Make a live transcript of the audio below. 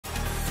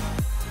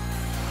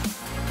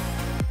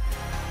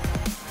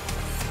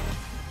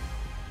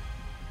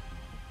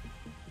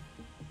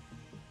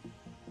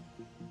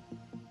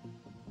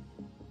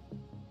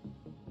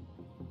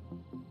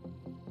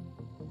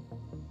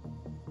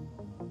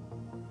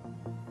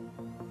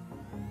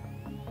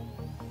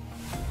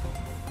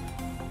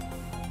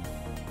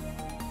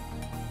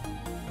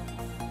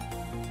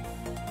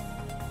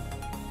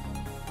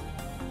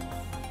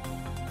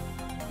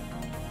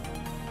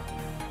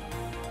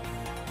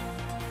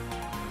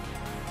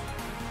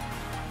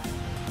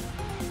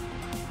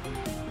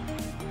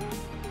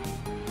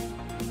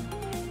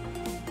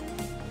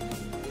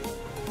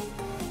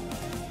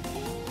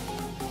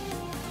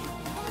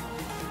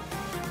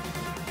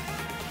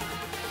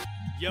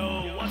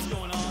Yo, what's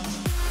going on?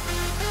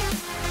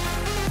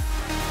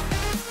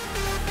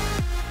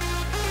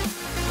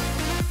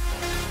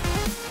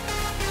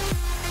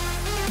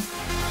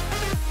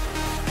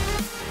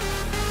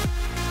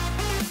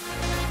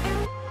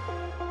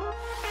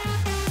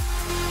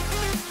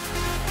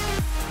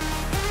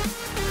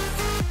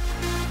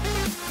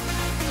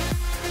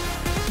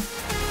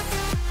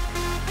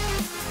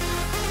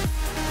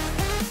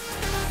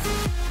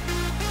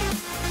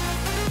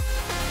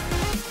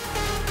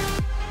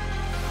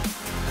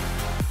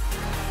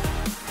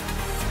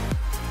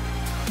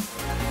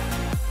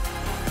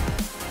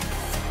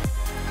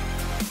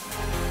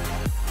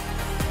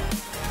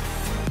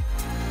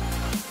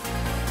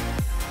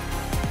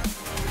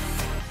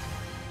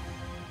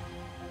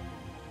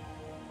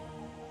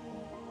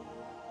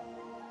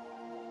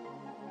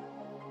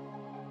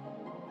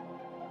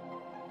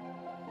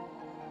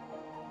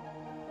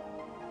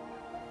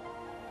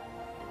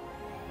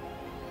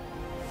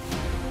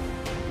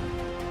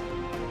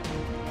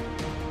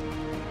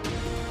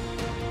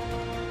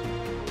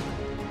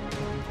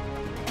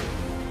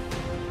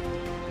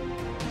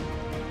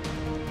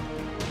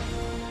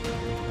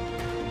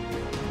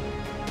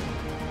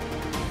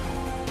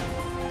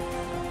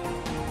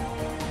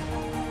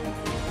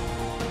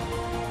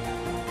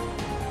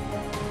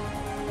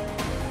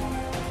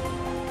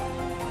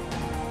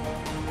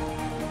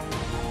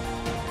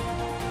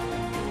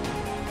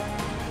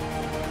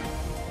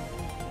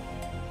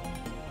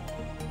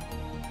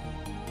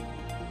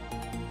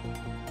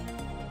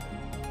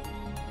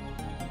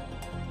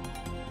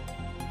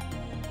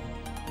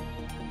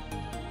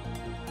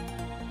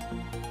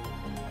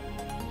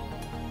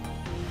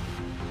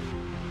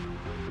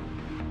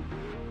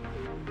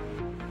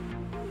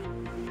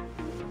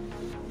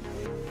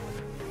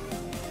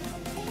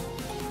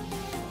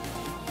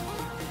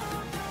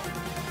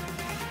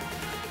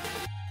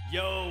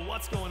 Yo,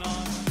 what's going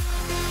on?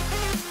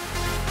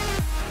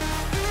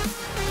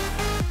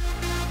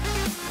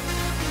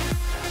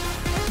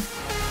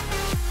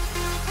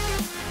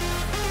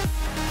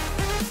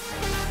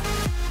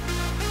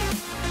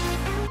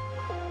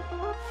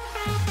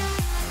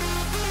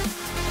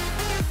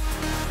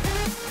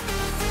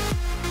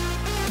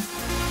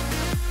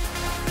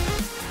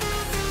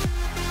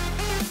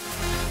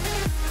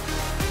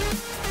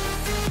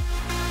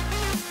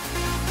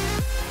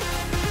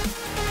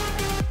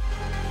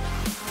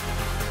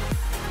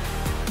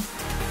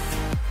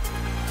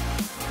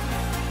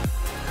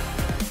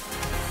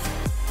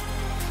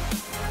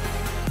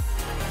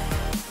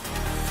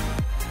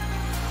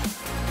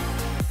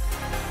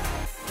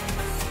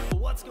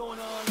 What's going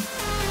on?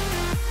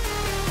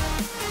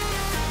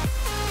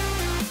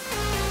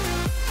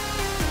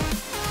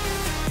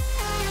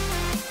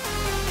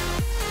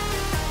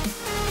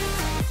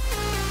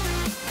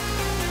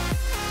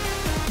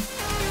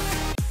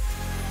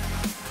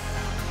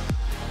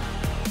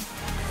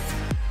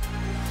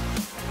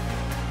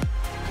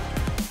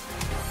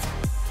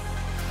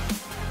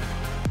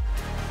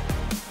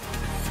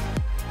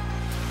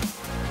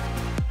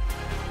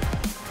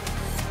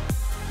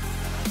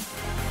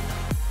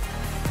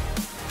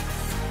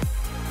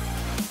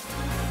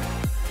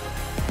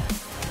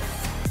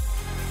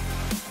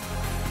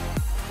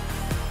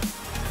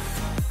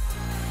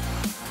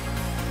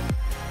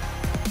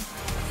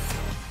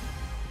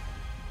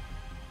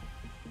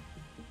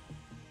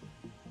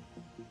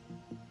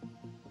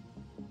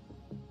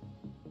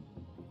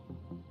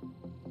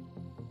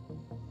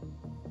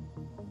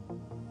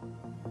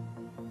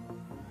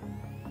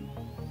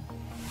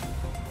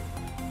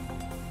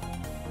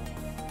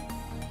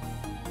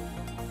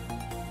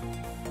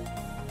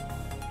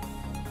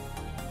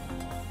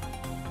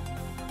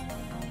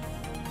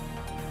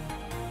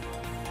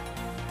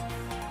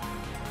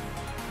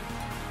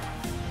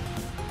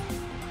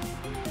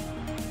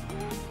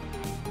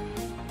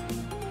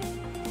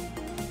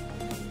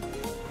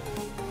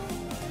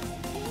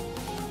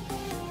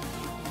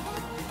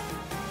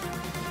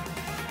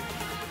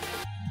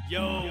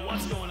 Yo,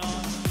 what's going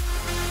on?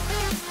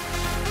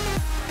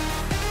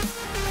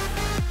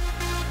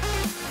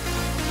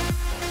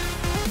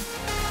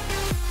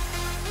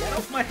 Get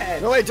off my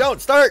head. No, wait,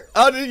 don't start.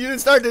 Oh, you didn't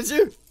start, did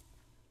you?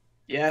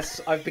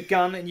 Yes, I've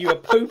begun and you are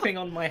pooping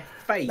on my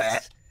face.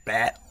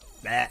 Bat.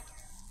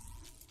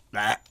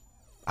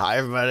 Hi,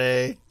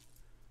 everybody.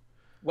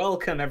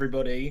 Welcome,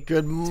 everybody.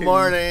 Good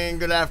morning,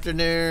 good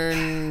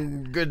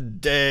afternoon,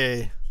 good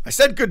day. I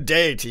said good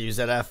day to you,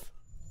 Zedaph.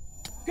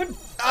 Good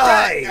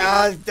day.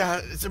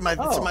 It's in my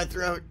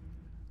throat.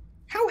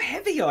 How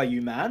heavy are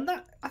you, man?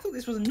 I thought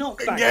this was a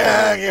knockback.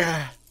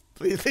 Yeah.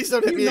 Please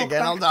don't hit me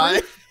again. I'll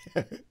die.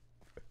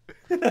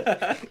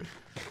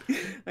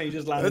 No, you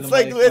just landed It's on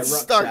like my it's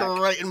rucksack. stuck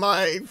right in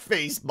my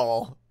face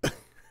ball.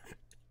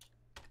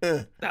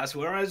 That's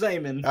where I was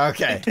aiming.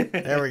 Okay,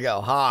 there we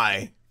go.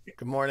 Hi.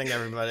 Good morning,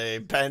 everybody.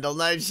 Pendle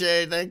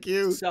Nightshade, thank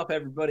you. What's up,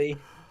 everybody?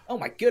 Oh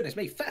my goodness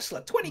me,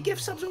 Fessler, 20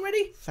 gift subs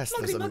already?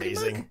 Fessler's Muggly, muggly,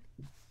 amazing. mug.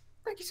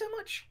 Thank you so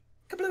much.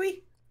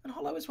 Kablooey. And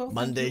hello as well. Thank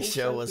Monday you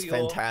show also was for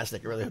your-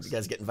 fantastic. I really hope you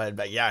guys get invited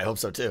back. Yeah, I hope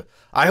so too.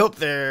 I hope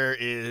there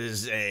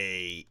is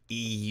a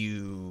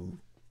EU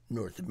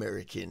North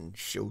American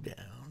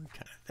showdown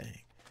kind of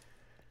thing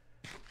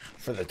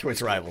for the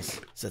Twitch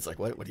rivals. So it's like,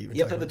 what are you even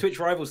Yeah, talking for the about? Twitch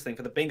rivals thing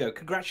for the bingo.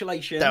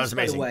 Congratulations. That was by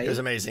the amazing. way. It was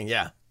amazing.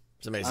 Yeah, it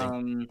was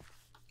amazing.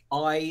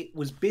 I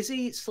was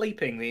busy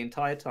sleeping the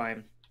entire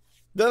time.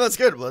 No, that's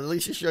good. Well, at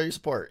least you show your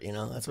support. You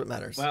know, that's what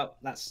matters. Well,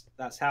 that's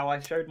how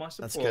I showed my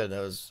support. That's good. That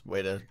was a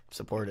way to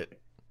support it.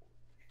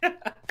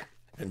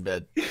 In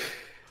bed.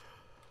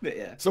 But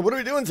yeah. So what are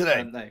we doing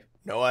today? No,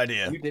 No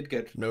idea. you did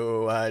good.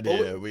 No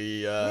idea.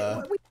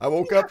 Well, I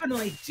woke we up. have an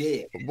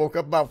idea. Woke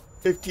up about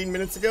 15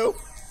 minutes ago.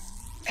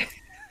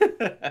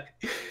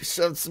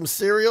 Shoved some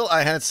cereal.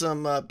 I had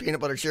some peanut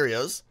butter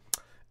Cheerios,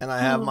 and I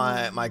have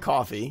my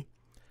coffee.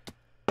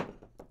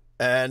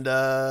 And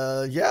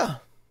yeah,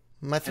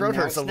 my throat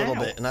now hurts a it's little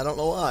now. bit, and I don't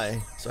know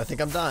why. So I think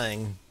I'm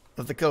dying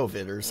of the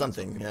COVID or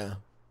something. Yeah.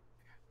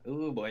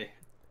 Oh boy.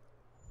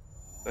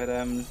 But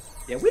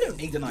yeah, we don't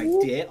need an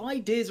idea.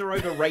 Ideas are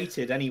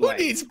overrated anyway.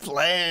 Who needs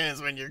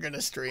plans when you're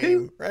gonna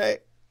stream,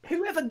 right?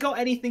 Whoever got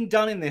anything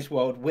done in this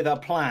world with a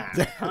plan?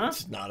 Huh?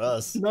 It's not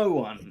us. No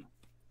one.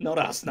 Not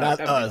us. No, Not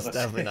definitely us.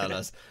 Definitely not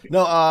us.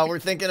 No, we're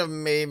thinking of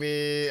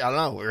maybe, I don't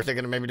know. We were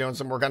thinking of maybe doing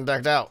some work on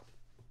Decked Out.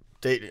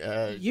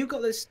 You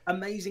got this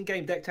amazing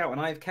game decked out,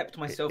 and I've kept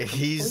myself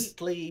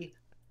completely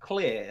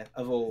clear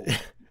of all,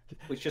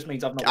 which just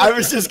means I've not. I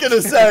was just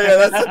gonna say, yeah,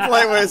 that's the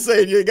polite way of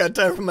saying you ain't got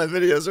time for my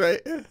videos,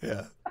 right?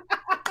 Yeah.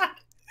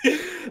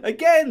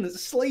 Again,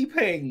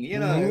 sleeping. You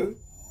know,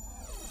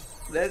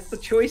 there's the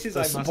choices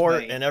The I must support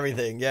make. and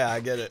everything. Yeah, I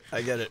get it.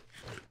 I get it.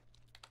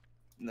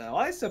 No,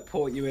 I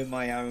support you in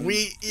my own.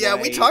 We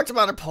way. talked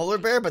about a polar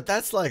bear, but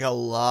that's like a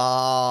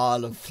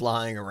lot of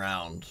flying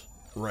around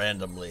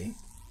randomly,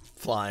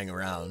 flying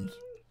around,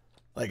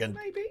 like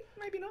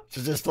maybe not.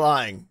 just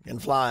flying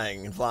and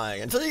flying and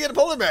flying until you get a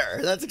polar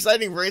bear. That's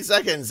exciting for 8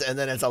 seconds, and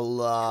then it's a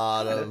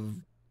lot of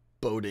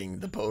boating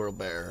the polar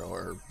bear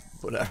or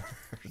whatever.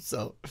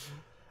 So, all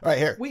right,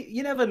 here.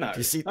 You never know. Do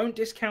you see- Don't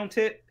discount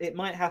it. It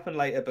might happen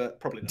later, but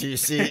probably not. Do you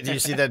see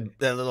that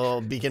little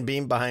beacon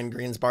beam behind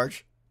Green's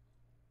barge?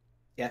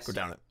 Yes. Go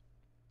down it.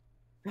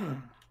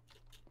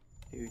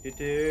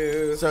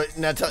 Do-do-do. So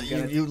now tell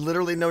you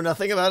literally know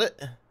nothing about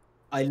it.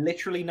 I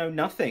literally know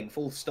nothing,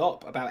 full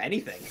stop, about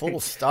anything. Full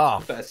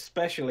stop. But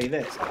especially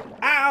this.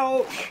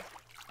 Ouch!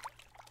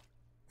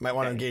 Might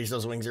want to engage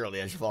those wings early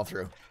as you fall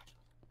through.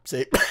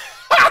 See?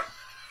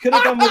 Could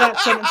have done with that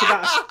sentence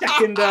about a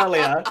second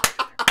earlier.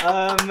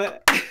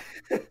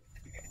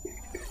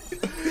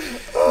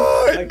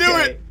 Oh, I knew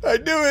Okay. it! I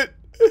knew it!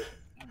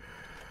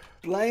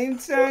 Blame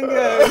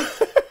Tango.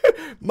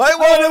 Might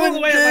want all the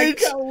way to up my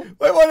engage. goal.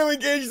 Might want to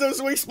engage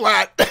those wings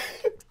splat.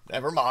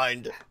 Never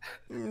mind.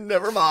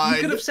 Never You mind.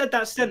 could have said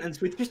that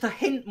sentence with just a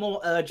hint more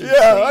urgency.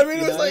 Yeah, I mean,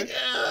 you it was know?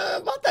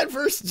 like, about that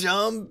first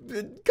jump,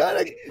 it kind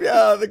of,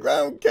 yeah, the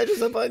ground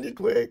catches up on you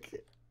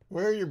quick.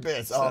 Where are your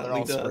bits? Oh, they're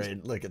all Certainly does.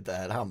 sprayed. Look at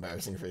that. How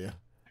embarrassing for you.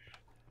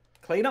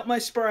 Clean up my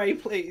spray,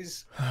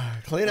 please.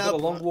 Clean I've up. got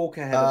a long walk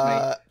ahead of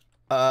me.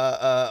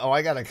 Oh,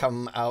 I gotta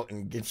come out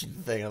and get you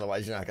the thing,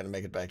 otherwise you're not gonna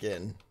make it back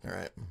in. All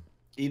right.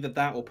 Either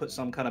that or put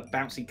some kind of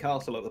bouncy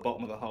castle at the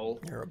bottom of the hole.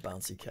 You're a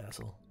bouncy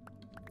castle.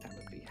 That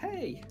would be.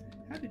 Hey,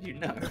 how did you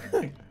know?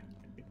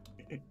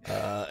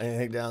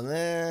 Anything down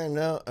there?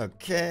 No.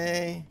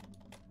 Okay.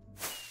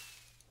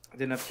 I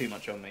didn't have too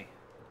much on me.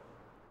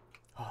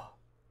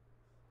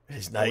 It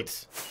is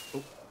night.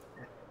 Oh.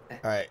 All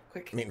right.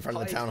 Quick. Meet in front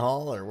of the hide. town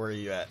hall, or where are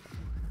you at?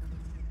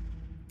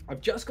 I've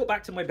just got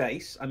back to my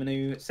base. I'm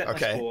going to set my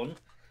Okay. spawn.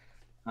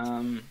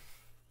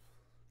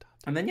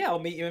 And then, yeah, I'll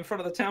meet you in front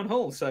of the town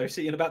hall. So,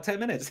 see you in about 10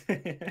 minutes.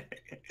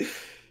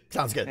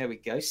 Sounds good. There we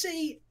go.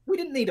 See, we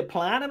didn't need a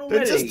plan and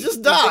already. Just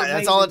we've die. got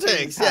That's all it amazing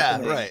takes. things Yeah,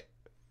 happening. right.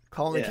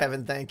 Call me Yeah.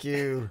 Kevin. Thank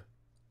you.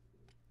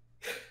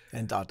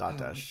 And dot Oh,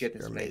 dash.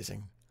 goodness You're me.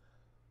 amazing.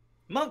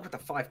 Mug with the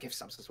 5 gift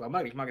subs as well.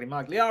 Muggity, muggity,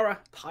 mug. Liara,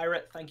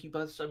 Pirate, thank you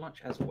both so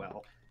much as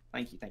well.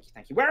 Thank you, thank you,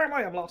 thank you. Where am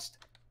I? I'm lost.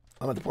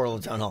 I'm at the portal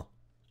of town hall.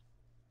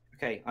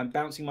 Okay, I'm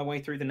bouncing my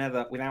way through the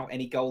nether without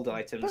any gold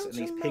items, and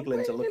these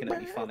piglins are looking at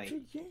me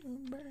funny.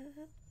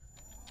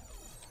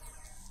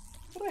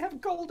 But I have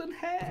golden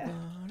hair.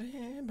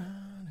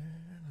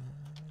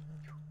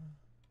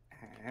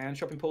 And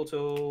shopping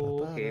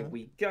portal. Here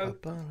we go.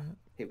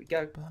 Here we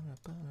go.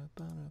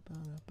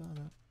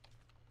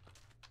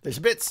 There's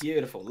bits.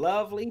 Beautiful,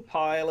 lovely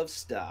pile of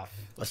stuff.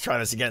 Let's try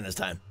this again this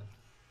time.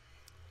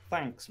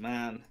 Thanks,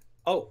 man.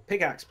 Oh,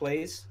 pickaxe,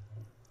 please.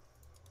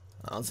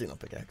 I don't see no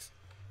pickaxe.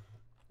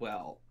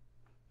 Well,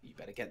 you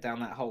better get down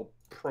that hole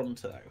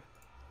pronto.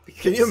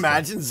 Can you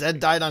imagine Zed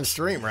died on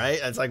stream, right?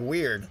 That's like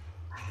weird.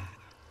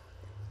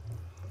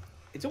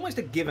 It's almost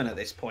a given at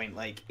this point.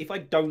 Like, if I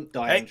don't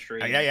die on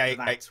stream,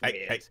 that's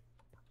weird.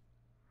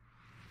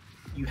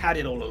 You had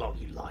it all along,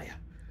 you liar.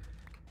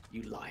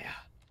 You liar.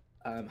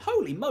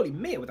 Holy moly,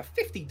 Mia with a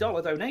 $50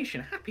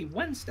 donation. Happy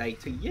Wednesday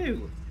to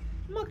you.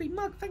 Muggly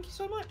Mug, thank you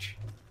so much.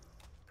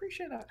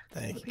 Appreciate that.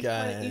 Thank you, Repeat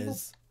my evil.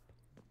 guys.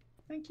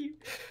 Thank you.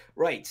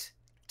 Right.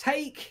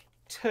 Take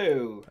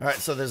 2. All right,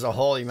 so there's a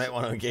hole. You might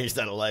want to engage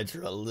that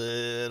elytra a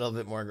little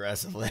bit more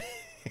aggressively.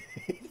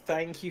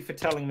 Thank you for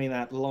telling me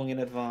that long in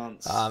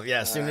advance.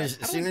 Yeah, as soon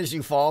as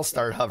you fall,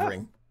 start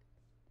hovering.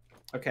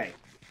 Okay.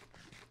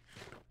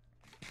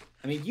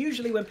 I mean,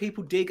 usually when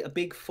people dig a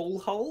big full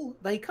hole,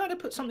 they kind of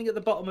put something at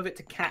the bottom of it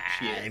to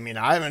catch you. I mean,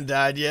 I haven't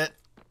died yet.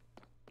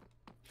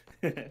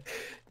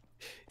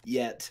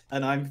 Yet.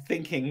 And I'm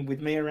thinking,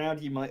 with me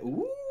around, you might...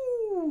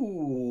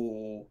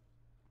 Ooh!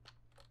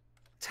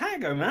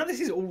 Tago, man,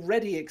 this is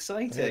already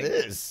exciting. It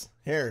is.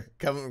 Here,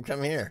 come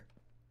here.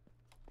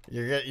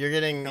 You're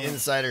getting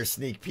insider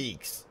sneak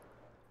peeks.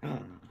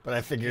 But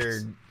I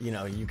figured, you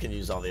know, you can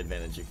use all the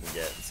advantage you can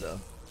get, so...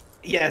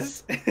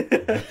 Yes.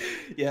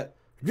 Yeah.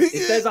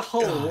 If there's a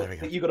hole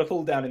that you got to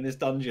fall down in this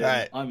dungeon,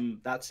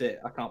 that's it.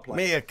 I can't play.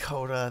 Mia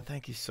Coda,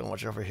 thank you so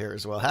much over here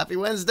as well. Happy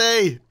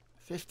Wednesday!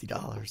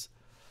 $50.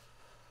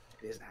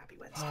 It is a happy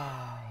Wednesday.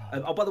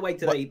 Oh, by the way,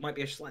 today might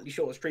be a slightly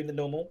shorter stream than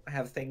normal. I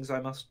have things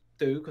I must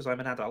do because I'm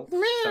an adult.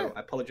 So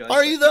I apologize.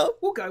 Are you though?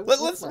 We'll go.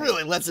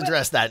 Let's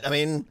address that. I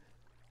mean,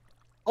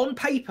 on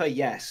paper,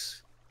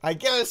 yes. I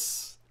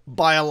guess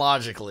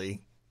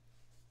biologically.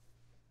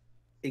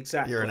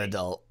 Exactly. You're an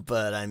adult,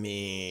 but I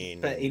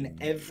mean... But in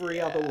every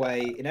other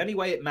way, in any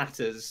way it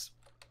matters,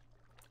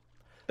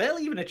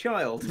 barely even a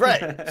child.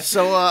 Right.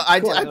 So I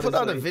put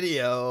out a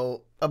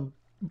video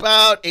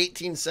about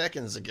 18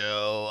 seconds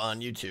ago on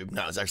YouTube.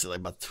 No, it's actually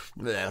like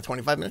about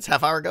 25 minutes,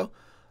 half hour ago.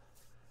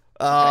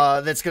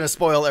 That's going to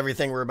spoil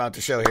everything we're about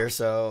to show here,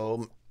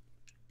 so...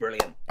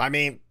 Brilliant. I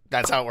mean,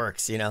 that's how it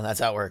works, you know? That's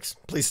how it works.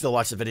 Please still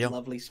watch the video.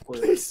 Lovely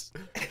spoilers.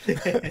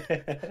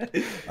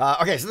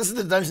 Okay, so this is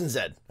the Dungeon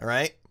Zed, all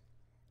right?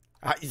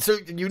 So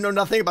you know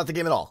nothing about the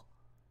game at all?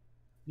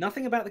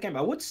 Nothing about the game.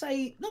 I would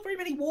say not very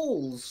many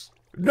walls.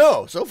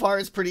 No, so far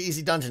it's pretty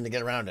easy dungeon to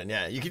get around in.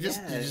 Yeah, you can just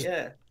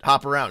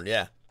hop around.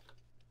 Yeah.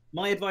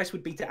 My advice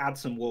would be to add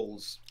some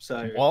walls.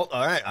 So. Well,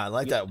 all right. I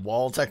like that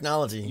wall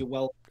technology. You're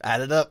well.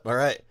 Add it up. All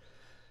right.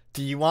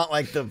 Do you want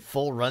like the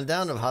full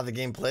rundown of how the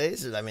game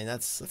plays? I mean,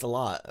 that's a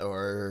lot.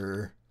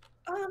 Or.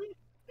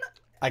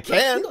 I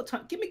can. We got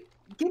time.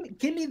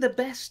 Give me the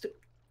best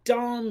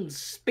darn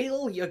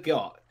spill you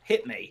got.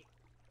 Hit me.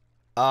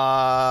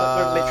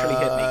 Don't literally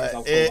hit me because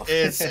I'll fall off.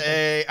 It's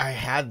a... I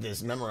had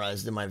this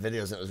memorized in my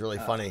videos and it was really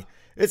funny.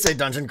 It's a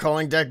dungeon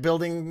crawling, deck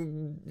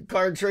building,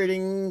 card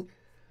trading,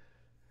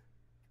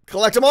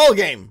 collect 'em all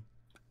game.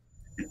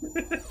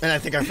 And I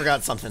think I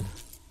forgot something.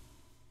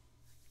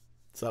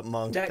 What's up,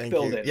 Monk? Deck Thank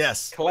building. you.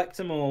 Yes. Collect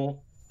 'em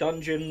all.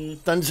 Dungeon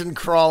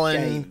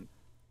crawling.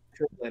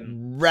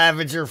 Game.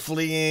 Ravager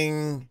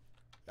fleeing.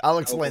 I'll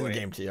explain the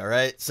game to you, all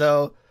right?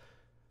 So,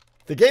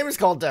 the game is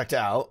called Decked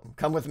Out.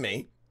 Come with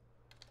me.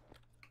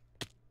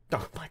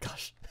 Oh my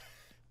gosh.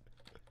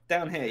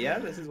 Down here, yeah?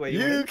 This is where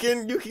you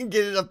can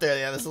get it up there.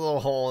 Yeah, there's a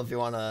little hole if you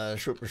want to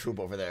swoop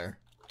over there.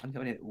 I'm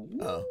going in. Ooh.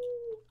 Oh.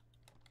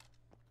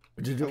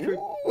 What'd you do?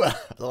 Ooh.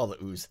 All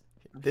the ooze.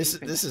 This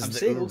is I'm the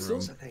seeing ooh all room.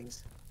 sorts of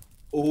things.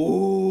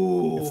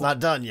 Ooh. It's not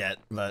done yet,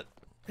 but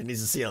it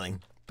needs a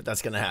ceiling. But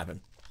that's gonna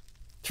happen.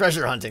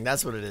 Treasure hunting,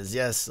 that's what it is.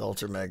 Yes,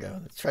 ultra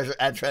mega.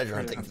 Add treasure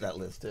hunting to that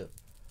list too.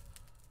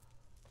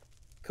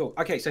 Cool.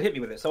 Okay, so hit me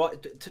with it. So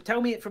tell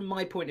me it from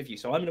my point of view.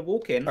 So I'm going to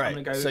walk in. All right. I'm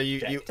going to go. So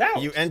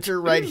you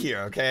enter right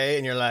here, okay?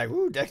 And you're like,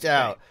 ooh, decked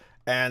out.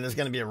 And there's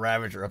going to be a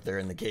Ravager up there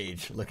in the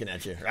cage looking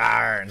at you.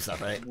 Rawr, and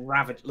stuff, right?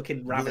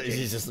 Looking ravaging.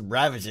 He's just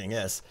ravaging,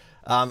 yes.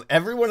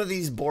 Every one of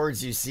these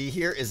boards you see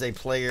here is a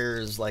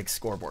player's, like,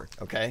 scoreboard,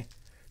 okay?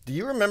 Do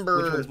you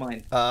remember... Which one's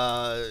mine?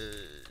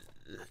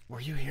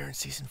 Were you here in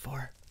Season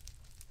 4?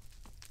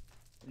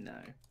 No.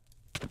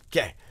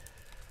 Okay.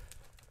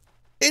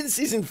 In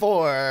Season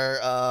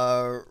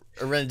 4,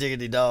 Ren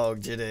Diggity Dog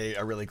did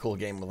a really cool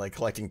game with like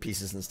collecting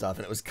pieces and stuff,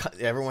 and it was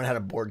everyone had a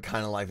board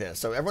kind of like this.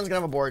 So everyone's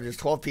gonna have a board. There's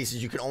 12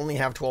 pieces. You can only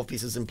have 12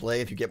 pieces in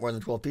play. If you get more than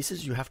 12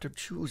 pieces, you have to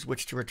choose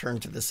which to return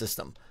to the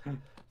system.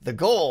 The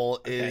goal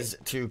is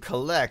to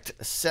collect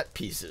set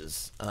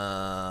pieces. Where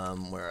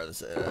are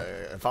this?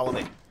 Follow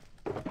me.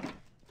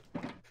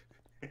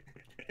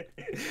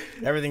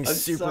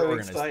 Everything's super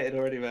organized. I'm so excited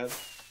already, man.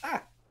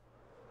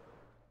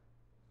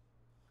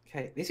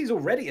 Okay, this is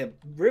already a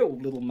real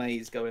little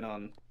maze going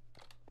on.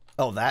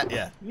 Oh, that?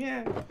 Yeah.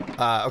 Yeah.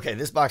 Okay,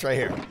 this box right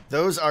here.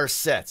 Those are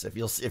sets. If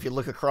you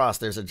look across,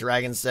 there's a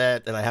dragon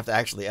set that I have to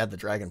actually add the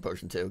dragon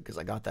potion to because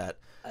I got that.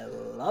 I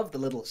love the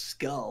little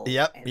skull.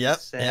 Yep.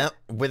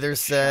 Wither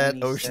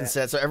set, ocean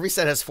set. So every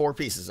set has 4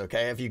 pieces,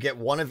 okay? If you get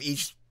one of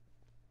each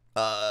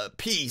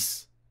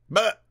piece,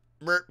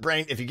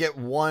 if you get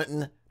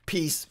one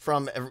piece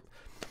from every...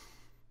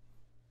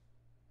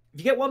 If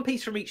you get one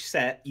piece from each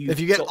set, if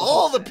you get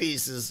all the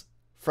pieces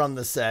from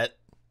the set,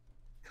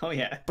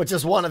 but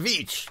just one of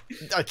each.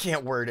 I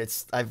can't word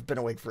it. I've been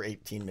awake for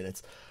 18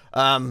 minutes.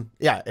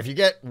 Yeah, if you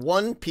get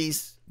one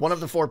piece, one of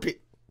the 4 pieces,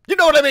 you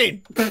know what I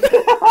mean.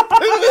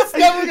 It's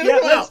never gonna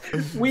come out.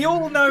 We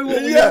all know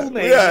what we all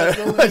mean.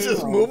 Yeah, let's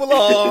just move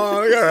along.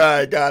 All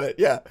right, got it.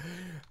 Yeah.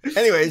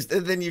 Anyways,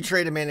 then you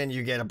trade them in and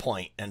you get a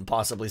point and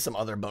possibly some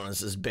other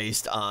bonuses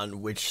based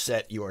on which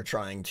set you are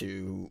trying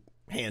to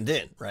hand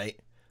in, right?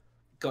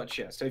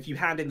 Gotcha. So if you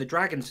hand in the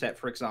dragon set,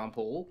 for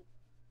example,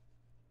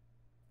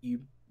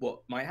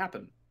 what might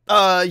happen?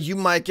 You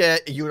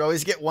would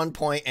always get 1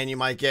 point, and you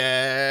might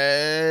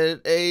get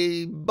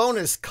a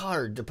bonus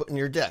card to put in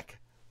your deck.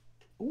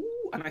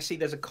 Ooh, and I see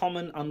there's a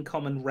common,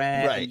 uncommon,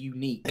 rare, Right. and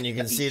unique. And you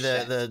can see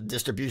the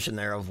distribution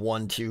there of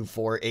 1, 2,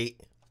 4,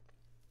 8.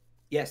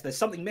 Yes, there's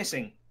something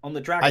missing on the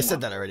dragon. I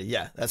said that already.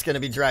 Yeah, that's going to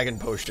be Dragon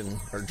Potion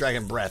or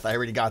Dragon Breath. I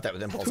already got that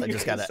with Impulse. I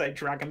just got to say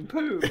Dragon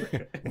Poo.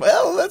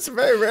 Well, that's a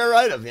very rare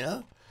item, you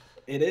know.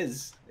 It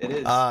is. It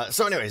is.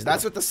 So, anyways,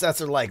 that's what the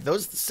sets are like.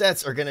 Those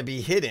sets are going to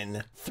be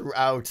hidden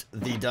throughout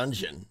the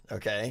dungeon.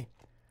 Okay.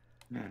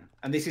 Yeah.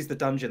 And this is the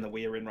dungeon that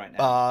we are in right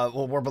now.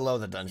 Well, we're below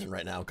the dungeon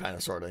right now, kind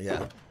of, sort of.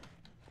 Yeah.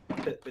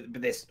 But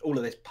all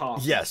of this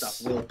path and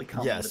stuff will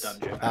become the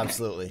dungeon. Okay.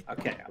 Absolutely.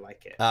 Okay, I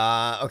like it.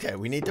 Okay,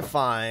 we need to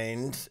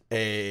find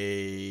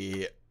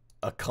a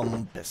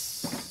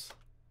compass.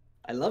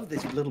 I love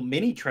this little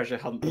mini treasure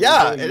hunt.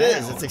 Yeah, it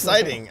is. It's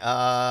exciting.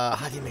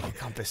 How do you make a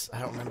compass? I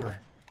don't remember.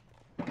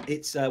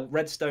 It's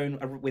redstone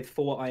with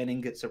 4 iron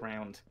ingots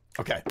around.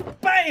 Okay.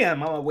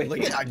 Bam! I'm a wicked.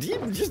 Look at, do you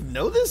just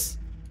know this?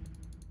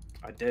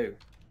 I do.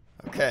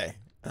 Okay.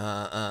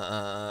 Panic.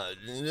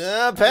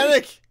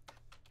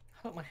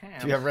 How about my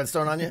hand? Do you have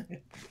redstone on you?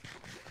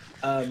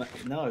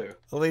 No.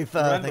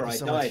 Letha, Remember, I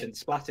died and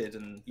splattered,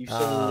 and you saw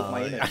all of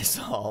my innards. I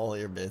saw all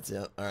your bits.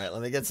 Yeah. All right.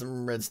 Let me get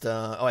some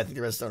redstone. Oh, I think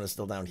the redstone is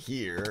still down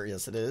here.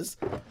 Yes, it is.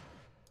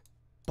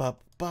 Ba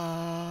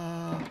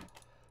ba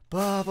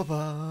ba ba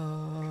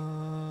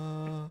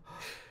ba.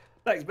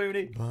 Thanks,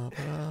 Mooney. Ba,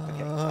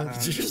 ba. Okay,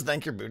 Did you just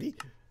thank your booty?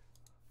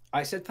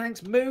 I said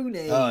thanks,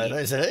 Mooney. Oh, and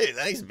I said, hey,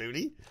 thanks,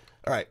 booty.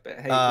 All right. But,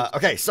 hey,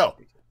 Okay, so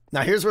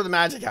now here's where the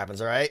magic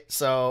happens. All right.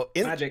 So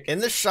in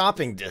the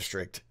shopping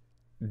district,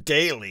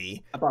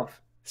 daily, above,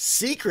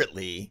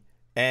 secretly,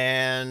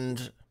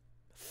 and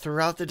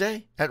throughout the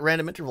day at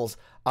random intervals,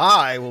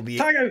 I will be.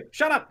 Tago,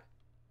 shut up!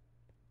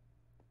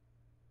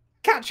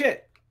 Catch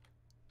it!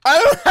 I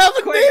don't have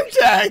a name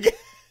tag.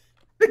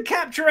 Then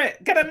capture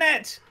it. Get a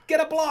net. Get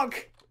a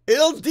block.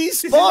 It'll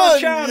This is despawn. our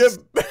chance.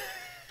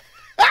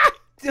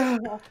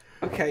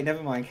 Okay,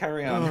 never mind.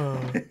 Carry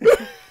on.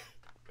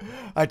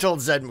 I told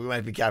Zed we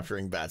might be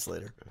capturing bats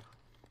later.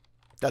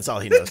 That's all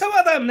he There's knows. 2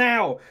 of them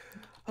now.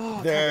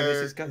 Oh,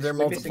 They're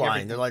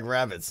multiplying. They're like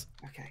rabbits.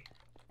 Okay.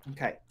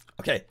 Okay.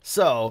 Okay,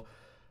 so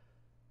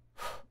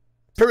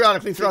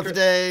periodically throughout the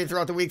day,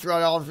 throughout the week,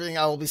 throughout everything,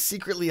 I will be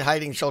secretly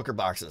hiding shulker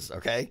boxes,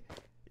 okay?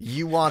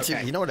 You want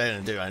to, you know what I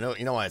didn't do? I know,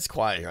 you know why it's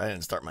quiet here. I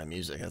didn't start my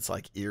music. It's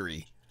like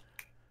eerie.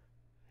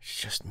 It's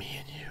just me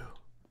and you.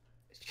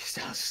 It's just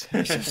us.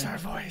 It's just our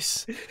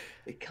voice.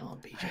 It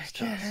can't be I just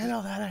can't us.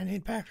 handle that. I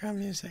need background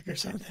music or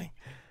something.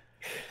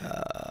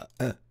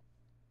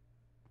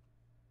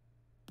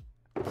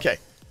 Okay.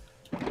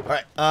 All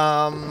right.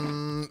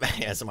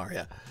 ASMR,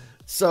 yeah.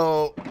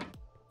 So,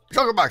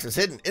 shulker boxes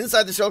hidden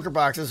inside the shulker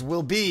boxes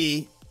will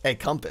be a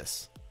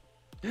compass.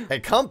 A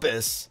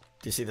compass.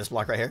 Do you see this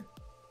block right here?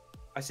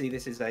 I see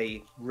this is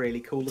a really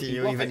cool looking Do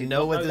you block. even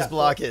know what this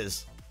block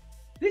is?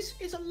 This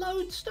is a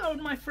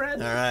lodestone, my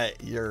friend. All right,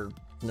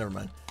 never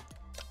mind.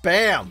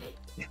 Bam!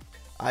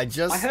 I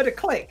heard a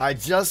click. I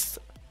just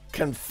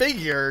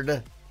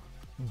configured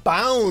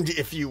bound,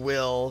 if you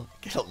will.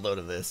 Get a load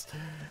of this.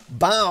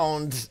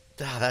 Bound.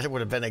 Ah, that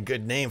would have been a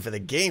good name for the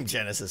game,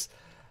 Genesis.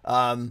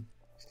 What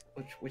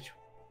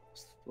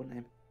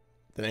name?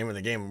 The name of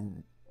the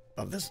game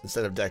of this,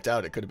 instead of decked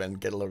out, it could have been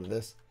get a load of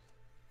this.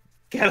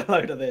 Get a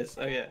load of this.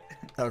 Oh yeah.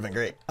 That would have been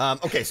great.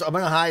 Okay, so I'm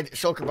gonna hide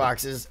shulker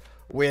boxes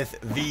with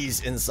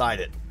these inside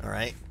it. All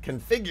right,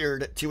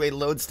 configured to a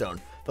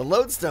lodestone. The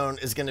lodestone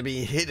is going to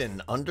be hidden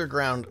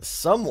underground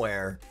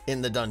somewhere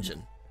in the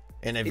dungeon.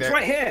 It's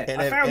right here.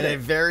 I found it. In a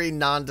very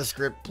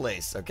nondescript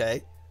place.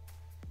 Okay.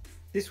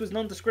 This was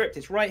nondescript.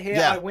 It's right here.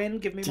 Yeah. I win.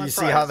 Give me my prize.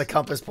 Do you see how the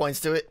compass points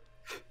to it?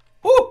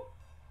 Oh!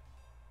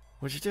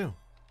 What'd you do?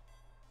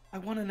 I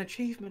won an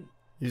achievement.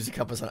 Use the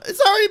compass on it.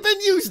 It's already been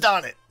used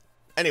on it.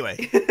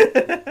 Anyway.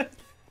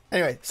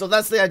 Anyway, so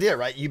that's the idea,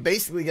 right? You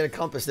basically get a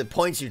compass that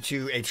points you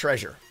to a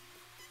treasure.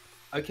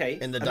 Okay.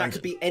 In the dungeon. That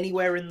could be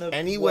anywhere in the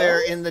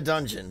world? in the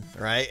dungeon,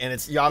 right?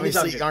 And you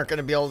obviously aren't going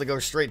to be able to go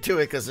straight to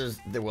it because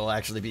there will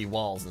actually be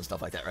walls and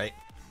stuff like that, right?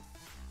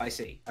 I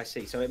see.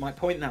 So it might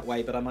point that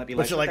way, but I might be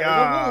but you're like,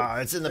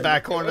 it's in the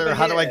back corner.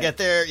 How do I get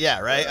there? Yeah,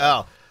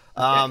 right?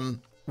 Okay.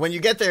 When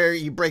you get there,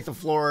 you break the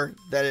floor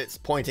that it's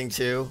pointing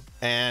to,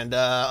 and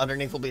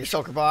underneath will be a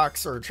shulker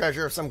box or a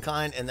treasure of some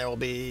kind, and there will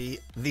be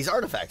these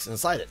artifacts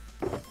inside it.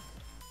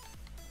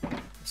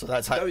 So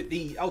that's how... So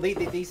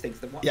these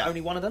things,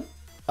 only one of them?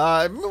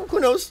 Who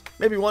knows?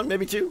 Maybe 1,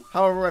 maybe 2.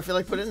 However I feel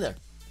like put in there.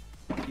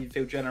 You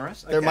feel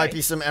generous? Okay. There might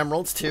be some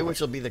emeralds too,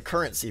 which will be the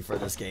currency for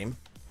this game.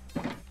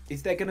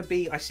 Is there going to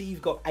be... I see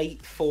you've got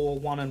 8, 4,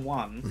 1, and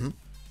 1. Mm-hmm.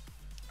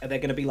 Are there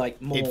going to be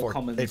like more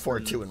commons? 8, 4,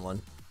 2, and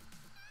 1.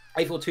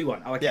 8, 4, 2,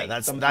 1. Oh, okay. Yeah,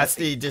 that's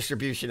the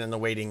distribution and the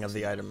weighting of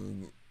the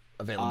item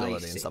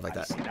availability and stuff like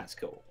that. That's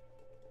cool.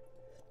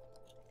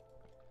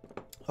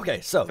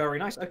 Okay, so very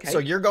nice. Okay. So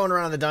you're going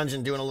around the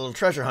dungeon doing a little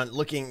treasure hunt,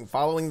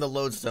 following the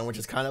lodestone, which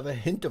is kind of a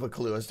hint of a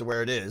clue as to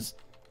where it is.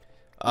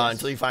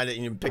 until you find it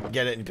and you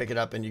get it and you pick it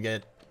up and you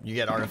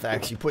get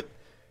artifacts. You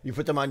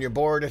put them on your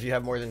board. If you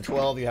have more than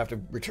 12, you have to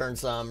return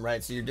some,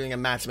 right? So you're doing a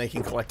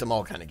matchmaking, collect them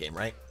all kind of game,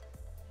 right?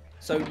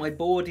 So my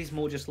board is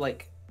more just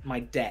like my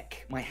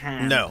deck, my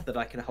hand that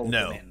I can hold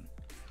them in.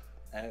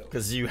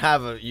 Because you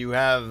have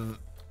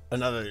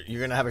another.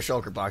 You're gonna have a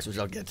shulker box, which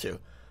I'll get to.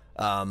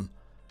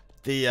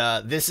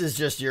 This is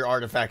just your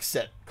artifact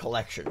set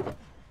collection,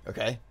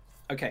 okay?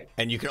 Okay.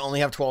 And you can only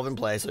have 12 in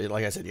play, so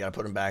like I said, you gotta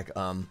put them back.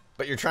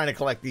 But you're trying to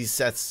collect these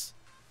sets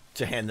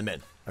to hand them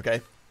in,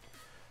 okay?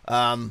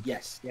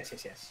 Yes.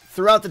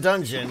 Throughout the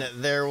dungeon,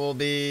 there will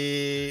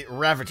be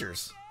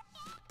Ravagers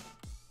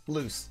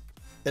loose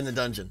in the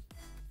dungeon.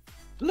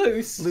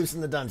 Loose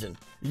in the dungeon.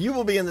 You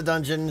will be in the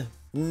dungeon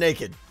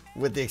naked,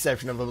 with the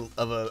exception of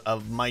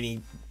a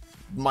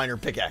minor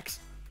pickaxe.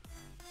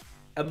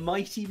 A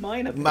mighty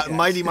minor pickaxe?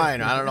 Mighty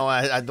minor. I don't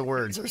know. The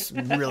words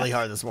are really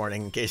hard this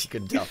morning, in case you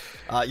couldn't tell.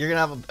 You're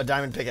gonna have a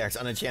diamond pickaxe,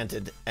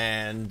 unenchanted,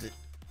 and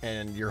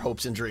your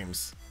hopes and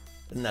dreams,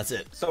 and that's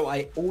it. So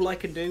all I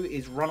can do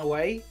is run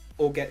away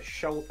or get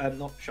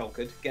not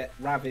shulkered, get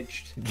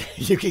ravaged.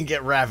 You can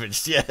get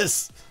ravaged.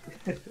 Yes.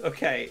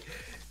 Okay.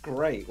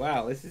 Great!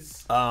 Wow, this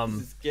is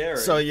scary.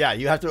 So yeah,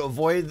 you have to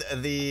avoid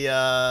the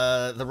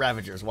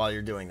Ravagers while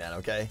you're doing that.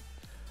 Okay.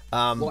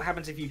 What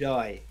happens if you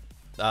die?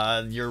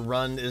 Your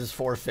run is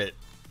forfeit.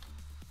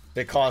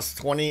 It costs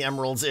 20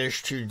 emeralds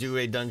ish to do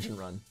a dungeon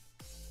run.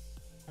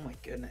 Oh my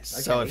goodness!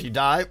 Okay. So if you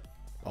die,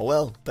 oh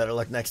well, better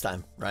luck next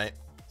time, right?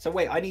 So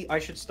wait, I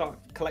should start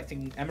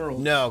collecting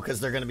emeralds. No, because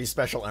they're going to be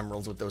special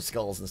emeralds with those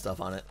skulls and stuff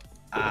on it.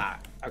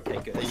 Okay,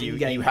 good. That So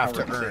you have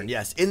to earn.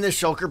 Yes, in the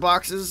shulker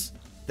boxes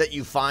that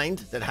you find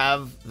that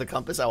have the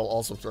compass, I will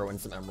also throw in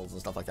some emeralds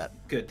and stuff like that.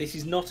 Good. This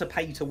is not a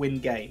pay-to-win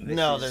game.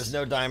 There's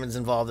no diamonds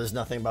involved. There's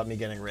nothing about me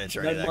getting rich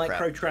or any of that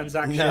crap.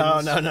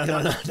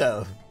 Microtransactions.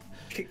 No.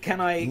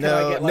 Can I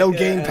get like no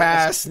Game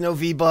Pass, no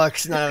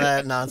V-Bucks, none of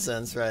that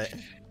nonsense, right?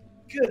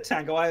 Good,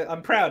 Tango.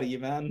 I'm proud of you,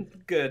 man.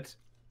 Good.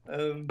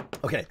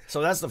 Okay,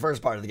 so that's the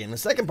first part of the game. The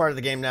second part of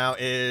the game now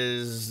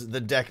is the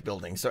deck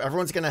building. So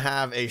everyone's going to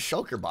have a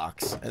shulker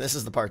box, and this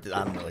is the part that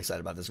I'm really excited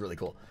about. This is really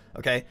cool.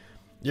 Okay,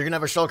 you're going to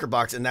have a shulker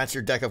box, and that's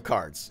your deck of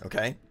cards,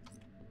 okay?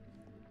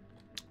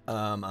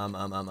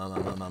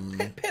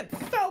 Pip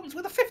Thumbs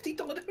with a $50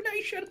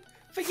 donation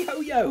for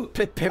Yo-Yo.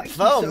 Pip Thank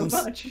Thumbs? you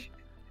so much.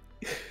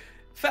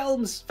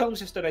 Films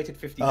just donated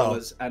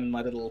 $50, and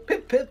my little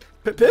Pip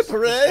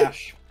hooray!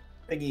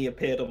 Thingy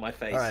appeared on my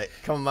face. All right,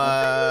 come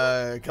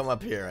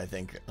up here. I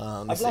think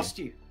I've lost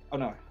you. Oh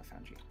no, I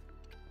found you.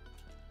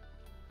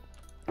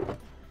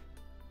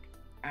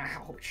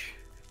 Ouch.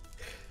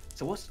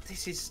 So what's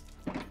this is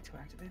to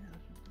activate?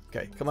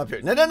 Okay, come up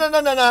here. No.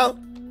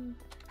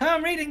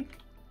 I'm reading.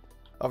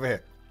 Over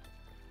here.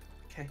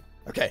 Okay.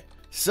 Okay.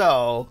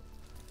 So,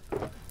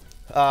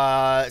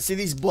 see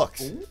these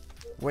books. Ooh.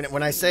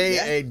 When I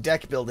say a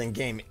deck building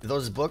game,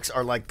 those books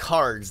are like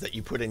cards that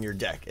you put in your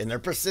deck, and they're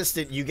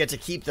persistent. You get to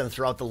keep them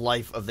throughout the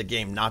life of the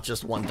game, not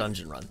just one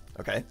dungeon run.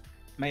 Okay?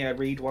 May I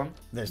read one?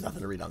 There's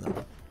nothing to read on them.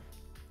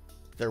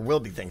 There will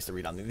be things to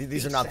read on them.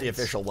 These are not the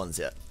official ones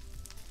yet.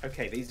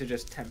 Okay, these are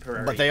just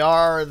temporary. But they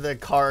are the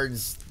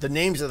cards. The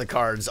names of the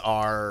cards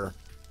are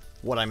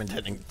what I'm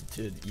intending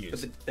to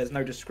use. But there's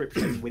no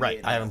description within.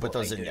 Right, I haven't put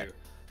those in yet.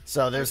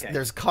 So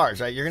there's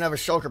cards, right? You're gonna have a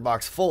shulker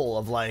box full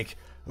of like,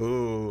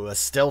 ooh, a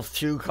stealth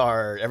 2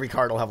 card. Every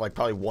card will have like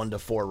probably 1 to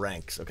 4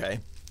 ranks. Okay.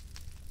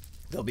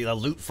 There'll be a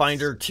loot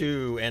finder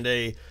 2 and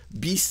a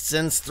beast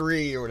sense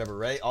 3 or whatever,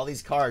 right? All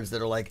these cards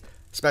that are like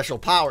special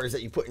powers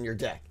that you put in your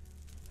deck.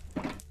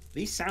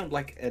 These sound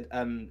like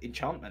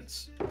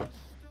enchantments.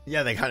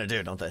 Yeah, they kind of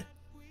do, don't they?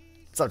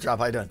 What's up, Drop?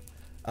 How you doing?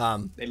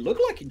 They look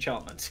like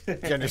enchantments. Do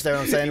you understand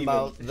what I'm saying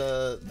about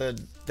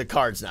the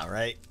cards now,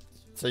 right?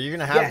 So you're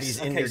gonna have these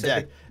in your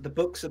deck. The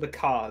books are the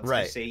cards,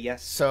 right? You see,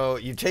 yes. So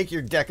you take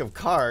your deck of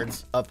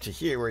cards up to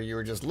here where you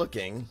were just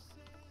looking,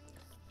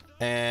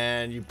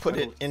 and you put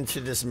it into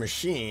this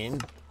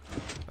machine.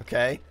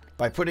 Okay.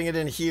 By putting it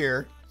in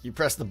here, you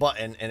press the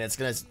button, and it's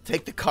gonna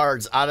take the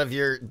cards out of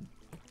your.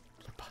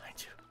 Look behind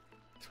you.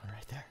 There's one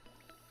right there.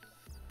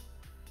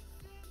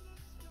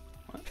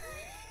 What?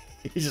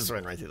 He just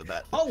ran right through the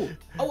bat. Oh,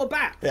 a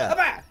bat! Yeah. A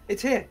bat!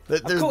 It's here.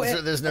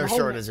 There's no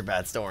shortage of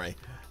bats. Don't worry.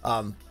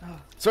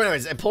 So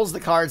anyways, it pulls the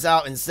cards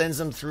out and sends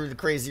them through the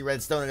crazy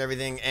redstone and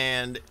everything,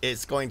 and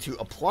it's going to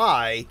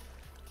apply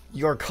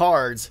your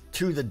cards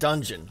to the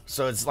dungeon.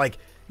 So it's like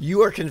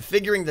you are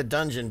configuring the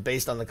dungeon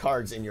based on the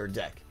cards in your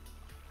deck.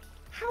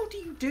 How do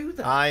you do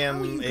that? I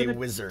am a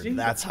wizard.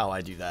 That's how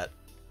I do that.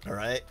 All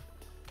right.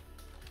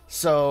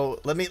 So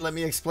let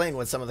me explain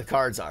what some of the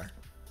cards are.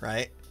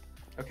 Right.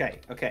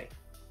 Okay.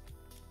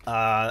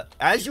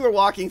 As you are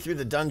walking through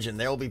the dungeon,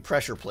 there will be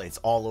pressure plates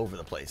all over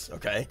the place.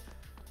 Okay.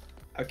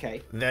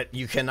 Okay. That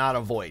you cannot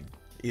avoid.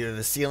 Either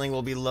the ceiling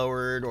will be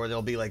lowered, or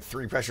there'll be like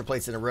 3 pressure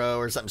plates in a row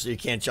or something, so you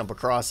can't jump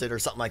across it or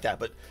something like that.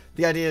 But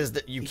the idea is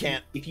that you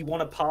can't. If you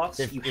want to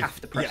pass, you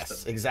have to press them.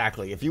 Yes,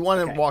 exactly. If you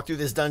want to walk through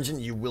this dungeon,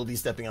 you will be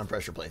stepping on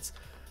pressure plates.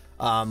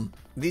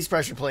 These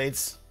pressure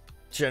plates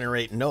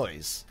generate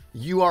noise.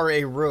 You are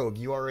a rogue.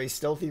 You are a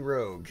stealthy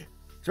rogue. Do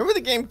you remember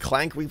the game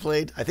Clank we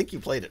played? I think you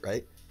played it,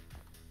 right?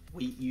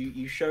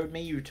 You showed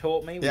me, you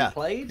taught me, we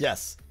played?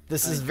 Yes.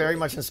 This is very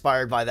much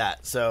inspired by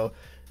that. So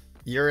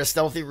you're a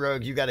stealthy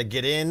rogue. You got to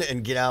get in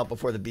and get out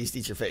before the beast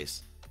eats your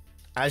face.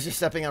 As you're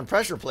stepping on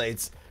pressure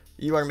plates,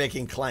 you are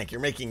making clank.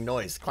 You're making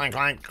noise. Clank,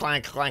 clank,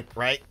 clank, clank,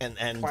 right? And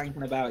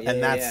clanking about,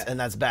 and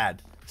that's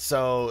bad.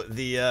 So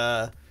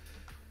the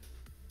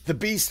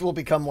beast will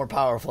become more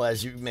powerful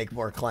as you make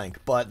more clank.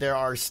 But there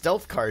are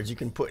stealth cards you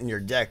can put in your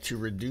deck to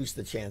reduce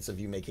the chance of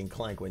you making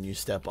clank when you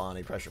step on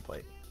a pressure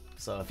plate.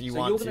 So if you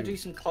want you're going to do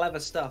some clever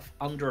stuff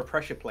under a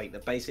pressure plate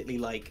that basically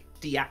like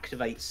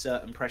deactivates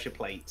certain pressure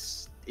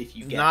plates if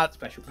you get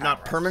special power.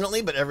 Not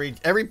permanently, but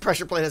every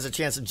pressure plate has a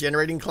chance of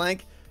generating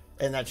clank,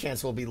 and that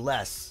chance will be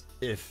less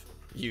if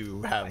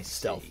you have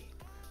stealth.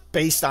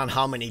 Based on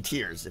how many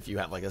tiers. If you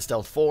have like a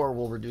stealth 4,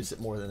 will reduce it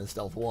more than a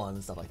stealth 1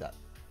 and stuff like that.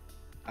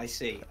 I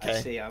see. Okay.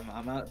 I see.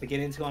 I'm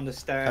beginning to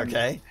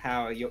understand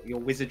how your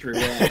wizardry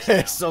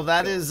works. So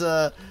that is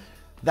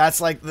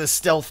that's like the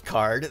stealth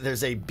card.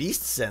 There's a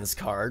beast sense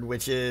card,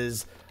 which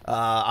is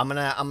I'm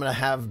gonna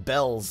have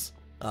bells,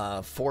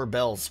 4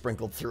 bells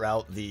sprinkled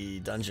throughout the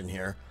dungeon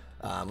here.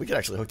 We could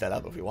actually hook that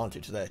up if we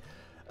wanted to today.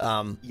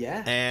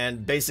 Yeah.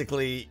 And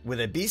basically,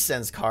 with a beast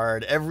sense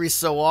card, every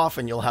so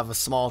often you'll have a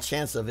small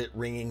chance of it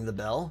ringing the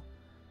bell.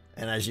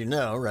 And as you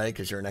know, right,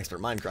 because you're an expert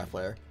Minecraft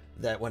player,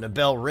 that when a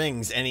bell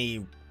rings,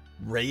 any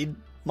raid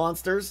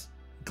monsters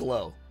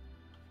glow.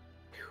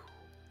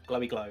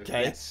 Glowy glow.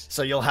 Okay. Yes.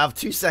 So you'll have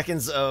 2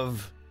 seconds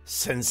of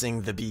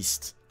sensing the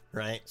beast,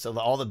 right? So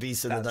all the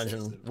beasts in the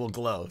dungeon will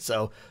glow.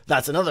 So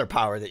that's another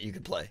power that you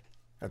could play.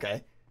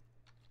 Okay.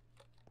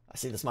 I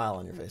see the smile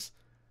on your face.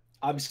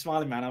 I'm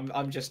smiling, man.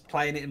 I'm just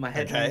playing it in my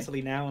head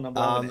mentally now, and I'm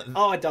loving it.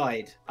 Oh, I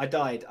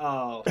died.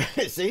 Oh.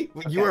 See,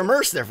 you were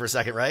immersed there for a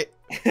second, right?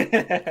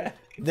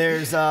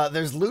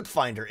 There's loot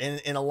finder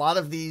in a lot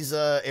of these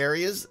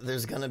areas.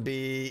 There's gonna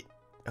be.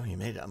 Oh, you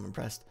made it. I'm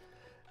impressed.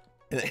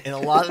 In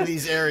a lot of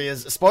these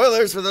areas,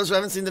 spoilers for those who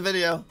haven't seen the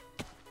video.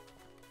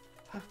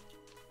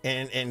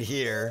 And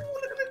here,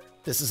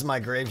 this is my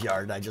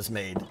graveyard I just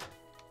made.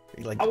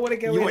 Like, I want to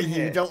go in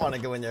here. You don't want to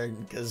go in there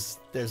because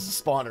there's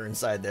a spawner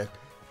inside there.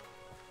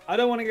 I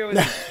don't want to go in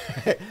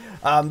there.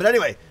 But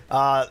anyway,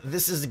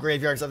 this is the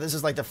graveyard. So this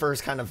is like the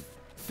first kind of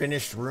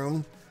finished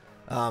room.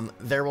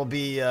 There will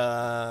be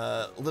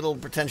little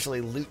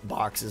potentially loot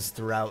boxes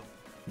throughout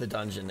the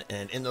dungeon.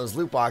 And in those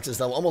loot boxes,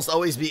 they'll almost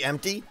always be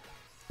empty.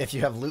 If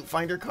you have loot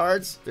finder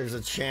cards, there's a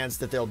chance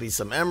that there'll be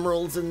some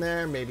emeralds in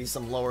there, maybe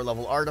some lower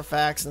level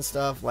artifacts and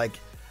stuff, like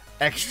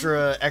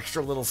extra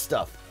little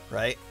stuff,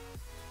 right?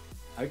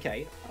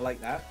 Okay, I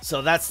like that.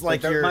 So that's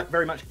like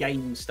very much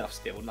game stuff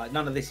still. Like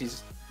none of this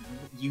is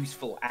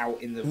useful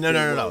out in the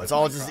no. It's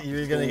all just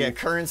you're gonna get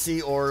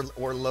currency or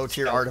low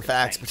tier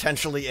artifacts,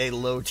 potentially a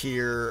low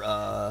tier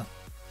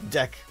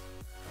deck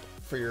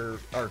for your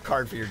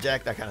card for your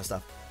deck, that kind of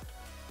stuff.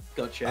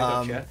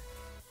 Gotcha.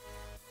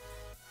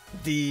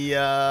 The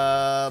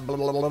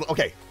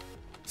okay,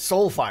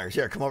 soul fires.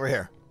 Here, come over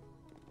here.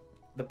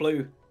 The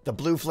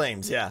blue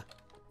flames. Yeah,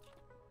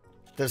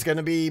 there's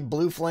gonna be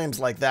blue flames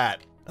like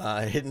that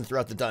hidden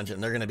throughout the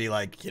dungeon. They're gonna be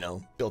like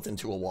built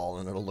into a wall,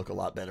 and it'll look a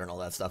lot better and all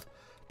that stuff.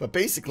 But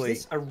basically,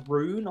 is this a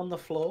rune on the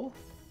floor?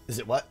 Is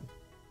it what?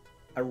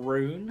 A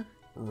rune?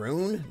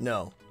 Rune?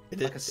 No.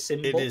 Like a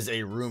symbol? It is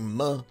a room.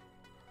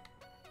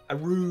 A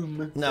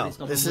room. No,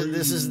 this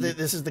is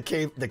the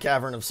cave, the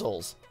cavern of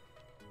souls.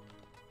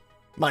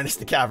 Minus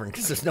the cavern,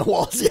 because there's no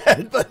walls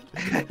yet. But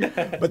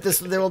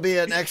there will be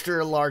an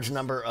extra large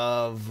number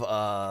of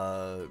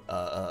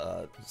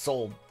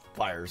soul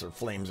fires or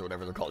flames or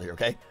whatever they're called here.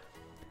 Okay.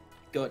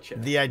 Gotcha.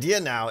 The idea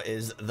now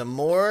is the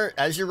more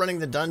as you're running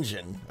the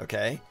dungeon,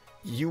 okay,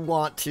 you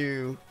want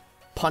to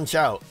punch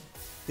out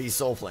these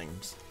soul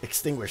flames,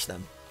 extinguish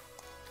them.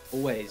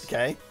 Always.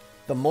 Okay.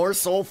 The more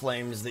soul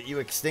flames that you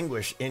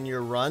extinguish in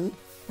your run.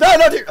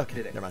 No, dear.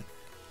 Okay, never mind.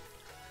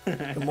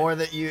 The more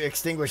that you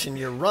extinguish in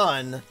your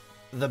run,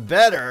 the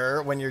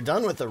better when you're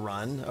done with the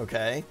run,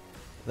 okay?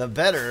 The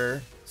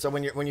better. So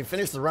when you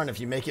finish the run, if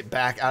you make it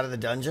back out of the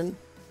dungeon,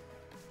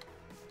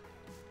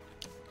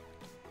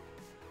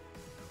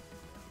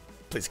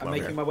 please come over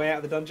here. I'm making my way out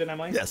of the dungeon, am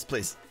I? Yes,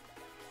 please.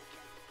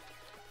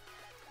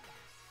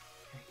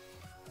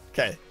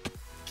 Okay.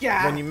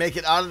 Yeah. When you make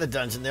it out of the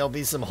dungeon, there'll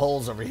be some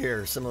holes over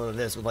here, similar to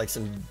this, with like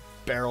some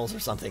barrels or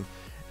something.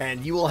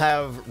 And you will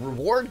have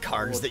reward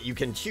cards that you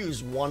can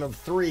choose one of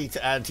 3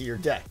 to add to your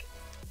deck.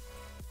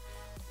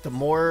 The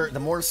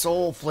more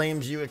soul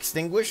flames you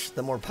extinguish,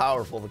 the more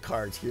powerful the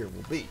cards here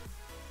will be.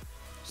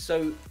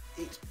 So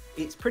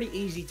it's pretty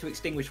easy to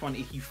extinguish one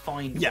if you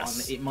find one.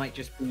 It might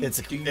just be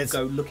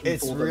go looking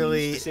for them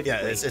specifically.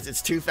 Yeah,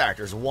 it's 2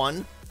 factors.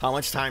 1, how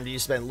much time do you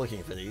spend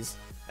looking for these?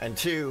 And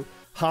 2,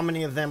 how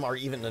many of them are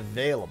even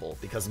available?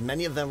 Because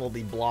many of them will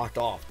be blocked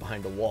off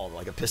behind a wall,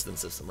 like a piston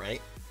system,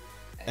 right?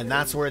 And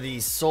that's where the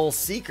Soul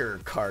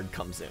Seeker card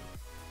comes in.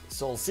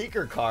 Soul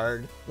Seeker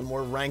card, the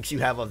more ranks you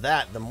have of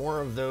that, the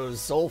more of those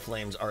soul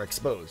flames are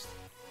exposed.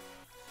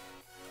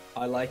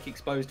 I like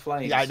exposed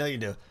flames. Yeah, I know you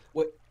do.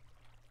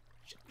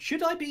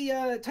 Should I be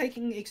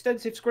taking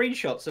extensive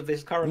screenshots of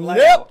this current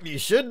layout? Nope, you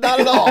should not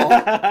at all.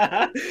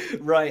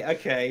 Right,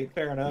 okay,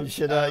 fair enough.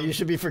 You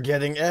should be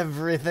forgetting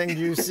everything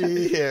you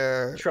see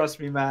here. Trust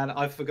me, man,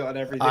 I've forgotten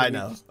everything. I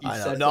know.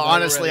 No,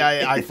 honestly,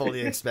 I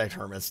fully expect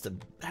hermits to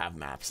have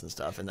maps and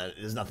stuff, and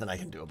there's nothing I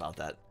can do about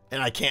that.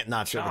 And I can't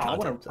not show the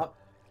content.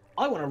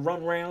 I want to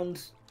run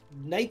around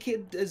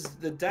naked as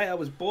the day I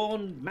was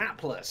born,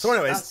 mapless. So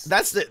anyways,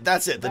 that's it.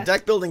 The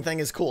deck building thing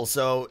is cool.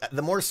 So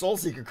the more Soul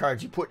Seeker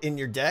cards you put in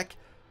your deck,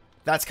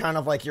 that's kind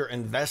of like your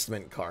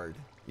investment card.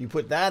 You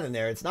put that in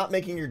there. It's not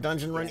making your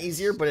dungeon run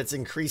easier, but it's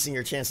increasing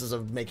your chances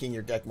of making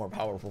your deck more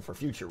powerful for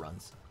future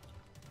runs.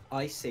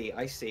 I see.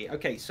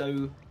 Okay,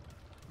 so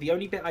the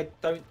only bit I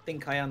don't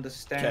think I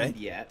understand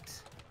yet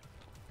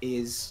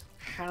is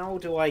how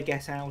do I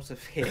get out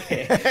of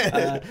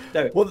here?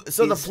 No. Well,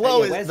 so the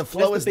flow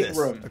is this.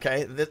 Room?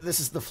 Okay, this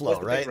is the flow,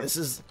 right? This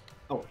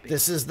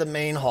is the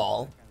main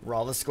hall where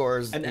all the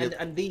scores.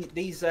 And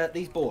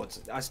these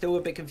boards, I'm still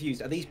a bit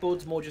confused. Are these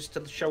boards more just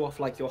to show off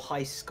like your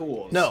high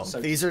scores? No,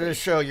 these are to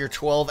show your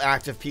 12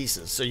 active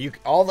pieces. So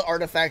all the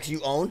artifacts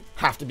you own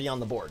have to be on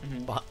the board,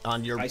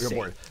 on your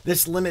board.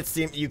 This limits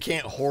you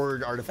can't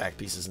hoard artifact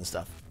pieces and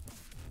stuff.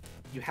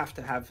 You have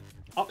to have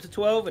up to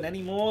 12, and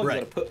any more you got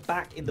to put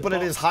back in the box.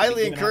 But it is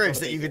highly encouraged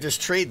that you could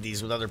just trade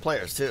these with other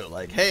players too.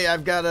 Like, hey,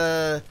 I've got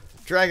a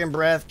Dragon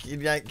Breath.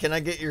 Can I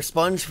get your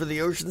sponge for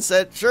the ocean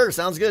set? Sure,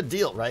 sounds good.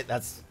 Deal, right?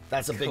 That's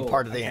a big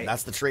part of the game.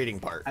 That's the trading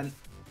part.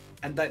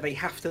 And they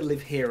have to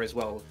live here as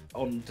well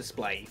on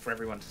display for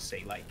everyone to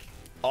see. Like,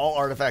 all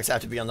artifacts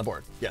have to be on the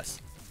board.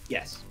 Yes.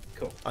 Yes.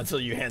 Cool.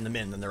 Until you hand them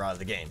in, then they're out of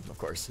the game, of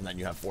course, and then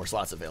you have 4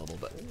 slots available.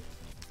 But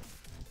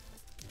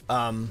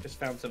just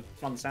found some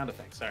fun sound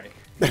effects. Sorry.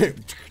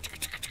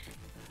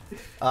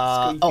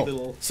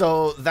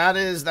 So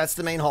that's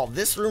the main hall.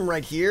 This room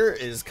right here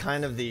is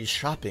kind of the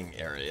shopping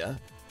area.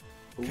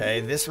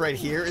 Okay, this right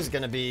here is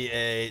going to be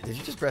did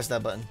you just press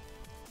that button?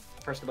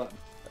 Press the button.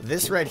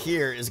 This right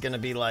here is going to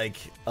be like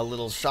a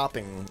little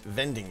shopping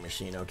vending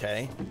machine,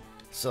 okay?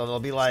 So they'll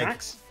be like...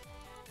 Snacks?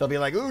 They'll be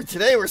like, ooh,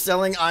 today we're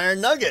selling iron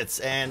nuggets.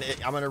 And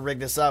I'm going to rig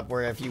this up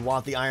where if you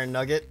want the iron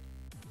nugget,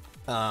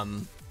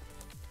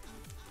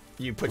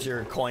 you put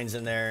your coins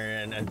in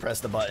there and press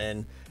the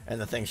button,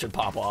 and the thing should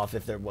pop off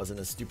if there wasn't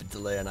a stupid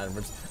delay on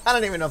items. I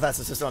don't even know if that's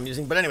the system I'm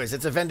using, but anyways,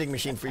 it's a vending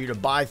machine for you to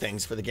buy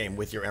things for the game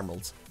with your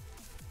emeralds.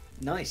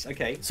 Nice,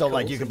 okay. So cool.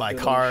 Like you can buy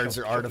cards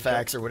or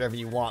artifacts or whatever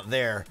you want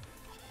there.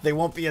 They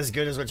won't be as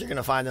good as what you're going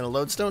to find in a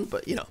lodestone,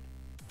 but you know.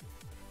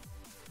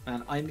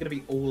 Man, I'm going to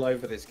be all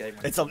over this game.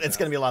 It's going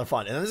to be a lot of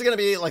fun. And there's going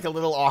to be like a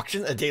little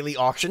auction, a daily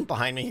auction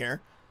behind me here.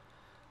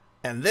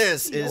 And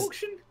this is...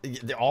 Auction?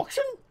 The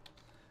auction?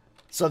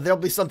 So there'll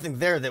be something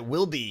there that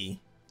will be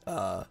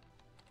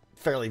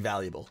fairly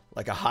valuable.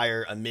 Like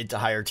a mid to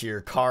higher tier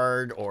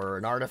card or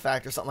an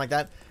artifact or something like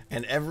that.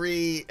 And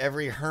every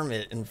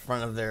hermit in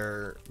front of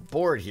their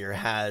board here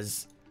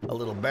has a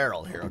little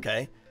barrel here,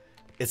 okay?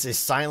 It's a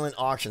silent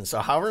auction, so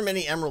however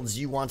many emeralds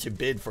you want to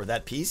bid for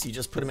that piece, you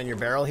just put them in your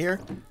barrel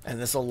here, and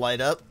this will light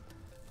up,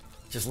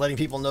 just letting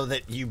people know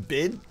that you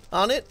bid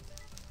on it.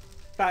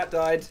 Bat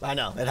died. I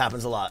know, it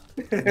happens a lot.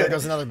 There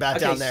goes another bat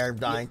down there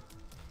dying.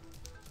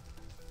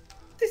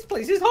 This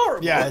place is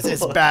horrible. Yeah,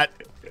 it's bat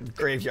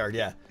graveyard,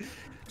 yeah.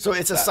 So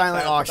it's a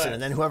silent auction,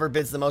 and then whoever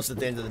bids the most at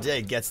the end of the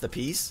day gets the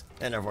piece,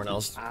 and everyone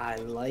else I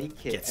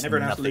like it. And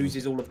everyone else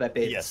loses all of their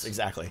bids. Yes,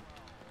 exactly.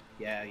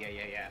 Yeah.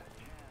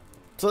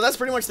 So that's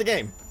pretty much the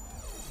game.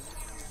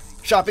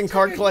 Shopping,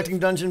 card collecting,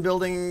 dungeon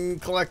building,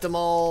 collect them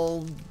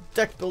all,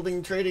 deck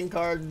building, trading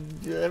card,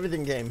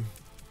 everything game.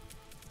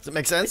 Does it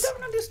make sense? I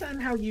don't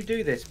understand how you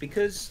do this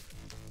because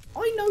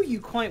I know you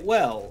quite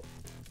well.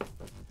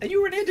 And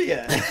you're an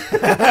idiot.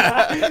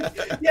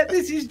 Yeah,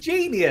 this is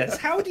genius.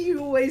 How do you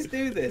always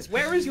do this?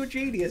 Where has your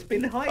genius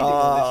been hiding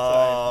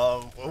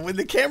all this time? When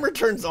the camera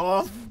turns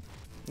off,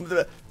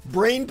 the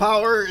brain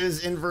power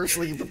is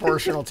inversely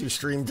proportional to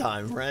stream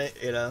time, right?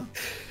 You know.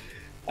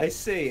 I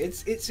see.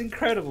 It's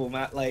incredible,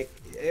 Matt. Like,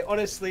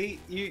 honestly,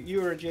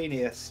 you're a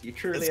genius. You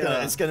truly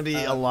are. It's gonna be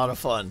a lot of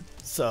fun.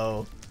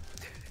 So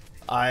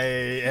I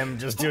am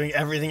just doing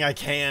everything I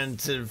can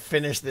to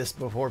finish this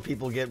before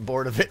people get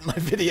bored of it in my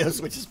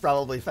videos, which is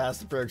probably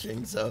fast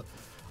approaching. So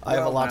I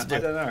have a lot to do. I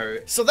don't know.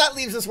 So that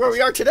leaves us where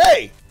we are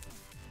today.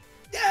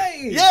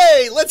 Yay!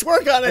 Yay! Let's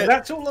work on it. And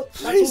that's all.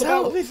 That's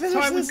all about the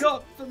time we've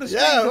got for the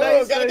stream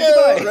today. Gotta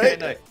go.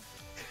 Right?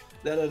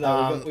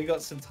 No. We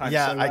got some time.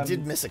 Yeah, so, I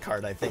did miss a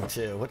card, I think,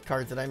 too. What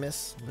card did I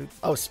miss?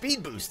 Oh,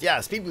 Speed Boost.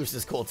 Yeah, Speed Boost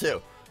is cool,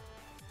 too.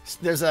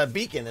 There's a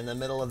beacon in the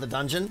middle of the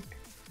dungeon.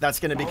 That's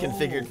going to be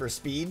configured for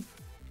speed.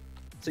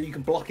 So you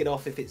can block it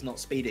off if it's not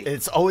speeding.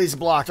 It's always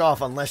blocked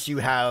off unless you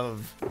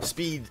have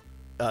Speed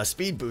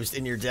Boost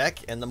in your deck.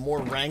 And the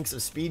more ranks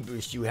of Speed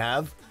Boost you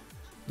have,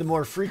 the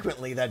more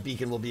frequently that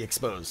beacon will be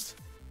exposed.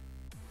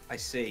 I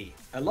see.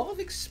 A lot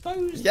of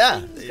exposed. Yeah,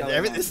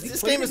 things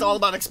this game is all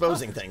about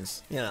exposing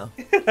things, you know.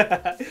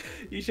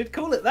 You should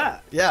call it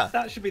that. Yeah.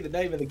 That should be the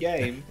name of the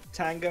game.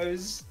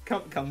 Tangos,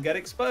 come get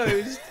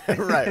exposed.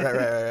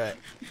 Right.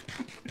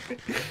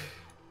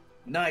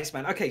 Nice,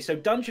 man. Okay, so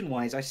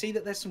dungeon-wise, I see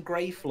that there's some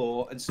grey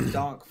floor and some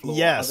dark floor.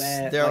 Yes,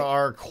 there like,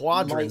 are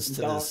quadrants light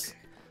to and this. dark?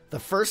 The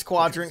first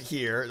quadrant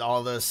here,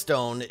 all the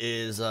stone,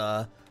 is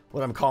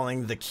what I'm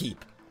calling the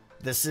keep.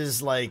 This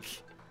is like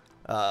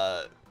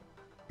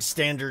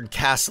standard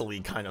castle-y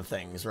kind of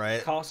things,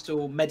 right?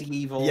 Castle,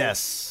 medieval.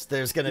 Yes,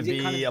 there's going to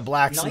be kind of a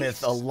blacksmith,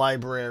 nice? a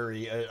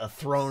library, a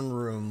throne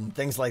room,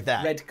 things like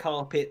that. Red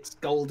carpets,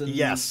 golden.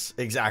 Yes,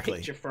 exactly.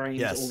 Picture frames,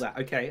 Yes. all that.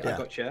 Okay, Yeah. I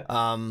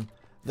gotcha.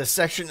 The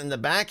section in the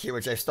back here,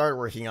 which I started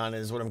working on,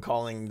 is what I'm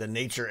calling the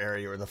nature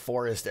area or the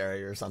forest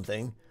area or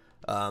something.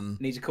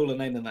 Needs a cooler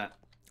name than that.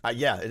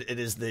 Yeah, it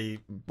is the,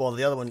 well,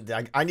 the other one,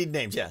 I need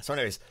names, yeah. So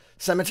anyways,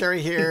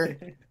 cemetery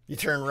here, you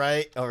turn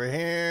right over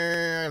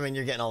here. I mean,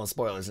 you're getting all the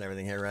spoilers and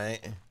everything here,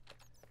 right?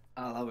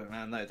 I love it,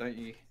 man. No, don't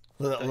you?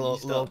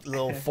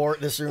 Little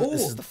fort, this room,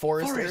 this is the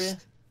forest area.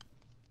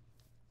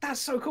 That's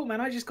so cool, man.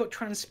 I just got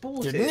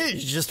transported Didn't you? You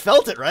just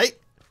felt it, right?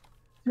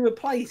 to a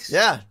place.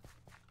 Yeah.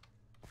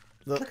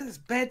 Look at this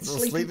bed, Little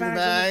sleeping sleeping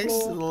bags, bags,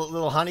 on the floor,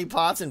 little honey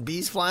pots and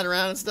bees flying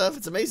around and stuff.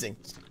 It's amazing.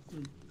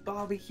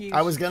 barbecue.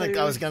 I was gonna food.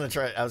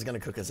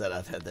 cook a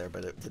Zedaph head there,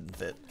 but it didn't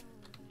fit.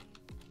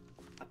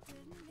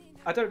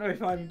 I don't know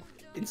if I'm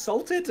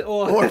insulted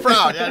or Or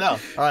proud, yeah, no.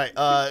 Alright,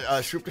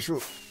 shroop to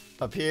shroop.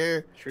 Up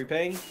here.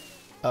 Trooping.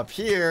 Up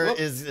here Whoop.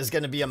 is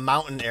gonna be a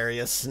mountain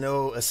area, a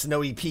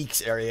snowy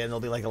peaks area, and there'll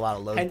be like a lot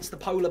of load. Hence the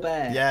polar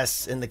bear.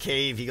 Yes, in the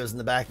cave, he goes in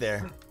the back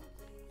there.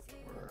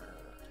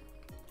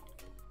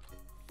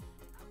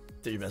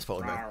 Did you miss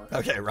polar bear?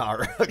 Okay,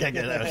 rawr. Okay,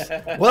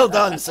 good. Well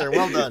done, sir.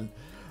 Well done.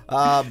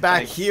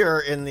 Back here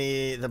in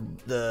the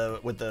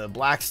with the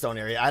Blackstone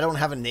area, I don't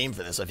have a name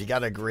for this. So if you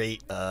got a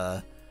great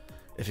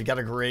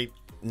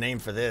name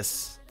for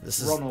this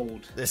is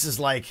Ronald. This is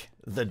like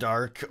the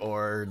dark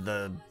or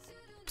the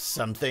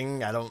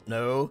something. I don't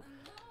know.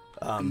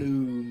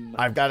 Gloom.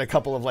 I've got a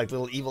couple of like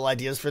little evil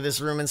ideas for this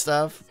room and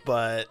stuff,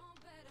 but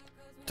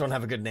don't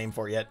have a good name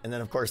for it yet. And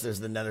then of course there's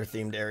the Nether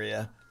themed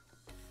area.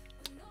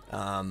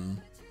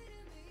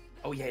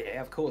 Oh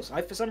yeah, of course.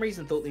 I for some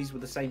reason thought these were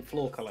the same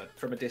floor color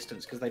from a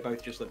distance because they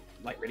both just look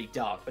like really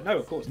dark. But no,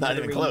 of course, Not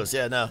even really close.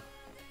 Yeah, no.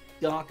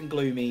 Dark and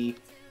gloomy,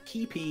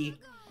 keepy,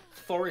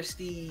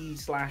 foresty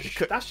slash.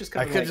 That's just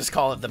kind I of. could like just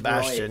call it the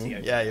Bastion. variety,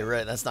 okay. Yeah, you're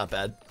right. That's not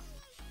bad.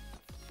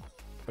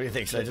 What do you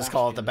think? Should I just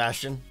call it the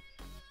Bastion?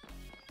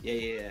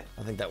 Yeah.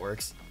 I think that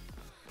works.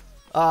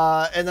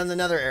 And then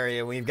another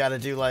area we've got to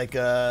do like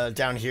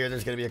down here.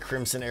 There's going to be a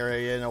Crimson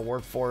area and a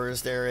Warp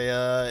Forest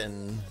area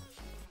and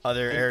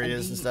other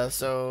areas and stuff.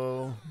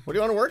 So, what do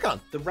you want to work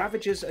on? The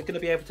Ravagers are going to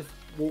be able to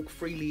walk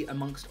freely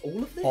amongst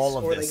all of this, All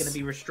of or are this. they going to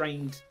be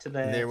restrained to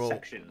their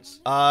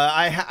sections?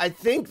 I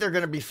think they're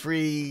going to be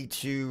free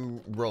to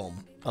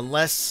roam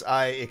unless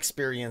I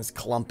experience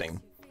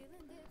clumping.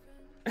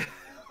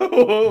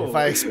 If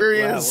I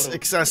experience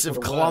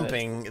excessive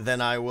clumping, then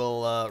I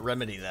will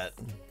remedy that.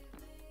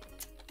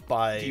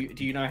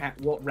 Do you know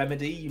what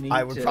remedy you need?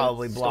 I would to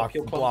probably stop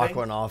your clumping? block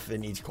one off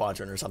in each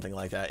quadrant or something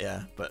like that.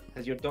 Yeah, but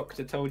Has your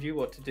doctor told you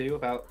what to do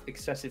about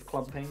excessive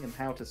clumping and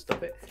how to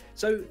stop it?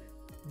 So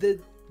the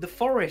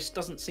forest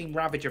doesn't seem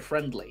Ravager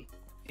friendly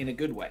in a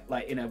good way,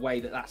 like in a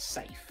way that's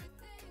safe.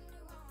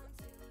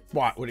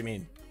 what? What do you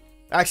mean?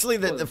 Actually,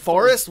 the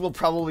forest will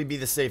probably be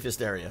the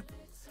safest area.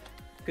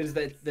 Because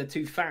they're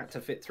too fat to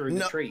fit through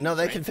the trees. No,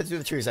 they right? can fit through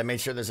the trees. I made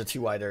sure there's a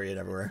too wide area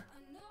everywhere.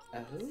 Oh.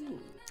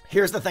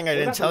 Here's the thing I What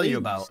didn't about tell you leaves?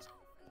 about.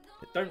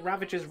 Don't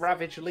Ravagers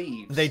ravage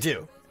leaves? They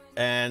do.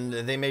 And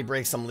they may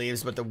break some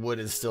leaves, but the wood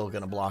is still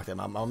going to block them.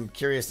 I'm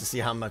curious to see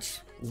how much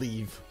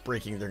leaf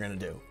breaking they're going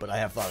to do, but I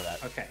have thought of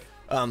that.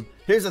 Okay.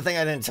 Here's the thing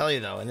I didn't tell you,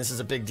 though, and this is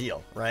a big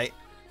deal, right?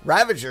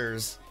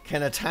 Ravagers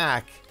can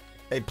attack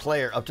a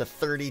player up to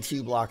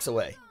 32 blocks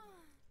away.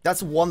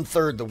 That's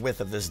 1/3 the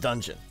width of this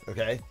dungeon,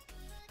 okay?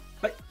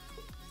 But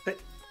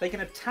they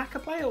can attack a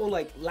player or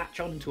like latch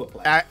onto a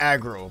player?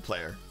 Aggro a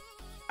player.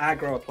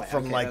 Aggro a player.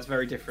 From okay, like that's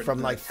very different. From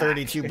than like attack.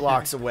 32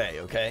 blocks away,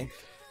 okay?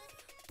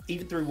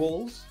 Even through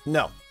walls?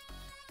 No.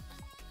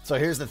 So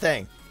here's the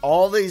thing.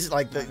 All these,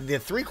 like the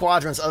three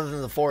quadrants other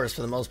than the forest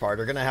for the most part,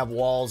 are going to have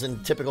walls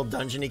and typical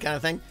dungeon-y kind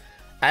of thing.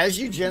 As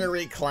you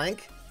generate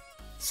clank,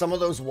 some of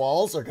those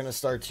walls are going to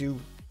start to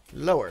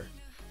lower.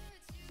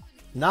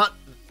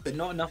 But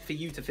not enough for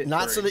you to fit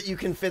Not through. so that you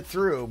can fit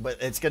through,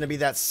 but it's going to be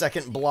that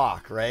second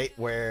block, right?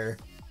 Where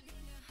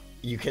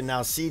you can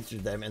now see through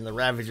them and the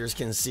Ravagers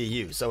can see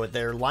you. So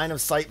their line of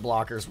sight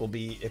blockers will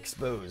be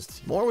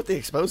exposed. More with the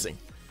exposing.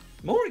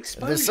 More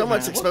exposure. There's so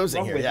much man.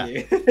 exposing What's here, wrong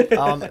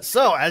yeah. with you?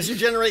 So as you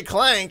generate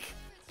clank,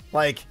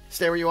 like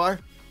stay where you are.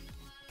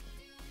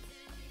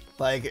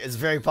 Like it's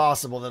very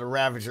possible that a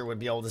Ravager would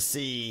be able to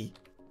see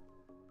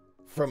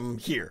from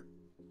here.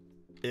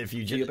 If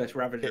you Do your best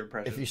Ravager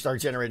impression. if you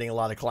start generating a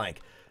lot of clank.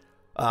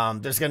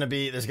 There's gonna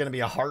be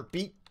a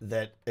heartbeat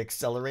that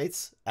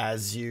accelerates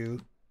as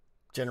you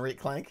generate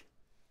clank,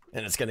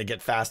 and it's gonna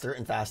get faster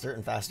and faster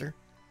and faster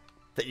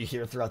that you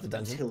hear throughout the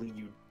dungeon Until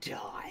you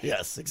die.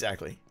 Yes,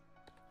 exactly.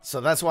 So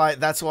that's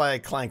why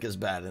clank is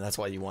bad, and that's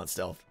why you want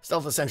stealth.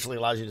 Stealth essentially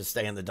allows you to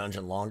stay in the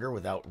dungeon longer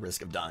without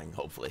risk of dying,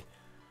 hopefully.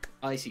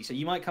 I see. So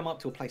you might come up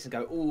to a place and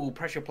go, "Oh,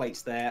 pressure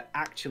plates there.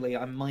 Actually,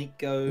 I might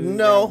go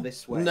No,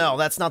 this way." no,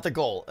 that's not the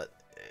goal.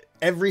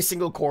 Every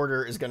single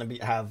corridor is going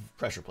to have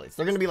pressure plates.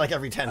 They're going to be like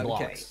every 10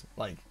 blocks.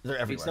 Like, they're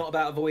everywhere. It's not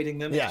about avoiding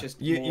them. Yeah, It's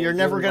just you're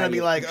never going to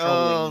be like,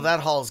 controlling. oh, that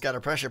hall's got a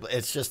pressure plate.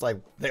 It's just like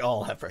they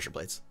all have pressure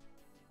plates.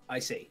 I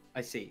see.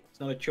 It's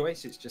not a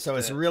choice. It's just. So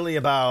it's really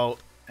about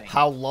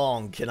how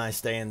long can I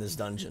stay in this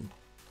dungeon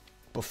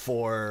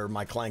before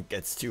my clank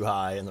gets too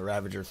high and the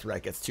Ravager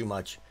threat gets too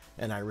much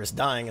and I risk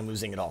dying and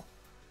losing it all.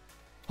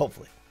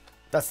 Hopefully.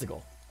 That's the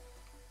goal.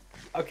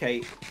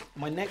 Okay,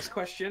 my next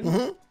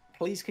question.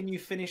 Please, can you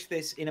finish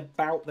this in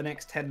about the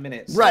next 10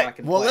 minutes? Right. So I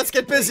can well, play let's it,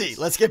 get busy. please?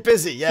 Let's get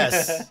busy.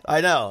 Yes.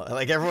 I know.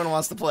 Like, everyone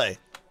wants to play.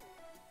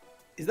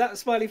 Is that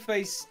smiley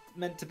face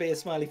meant to be a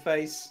smiley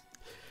face?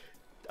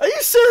 Are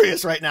you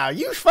serious right now?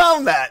 You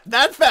found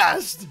that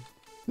fast?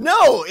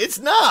 No, it's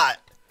not.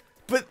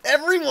 But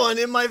everyone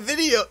in my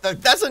video,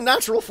 that's a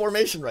natural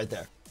formation right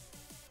there.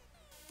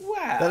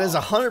 Wow. That is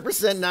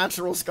 100%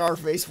 natural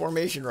Scarface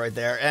formation right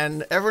there.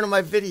 And everyone in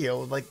my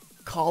video, like,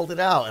 called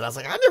it out. And I was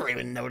like, I never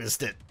even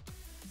noticed it.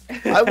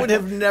 I would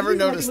have never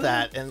noticed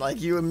that. And, like,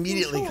 you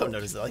immediately come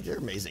notice it. Like, you're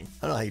amazing.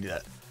 I don't know how you do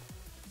that.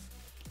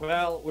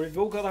 Well, we've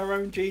all got our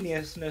own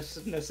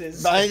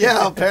geniusnesses.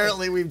 Yeah,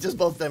 apparently we've just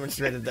both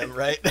demonstrated them,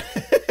 right?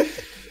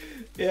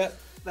 Yeah,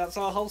 that's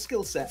our whole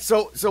skill set.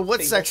 So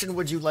what section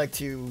would you like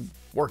to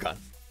work on?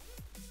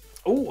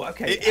 Oh,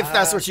 okay. If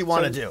that's what you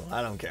want to do.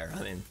 I don't care.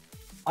 I mean,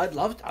 I'd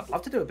love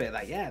to do a bit of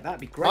that. Yeah,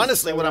 that'd be great.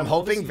 Honestly, So, what I'm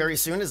hoping obviously- very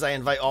soon is I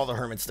invite all the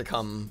hermits to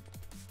come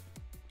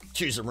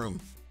choose a room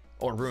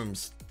or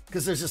rooms.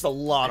 Because there's just a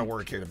lot of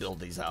work here to build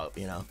these out,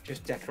 you know?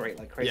 Just decorate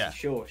like crazy. Yeah.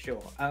 Sure.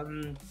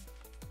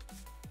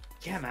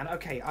 Yeah, man.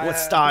 Okay. What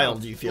style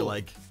do you feel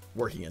like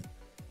working in?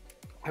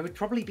 I would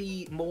probably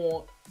be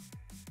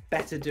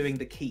better doing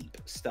the keep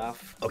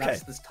stuff. Okay.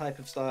 That's the type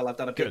of style I've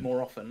done a bit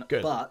more often.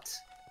 Good. But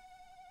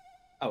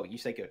oh, you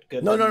say good.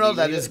 Good. No, Leave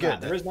that it is at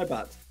good. There is no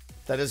but.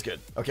 That is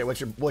good. Okay, what's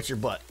your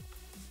butt?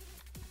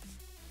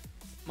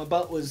 My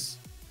but was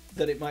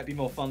that it might be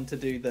more fun to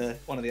do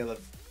one of the other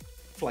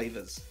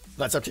flavors.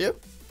 That's up to you.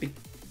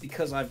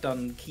 Because I've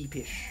done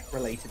keepish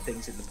related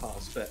things in the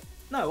past, but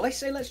no, I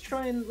say let's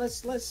try and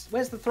let's.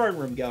 Where's the throne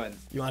room going?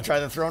 You want to try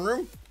the throne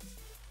room?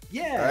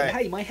 Yeah. Right.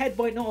 Hey, my head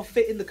might not have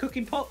fit in the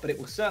cooking pot, but it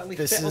will certainly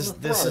fit on the throne.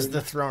 This is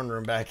the throne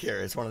room back here.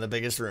 It's one of the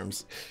biggest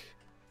rooms.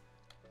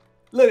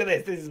 Look at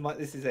this.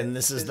 This is it. And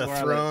this is the where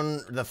I throne.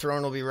 live. The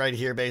throne will be right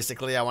here.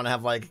 Basically, I want to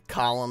have like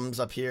columns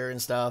up here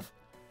and stuff.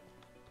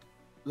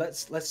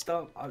 Let's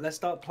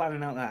start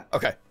planning out that.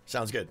 Okay,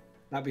 sounds good.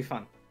 That'd be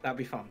fun.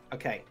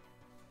 Okay.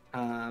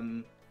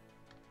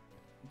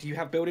 Do you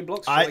have building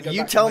blocks?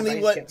 You tell me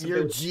what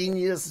your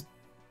genius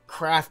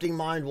crafting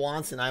mind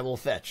wants, and I will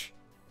fetch.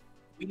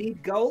 We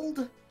need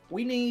gold.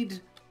 We need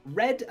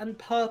red and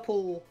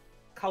purple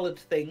colored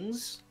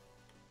things.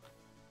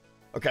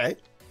 Okay.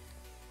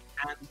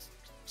 And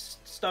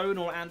stone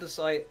or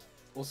andesite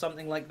or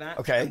something like that.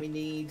 Okay. And we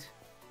need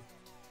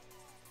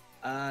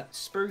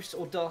spruce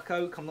or dark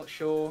oak. I'm not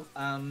sure.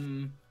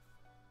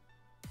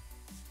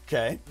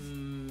 Okay.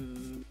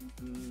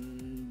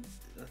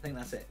 I think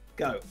that's it.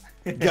 Go.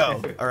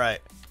 Go. All right.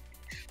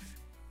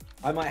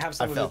 I might have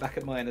some of it back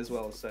at mine as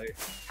well. So,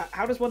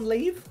 how does one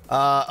leave?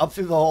 Up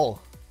through the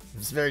hole.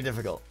 It's very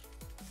difficult.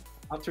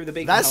 Up through the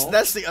big hole. hole.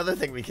 That's the other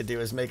thing we could do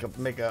is make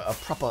a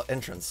proper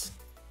entrance.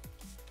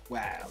 Wow,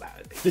 that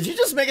would be. Did you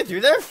just make it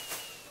through there?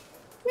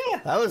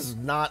 Yeah. That was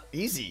not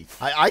easy.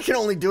 I can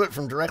only do it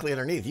from directly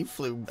underneath. You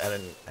flew at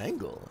an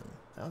angle.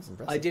 That was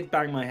impressive. I did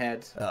bang my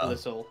head a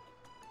little.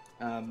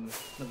 Not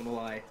gonna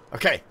lie.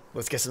 Okay,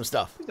 let's get some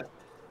stuff. Who's that?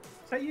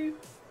 Is that you?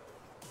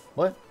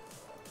 What?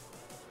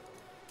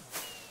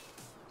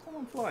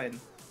 Someone flying.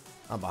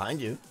 I'm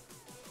behind you.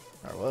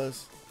 There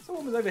was.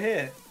 Someone was over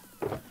here.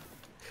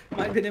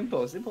 Might have been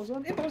Impulse. Impulse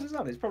on? Impulse is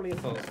on. It's probably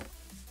Impulse.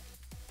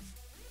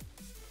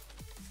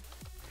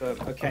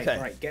 Okay,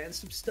 right. Getting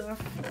some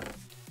stuff.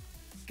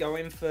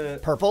 Going for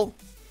purple,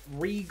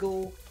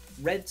 regal,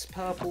 reds,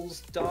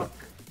 purples, dark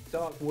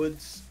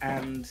woods,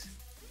 and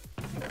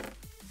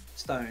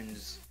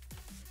stones.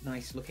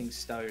 Nice looking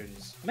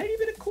stones. Maybe a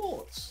bit of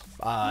quartz.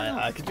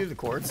 I could do the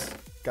quartz.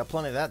 Got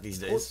plenty of that these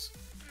days.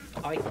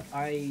 I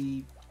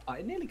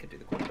nearly could do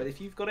the quartz, but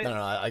if you've got it,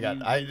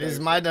 No, this is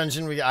my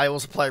dungeon. I will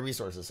supply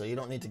resources, so you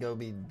don't need to go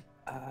be.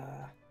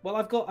 Well,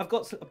 I've got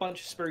a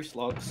bunch of spruce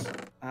logs.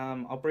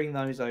 I'll bring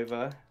those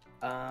over.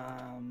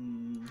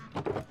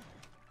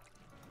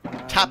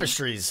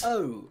 Tapestries.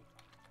 Oh,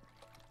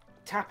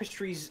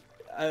 tapestries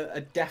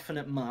a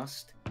definite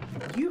must.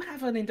 You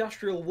have an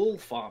industrial wool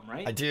farm,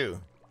 right? I do.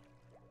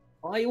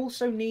 I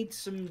also need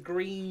some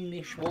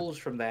greenish wools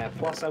from there.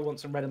 Plus, I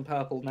want some red and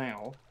purple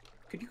now.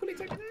 Could you quickly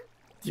take that?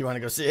 Do you want to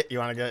go see it? You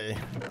want to go?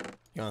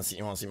 You want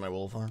to see my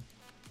wool farm?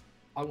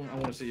 I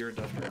want to see your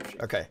industrial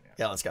machine. Okay.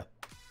 Yeah, let's go.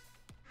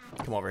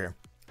 Come over here.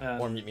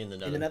 Or meet me in the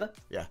nether. In the nether?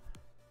 Yeah.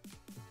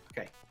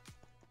 Okay.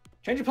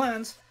 Change your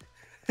plans.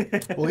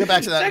 We'll get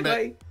back to that in a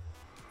bit.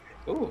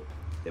 Ooh,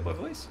 hear my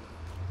voice?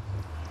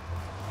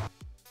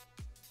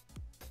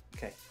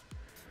 Okay.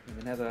 In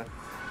the nether.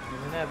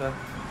 than ever.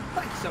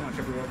 Thank you so much,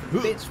 everyone. The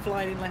bits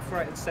flying in left,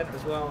 right, and centre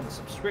as well. And the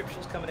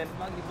subscriptions coming in.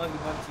 Muggy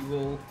to you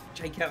all.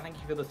 Jake out, thank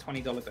you for the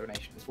 $20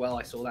 donation as well.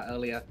 I saw that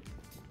earlier.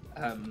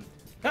 I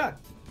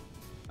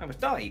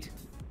almost died.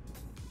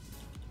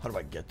 How do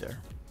I get there?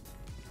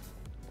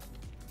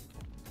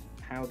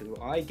 How do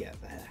I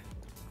get there?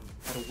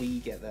 How do we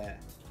get there?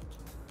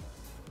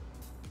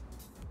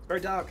 It's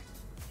very dark.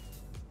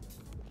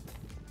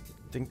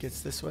 Think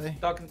it's this way.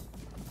 Dark and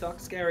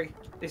scary.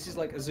 This is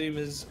like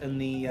Azuma's and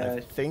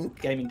the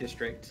gaming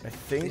district. I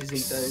think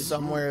those.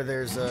 somewhere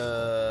there's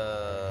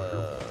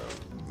a.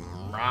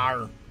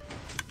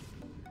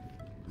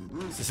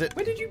 Is this it?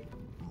 Where did you?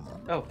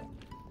 Oh.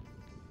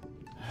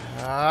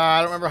 I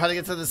don't remember how to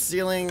get to the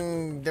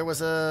ceiling. There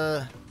was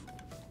a.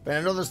 But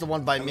I know there's the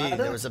one by me.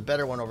 There was a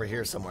better one over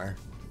here somewhere.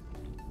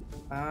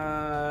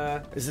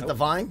 Is it the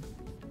vine?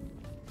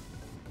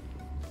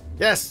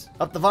 Yes,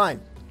 up the vine.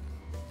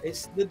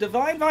 It's the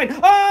divine vine.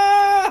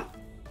 Ah!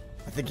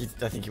 I think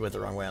you went the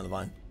wrong way on the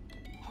vine.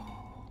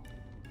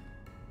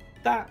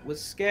 That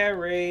was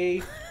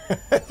scary.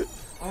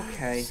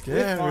 Okay, Scary.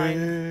 we're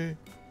fine.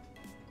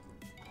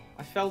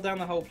 I fell down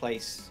the whole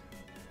place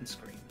and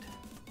screamed.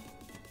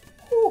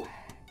 Whew.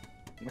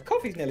 My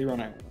coffee's nearly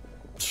run out.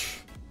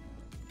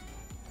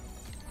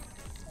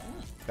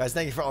 Guys,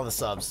 thank you for all the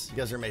subs. You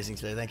guys are amazing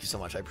today. Thank you so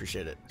much. I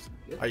appreciate it.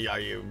 Are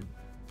you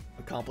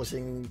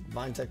accomplishing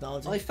vine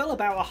technology? I fell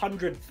about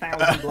 100,000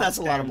 blocks. That's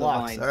a lot of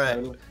blocks. Vine, all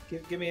right. So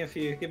give me a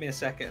few. Give me a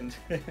second.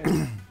 What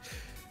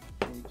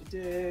did you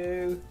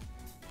do?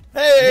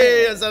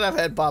 Hey, a Zedaph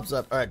head pops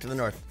up. All right, to the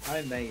north.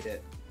 I made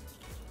it.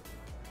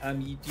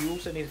 Do you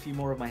also need a few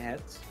more of my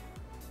heads?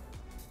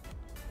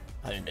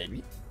 I mean,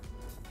 maybe.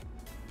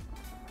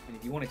 And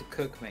if you wanted to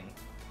cook me.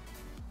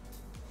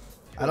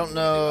 I don't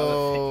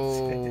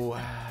know.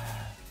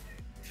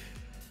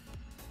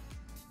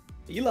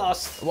 You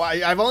lost. Well,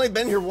 I've only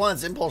been here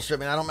once. Impulse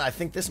shipment. I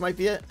think this might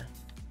be it.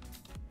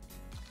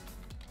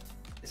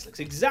 This looks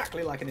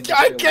exactly like an I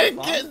industrial can't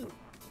farm. get.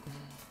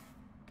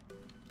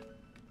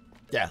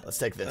 Yeah, let's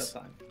take this. First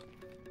time.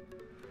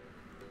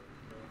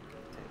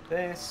 Take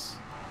this.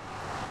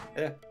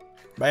 Yeah.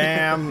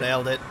 Bam,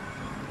 nailed it.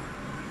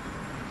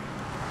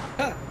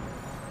 Huh.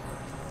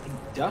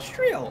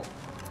 Industrial.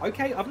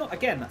 Okay, I've not.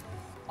 Again,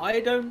 I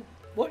don't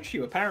watch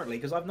you apparently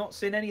because I've not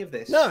seen any of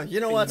this. No, you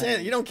know what?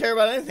 You don't care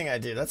about anything I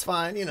do. That's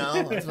fine. You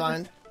know, that's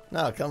fine.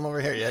 No, come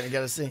over here. You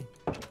gotta see.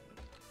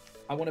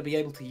 I want to be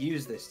able to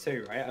use this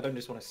too, right? I don't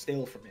just want to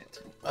steal from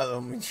it. I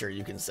mean, sure,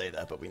 you can say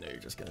that, but we know you're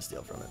just gonna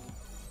steal from it.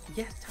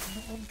 Yes, I'm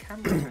not on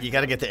camera. You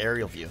gotta get the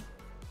aerial view.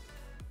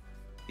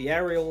 The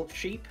aerial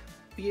sheep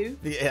view?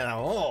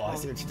 I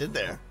see what you did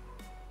there.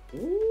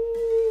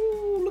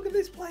 Ooh, look at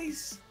this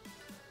place.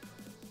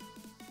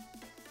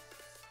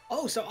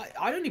 Oh, so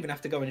I don't even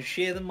have to go and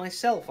shear them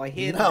myself. I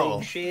hear them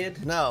being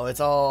sheared. No, it's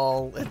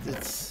all...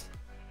 It's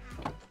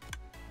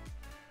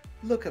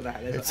look at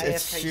that.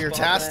 It's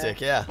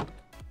sheer-tastic, yeah.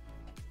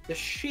 The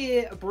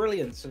sheer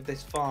brilliance of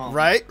this farm.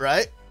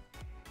 Right.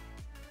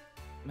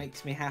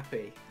 Makes me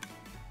happy.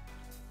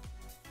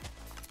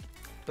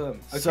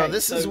 Boom. Okay, so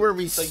this is where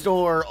we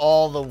store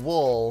all the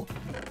wool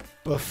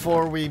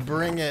before we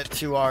bring it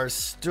to our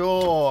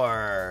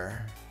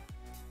store.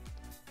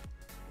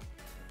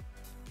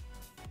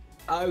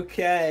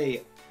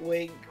 Okay.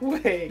 Wink,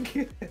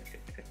 wink.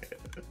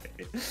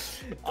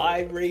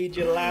 I read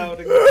you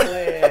loud and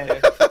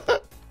clear.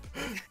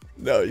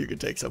 No, you can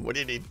take some. What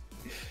do you need?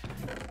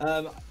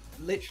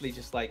 Literally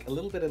just like a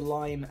little bit of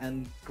lime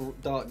and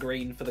dark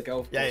green for the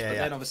golf course, but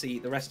then obviously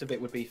the rest of it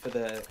would be for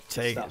the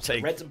stuff. So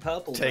reds and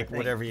purples. Take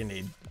whatever you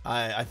need.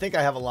 I think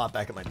I have a lot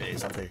back at my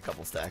base. I'll take a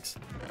couple stacks.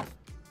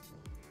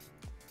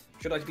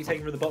 Should I be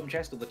taking from the bottom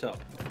chest or the top?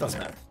 Doesn't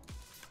matter.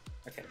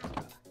 Okay.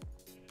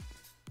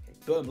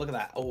 Boom, look at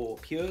that. Oh,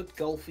 pure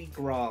golfy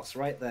grass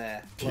right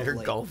there. Pure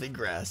Lovely. golfy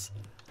grass.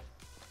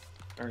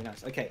 Very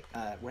nice. Okay,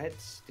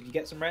 reds. Did you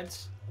get some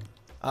reds?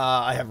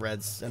 I have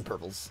reds and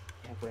purples.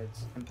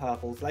 Reds and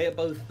purples. They are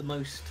both the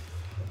most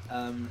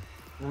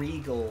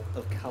regal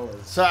of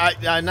colors. So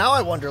now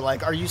I wonder,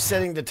 like, are you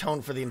setting the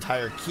tone for the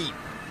entire keep?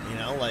 You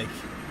know, like,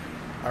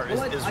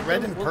 is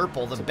red and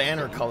purple the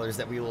banner colors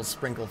that we will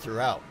sprinkle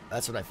throughout?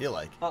 That's what I feel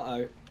like.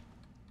 Uh-oh.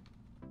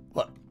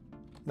 What?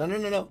 No.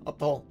 Up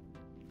the hole.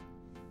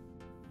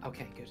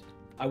 Okay, good.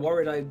 I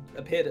worried I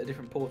appeared at a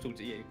different portal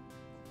to you.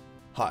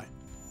 Hi.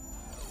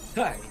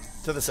 Hi.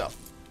 To the south.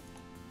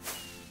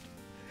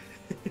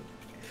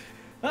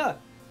 Ah!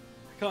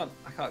 I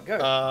can't go.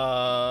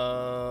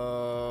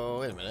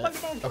 Wait a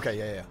minute. Okay,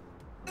 yeah.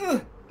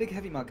 Ugh, big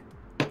heavy mug.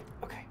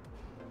 Okay.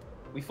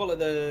 We follow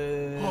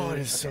the... Oh, it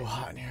is so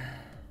hot in here.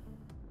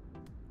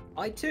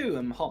 I too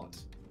am hot.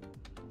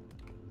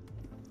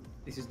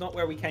 This is not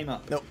where we came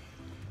up. Nope.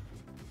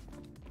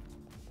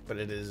 But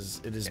it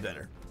is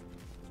better.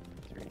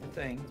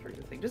 Through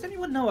the thing. Does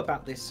anyone know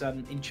about this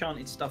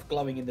enchanted stuff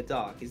glowing in the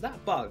dark? Is that a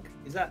bug?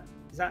 Is that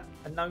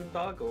a known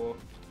bug or...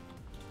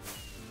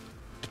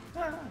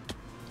 Ah.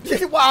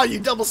 Wow,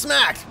 you double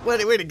smacked! Way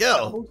to go!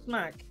 Double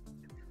smack.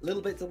 A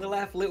little bit to the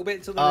left, a little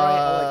bit to the right.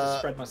 I like to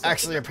spread myself.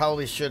 Actually, I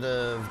probably should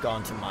have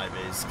gone to my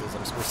base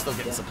because we're still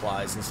getting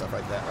supplies and stuff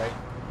like that, right?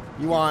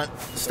 You want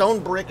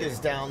stone brick is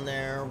down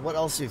there. What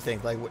else do you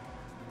think? Like what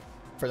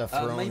for the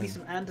throne? Maybe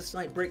some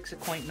andesite bricks are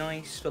quite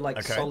nice for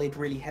like solid,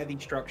 really heavy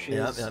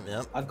structures.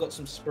 Yep. I've got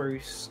some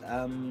spruce.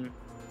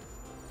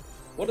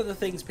 What are the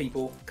things,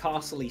 people?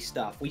 Castle-y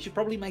stuff. We should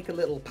probably make a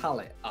little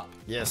pallet up.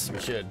 Yes, we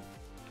should.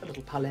 A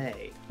little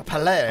palais. A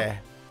palais.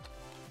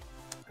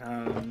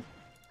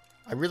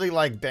 I really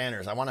like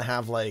banners. I want to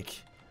have like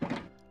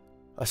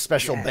a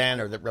special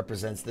banner that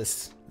represents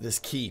this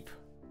keep.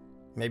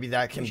 Maybe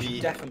that can be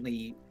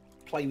definitely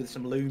play with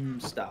some loom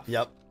stuff.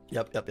 Yep.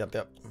 Where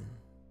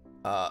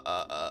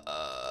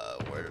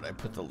did I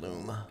put the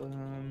loom?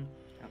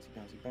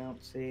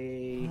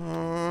 Bouncy.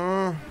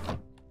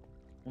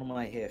 What am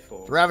I here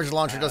for? The Ravage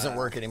launcher doesn't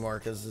work anymore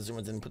because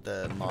Azuma didn't put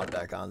the mod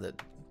back on that.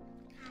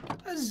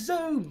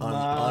 Azuma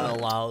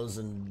unallows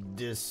and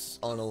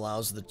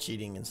unallows the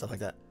cheating and stuff like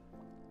that.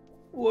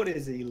 What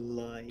is he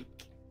like?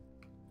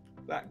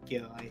 That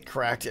guy.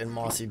 Cracked and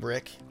mossy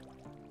brick.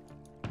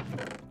 In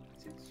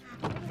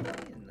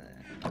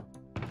there.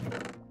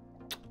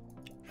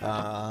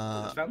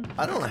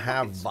 I don't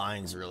have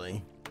vines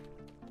really.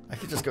 I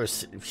could just go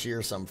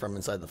shear some from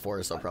inside the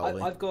forest. Though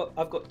probably. I've got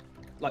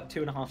like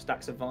 2.5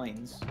 stacks of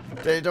vines.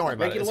 Don't worry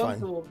about it. It's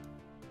fine.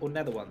 Or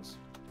nether ones.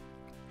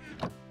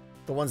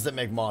 The ones that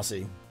make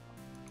mossy.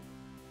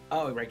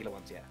 Oh, regular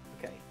ones, yeah.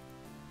 Okay.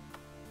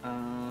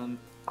 I'm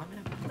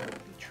gonna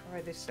probably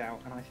try this out,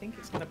 and I think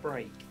it's gonna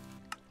break.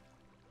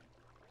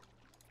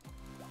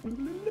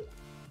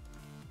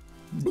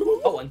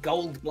 Oh, and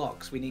gold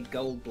blocks. We need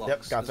gold blocks.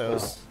 Yep, got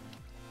those.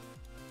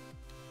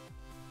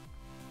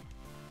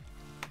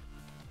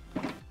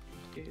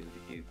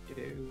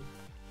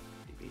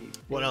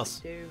 What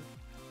else? You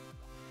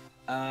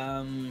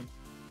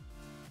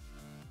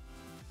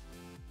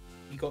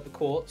got the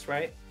quartz,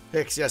 right?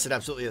 Hicks, yes, it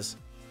absolutely is.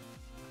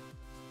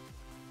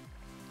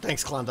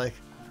 Thanks, Klondike.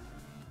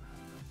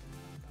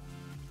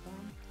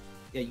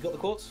 Yeah, you got the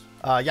quartz?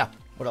 Yeah.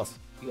 What else?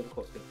 You got the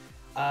quartz, good.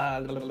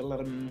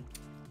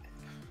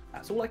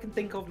 That's all I can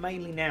think of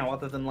mainly now,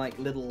 other than like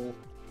little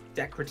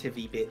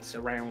decorative-y bits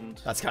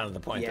around. That's kind of the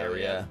point, though,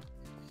 yeah.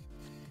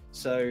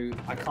 So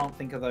I can't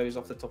think of those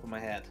off the top of my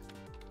head.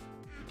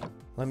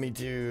 Let me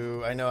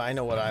do. I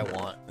know what I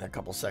want in a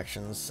couple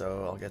sections,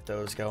 so I'll get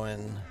those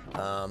going.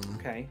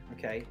 Okay.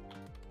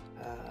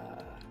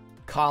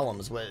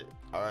 Columns. What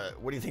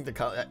do you think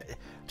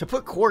to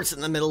put quartz in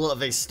the middle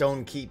of a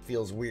stone keep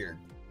feels weird?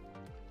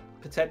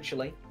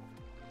 Potentially.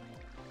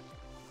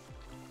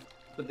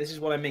 But this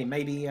is what I mean.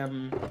 Maybe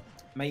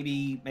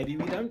we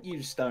don't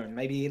use stone.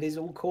 Maybe it is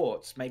all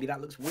quartz. Maybe that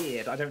looks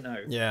weird. I don't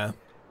know. Yeah.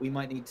 We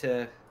might need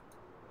to.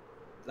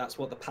 That's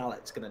what the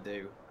palette's gonna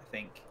do, I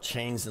think.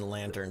 Chains and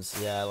lanterns.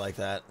 Yeah, I like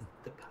that.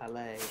 The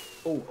palette.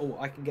 Oh,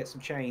 I can get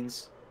some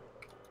chains.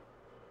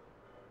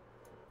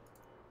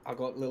 I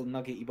got little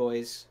nuggety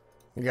boys.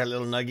 You got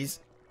little nuggies?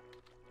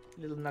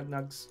 Little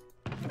nugs.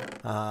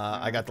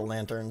 I got the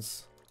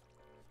lanterns.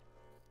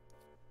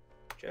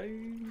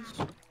 Jones.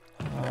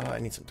 I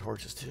need some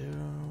torches too.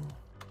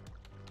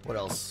 What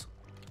else?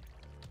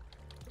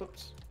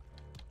 Oops.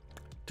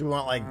 Do we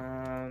want like?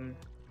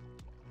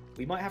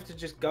 We might have to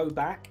just go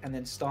back and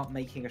then start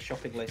making a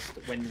shopping list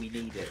when we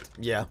need it.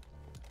 Yeah.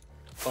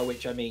 By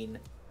which I mean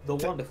the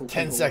wonderful.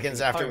 10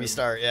 seconds after we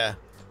start. Yeah.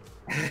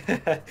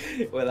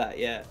 Well, that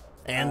yeah.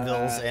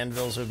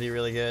 Anvils would be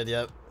really good.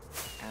 Yep.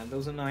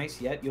 Anvils are nice.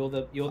 Yep, you're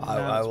the man I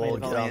that's will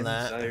made get on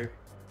that. So,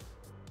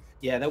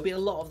 yeah, there'll be a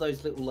lot of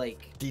those little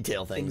like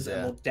detail things that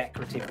are more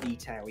decorative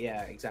detail.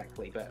 Yeah,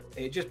 exactly. But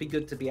it'd just be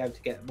good to be able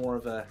to get more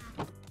of a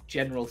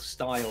general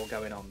style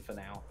going on for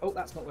now. Oh,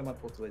 that's not where my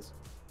portal is.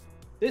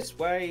 This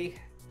way.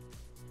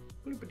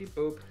 Boopity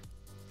boop.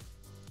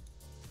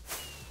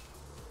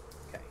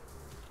 Okay.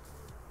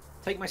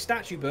 Take my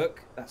statue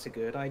book. That's a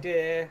good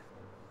idea.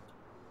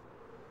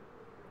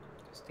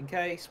 Just in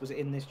case. Was it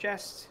in this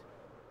chest?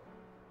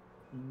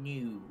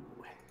 No.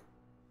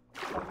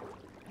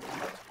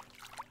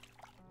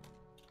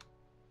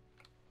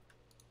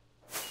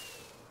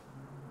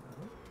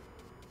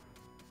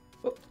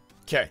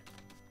 Okay.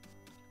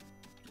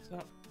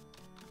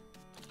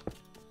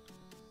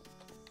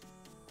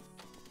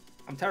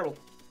 I'm terrible.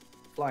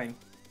 Flying.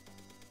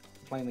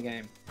 Playing the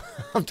game.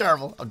 I'm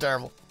terrible.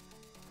 Terrible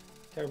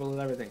at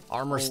everything.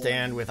 Armor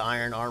stand with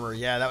iron armor.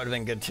 Yeah, that would have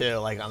been good too.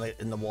 Like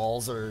in the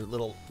walls or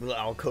little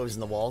alcoves in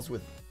the walls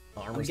with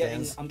armor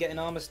stands. I'm getting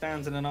armor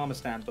stands and an armor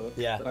stand book.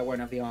 Yeah. But I won't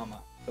have the armor.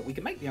 But we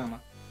can make the armor.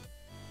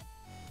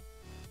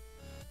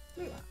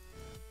 Look at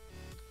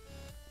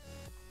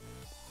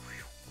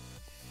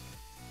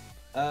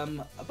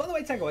that. By the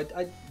way, Tango,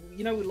 I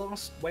you know,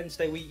 last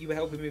Wednesday you were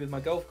helping me with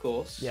my golf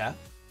course. Yeah.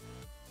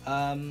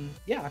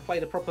 Yeah, I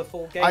played a proper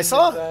full game. I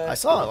saw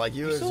like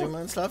you Azuma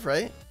and stuff,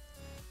 right?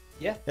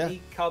 Yeah.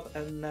 Me, Cub,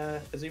 and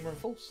Azuma and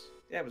False.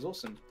 Yeah, it was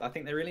awesome. I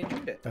think they really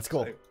enjoyed it. That's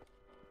cool. So,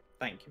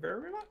 thank you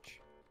very much.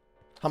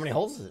 How many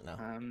holes is it now?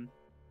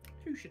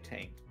 Who should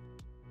take?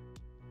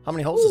 How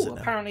many holes is it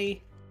now?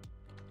 Apparently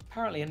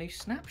apparently a new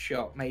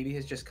snapshot maybe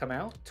has just come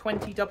out.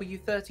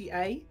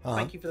 20W30A. Uh-huh.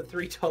 Thank you for the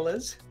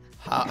 $3.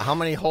 How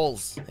many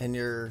holes in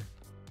your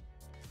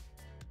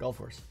golf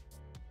course?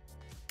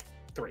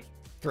 3.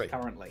 3.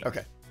 Currently.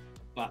 Okay.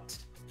 But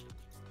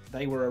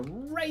they were a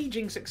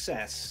raging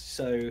success,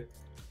 so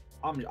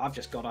I've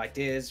just got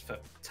ideas for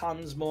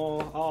tons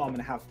more. Oh, I'm going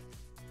to have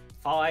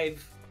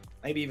 5,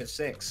 maybe even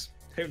 6.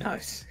 Who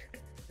knows?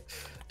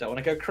 Don't want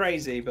to go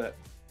crazy, but...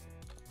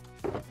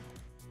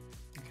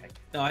 Okay.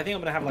 No, I think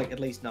I'm going to have, like, at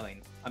least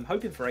 9. I'm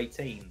hoping for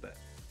 18, but...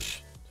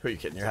 Who are you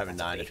kidding? You're having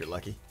 9 if you're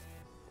lucky.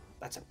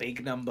 That's a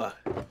big number.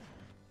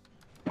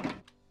 That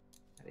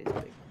is a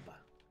big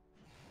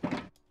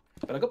number.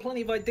 But I've got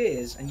plenty of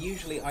ideas, and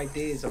usually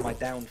ideas are my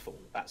downfall.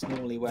 That's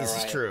normally where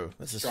This is true.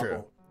 This is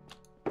true.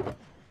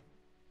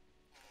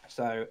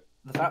 So,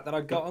 the fact that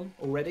I've got them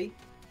already...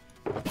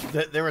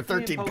 There were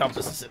 13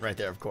 compasses sitting right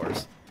there, of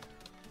course.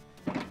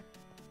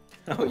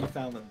 Oh, you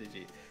found them, did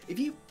you? If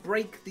you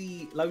break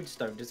the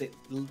lodestone, does it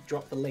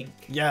drop the link?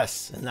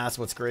 Yes, and that's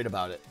what's great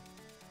about it.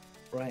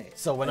 Right.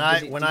 So when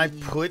I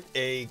put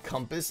a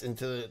compass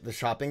into the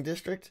shopping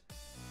district,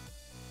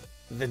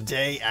 the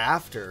day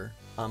after,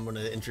 I'm going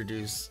to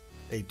introduce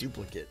a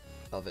duplicate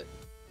of it.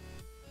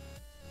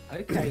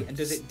 Okay, and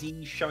does it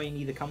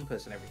de-shiny the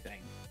compass and everything?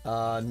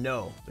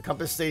 No. The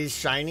compass stays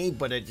shiny,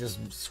 but it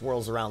just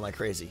swirls around like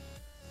crazy.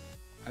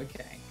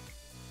 Okay.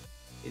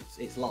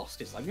 It's lost.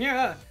 It's like,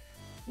 yeah,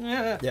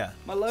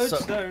 my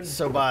lodestone.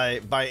 So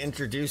by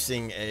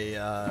introducing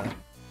a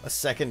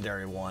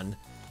secondary one,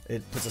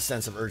 it puts a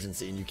sense of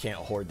urgency, and you can't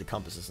hoard the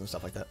compasses and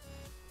stuff like that.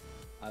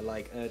 I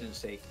like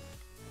urgency.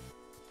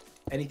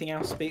 Anything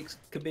else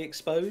could be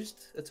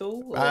exposed at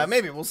all? Or,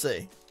 Maybe we'll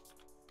see.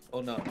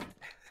 Or not?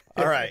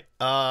 All right.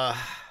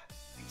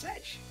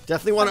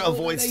 Definitely want to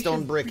avoid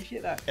stone brick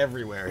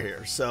everywhere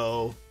here.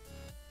 So.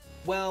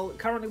 Well,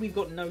 currently we've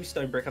got no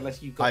stone brick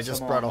unless you've got. I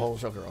just brought a whole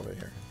sugar over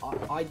here.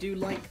 I do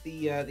like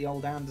the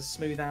old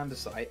smooth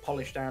andesite,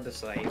 polished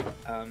andesite.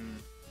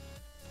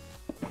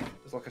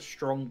 It's like a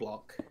strong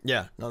block.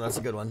 Yeah, no, that's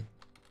a good one.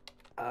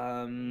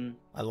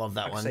 I love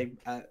that one. Say,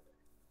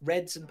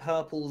 reds and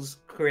purples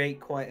create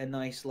quite a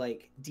nice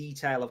like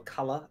detail of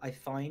color. I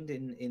find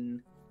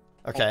in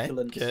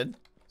opulent good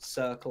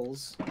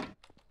circles.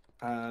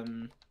 How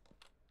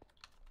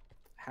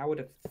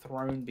would a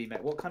throne be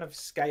made? What kind of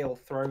scale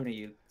throne are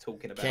you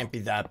talking about? Can't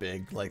be that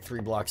big, like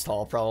 3 blocks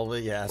tall,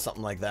 probably. Yeah,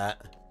 something like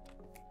that.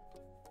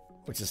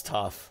 Which is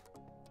tough.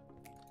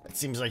 It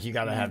seems like you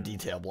gotta have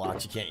detail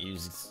blocks. You can't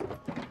use.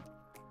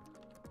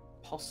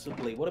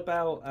 Possibly. What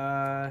about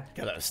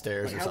gotta have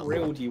stairs or how something.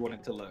 How real do you want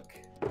it to look?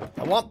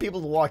 I want people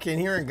to walk in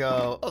here and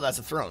go, "Oh, that's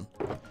a throne."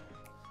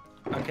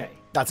 Okay.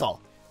 That's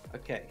all.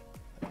 Okay.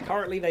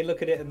 Currently, they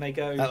look at it and they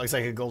go, "That looks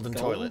like a golden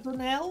toilet." Golden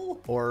L?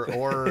 Or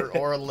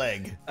a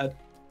leg.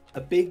 A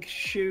big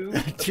shoe.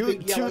 two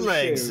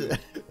legs. Shoe.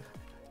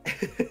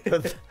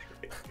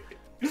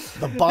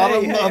 The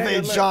bottom of a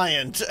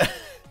giant.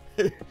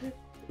 If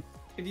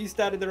you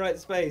stand in the right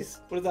space,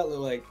 what does that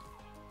look like?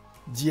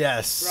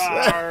 Yes.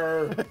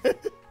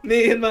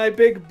 Me and my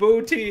big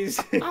booties.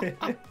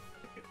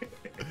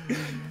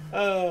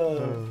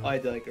 I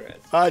digress.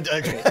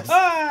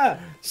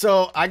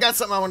 So I got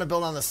something I want to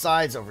build on the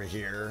sides over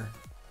here.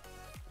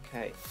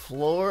 Okay.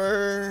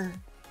 Floor.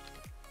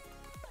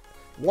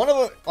 One of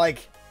them,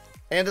 like,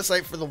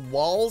 andesite for the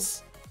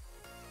walls.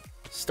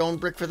 Stone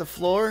brick for the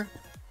floor.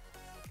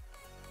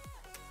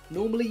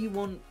 Normally you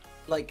want,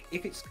 like,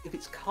 if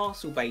it's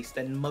castle based,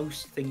 then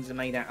most things are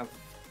made out of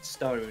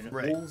stone.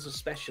 Right. Walls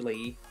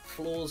especially.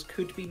 Floors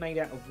could be made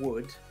out of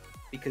wood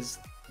because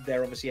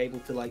they're obviously able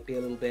to like be a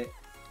little bit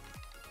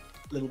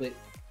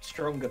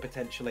stronger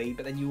potentially.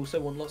 But then you also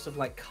want lots of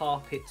like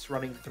carpets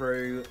running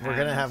through. We're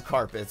gonna have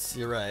carpets.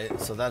 You're right.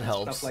 So that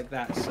helps. Stuff like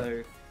that.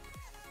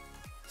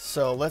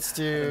 So let's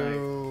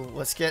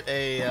get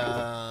a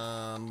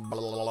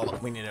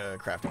we need a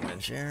crafting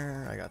bench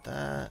here. I got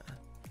that.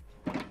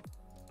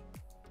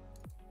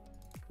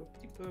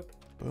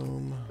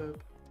 Boom.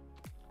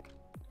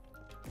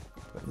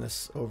 Putting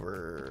this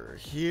over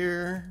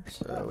here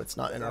so it's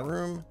not in our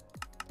room.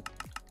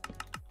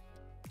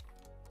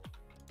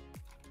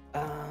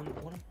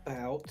 What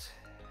about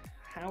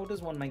how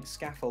does one make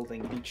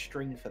scaffolding? You need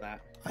string for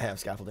that. I have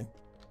scaffolding.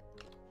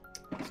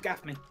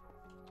 Scaff me.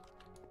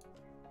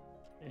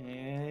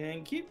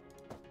 Thank you.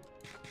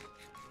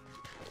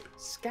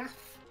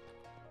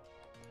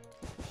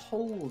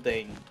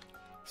 Scaffolding.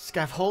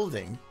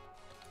 Scaffolding?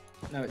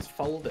 No, it's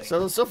folding.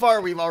 So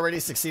far we've already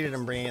succeeded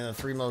in bringing the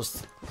 3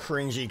 most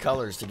cringy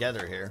colors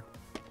together here.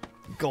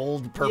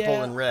 Gold,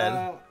 purple, and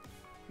red.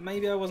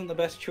 Maybe I wasn't the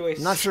best choice.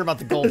 I'm not sure about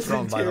the gold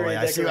throne, by the way.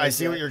 I see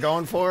what you're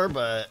going for,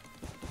 but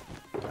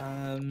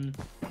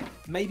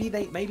maybe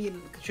it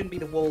shouldn't be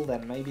the wall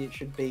then. Maybe it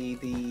should be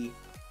the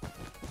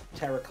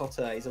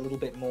terracotta. Is a little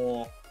bit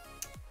more.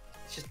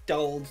 It's just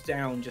dulled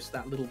down just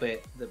that little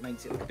bit that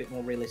makes it look a bit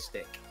more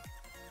realistic.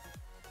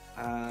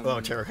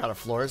 Terracotta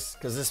floors,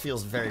 because this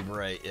feels very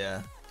bright.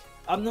 Yeah.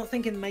 I'm not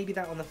thinking maybe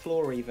that on the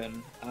floor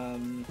even.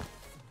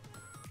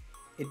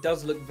 It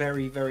does look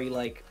very, very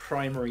like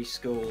primary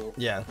school.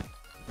 Yeah.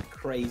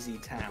 Crazy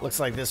town. Looks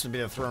like this would be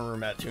the throne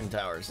room at Toon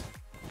Towers.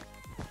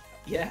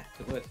 Yeah,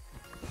 it would.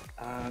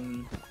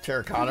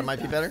 Terracotta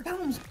might be better.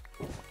 Films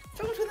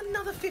with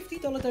another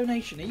 $50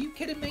 donation. Are you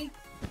kidding me?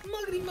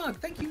 Muggity mug.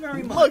 Thank you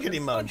very much. Muggity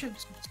mug. A bunch of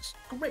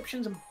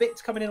subscriptions and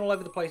bits coming in all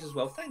over the place as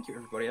well. Thank you,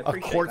 everybody. I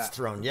appreciate A quartz that.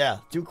 throne. Yeah,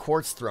 do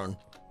quartz throne.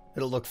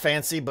 It'll look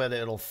fancy, but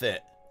it'll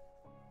fit.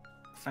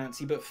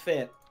 Fancy but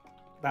fit.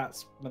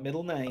 That's my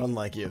middle name.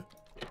 Unlike you.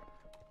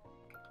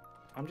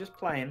 I'm just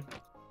playing.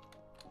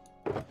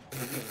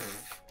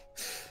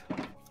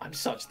 I'm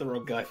such the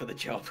wrong guy for the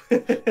job.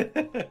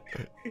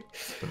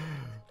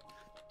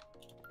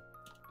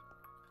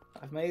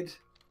 I've made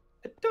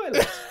a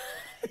toilet.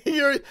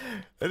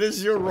 It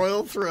is your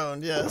royal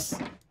throne, yes.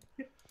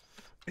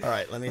 All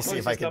right, let me see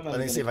if I can. Let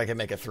me see if I can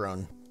make a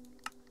throne.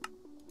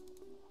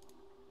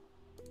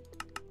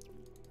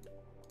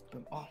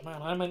 Oh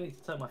man, I might need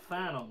to turn my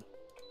fan on.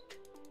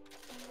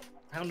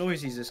 How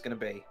noisy is this going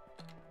to be?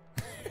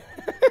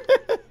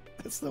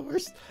 That's the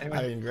worst. Anyone,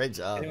 I mean, great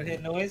job. Anyone hear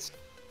noise?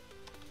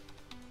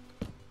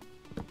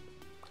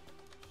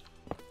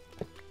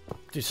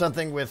 Do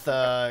something with.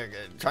 Try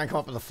and come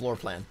up with a floor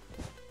plan.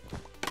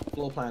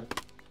 Floor plan.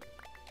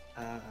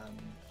 Okay.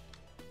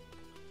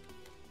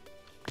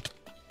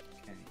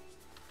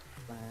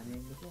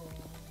 Planning the floor.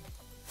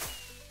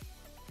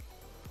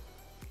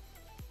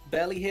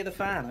 Barely hear the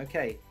fan.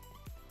 Okay.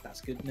 That's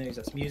good news.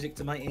 That's music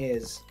to my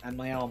ears and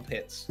my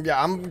armpits.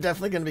 Yeah, I'm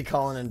definitely going to be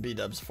calling in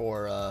B-dubs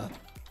for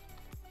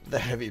the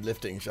heavy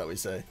lifting, shall we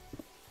say.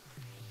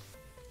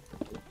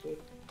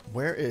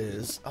 Where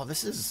is... Oh,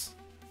 this is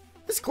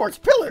quartz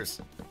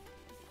pillars!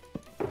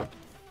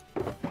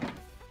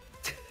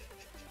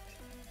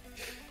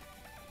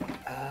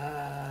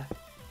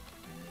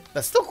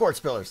 That's still quartz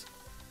pillars.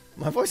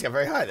 My voice got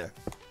very high there.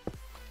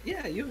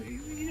 Yeah, you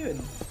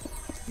doing?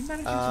 You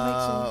managed to make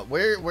some...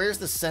 Where's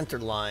the center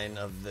line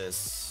of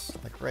this?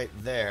 Like right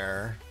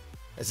there.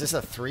 Is this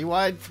a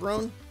 3-wide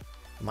throne?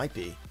 It might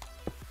be.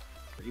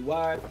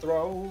 3-wide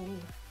throne.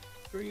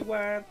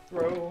 3-wide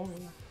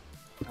throne.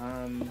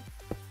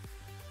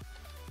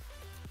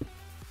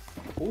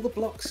 All the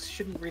blocks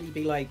shouldn't really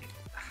be like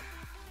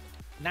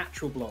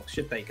natural blocks,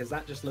 should they? Because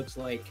that just looks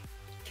like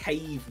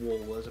cave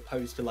wall as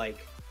opposed to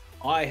like,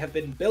 I have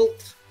been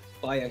built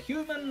by a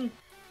human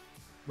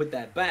with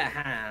their bare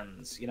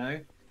hands, you know?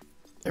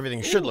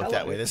 Everything should look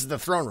that way. This is the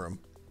throne room.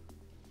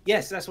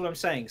 Yes, that's what I'm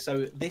saying.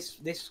 So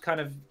this kind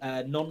of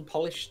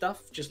non-polished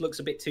stuff just looks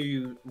a bit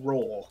too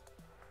raw.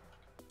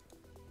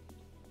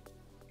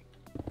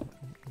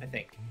 I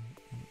think.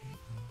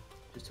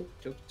 Just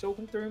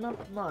talking through my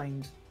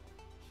mind.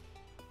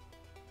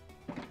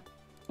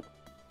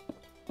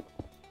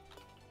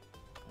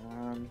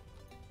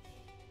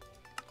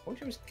 I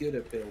wish I was good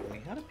at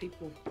building. How do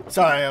people...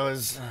 Sorry, I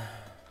was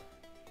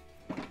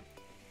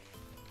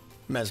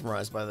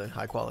mesmerized by the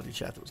high-quality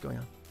chat that was going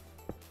on.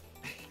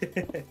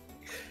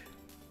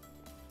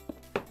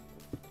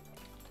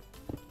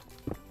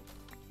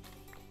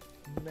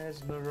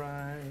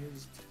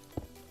 Mesmerized.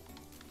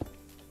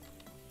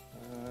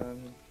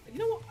 You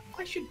know what?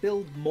 I should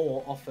build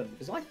more often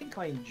because I think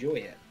I enjoy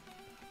it.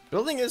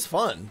 Building is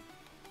fun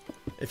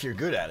if you're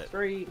good at it.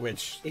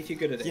 Which, if you're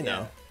good at it, you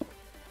know. Yeah.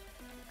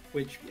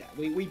 Which, yeah,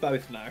 we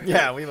both know.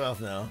 Yeah, we both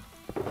know.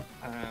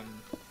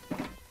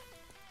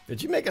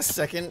 Did you make a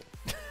second?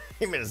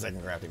 You made a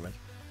second crafting bench.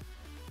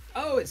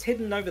 Oh, it's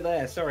hidden over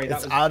there. Sorry,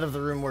 it's out of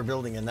the room we're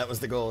building in. That was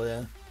the goal,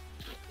 yeah.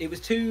 It was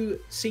too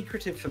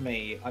secretive for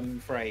me, I'm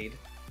afraid.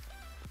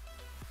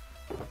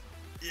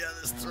 Yeah,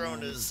 this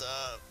throne is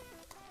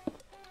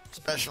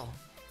special.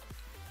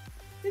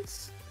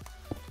 It's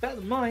better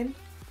than mine.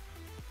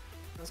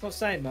 That's not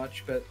saying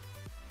much, but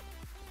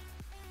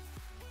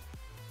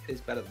it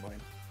is better than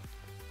mine.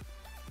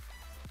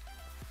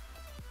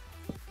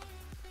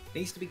 It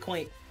needs to be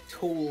quite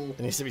tall. It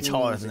needs to be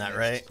taller than that,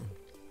 right?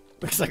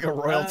 Looks like a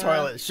royal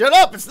toilet. Shut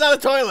up! It's not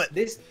a toilet!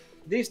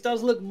 This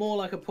does look more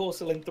like a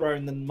porcelain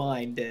throne than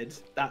mine did.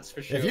 That's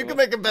for sure. If you can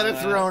make a better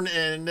throne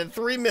in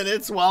 3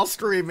 minutes while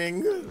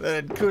streaming,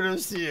 then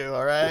kudos to you,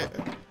 alright?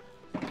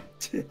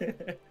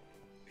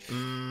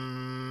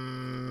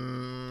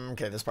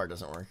 Okay, this part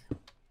doesn't work.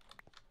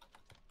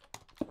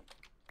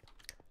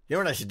 You know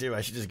what I should do?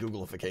 I should just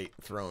Googleificate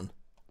throne.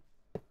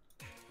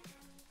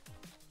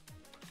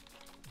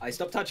 I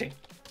stopped touching.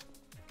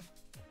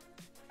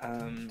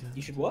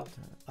 You should what?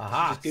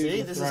 Aha!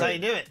 See, this is how you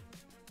do it.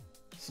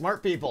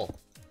 Smart people.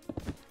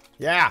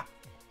 Yeah.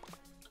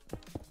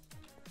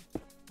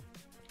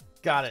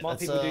 Got it. Smart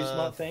people do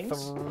smart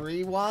things.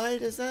 3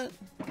 wide, is that?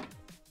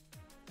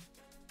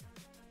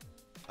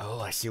 Oh,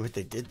 I see what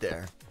they did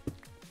there.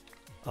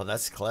 Oh,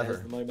 that's clever.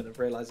 There's the moment of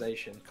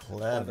realization.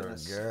 Clever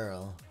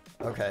girl.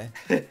 Okay.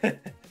 Da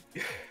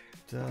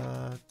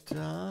da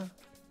da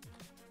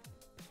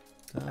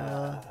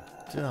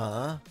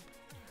da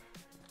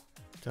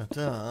da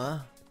da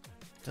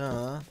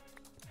da.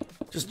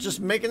 Just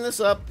making this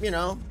up, you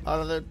know,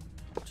 out of the,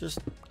 just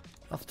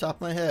off the top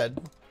of my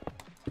head.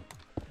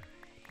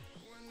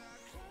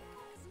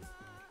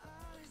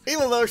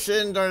 Evil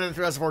Lotion, donated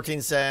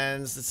 14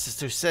 cents. It's just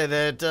to say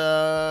that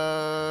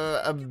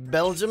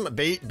Belgium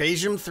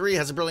 3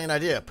 has a brilliant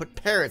idea. Put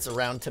parrots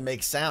around to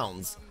make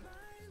sounds.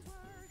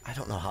 I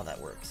don't know how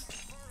that works,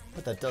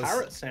 but that does.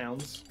 Parrot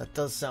sounds. That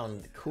does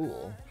sound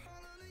cool.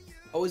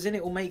 Oh, as in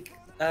it will make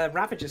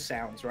Ravager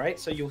sounds, right?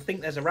 So you'll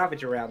think there's a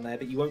Ravager around there,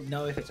 but you won't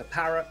know if it's a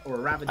parrot or a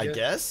Ravager. I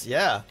guess,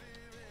 yeah.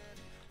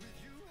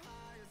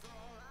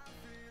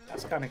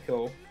 That's kind of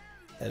cool.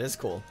 That is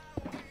cool.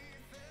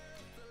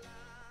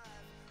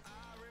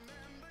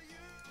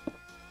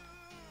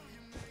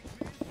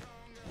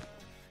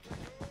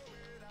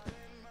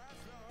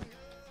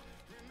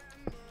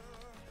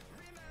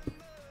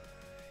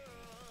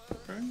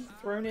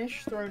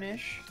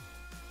 Throne-ish.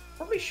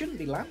 Probably shouldn't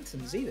be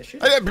lanterns either,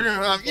 should I it? don't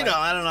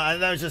know.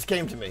 That just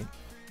came to me.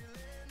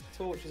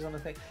 Torches on the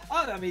thing.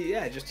 Oh, I mean,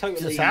 yeah, just totally.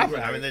 It just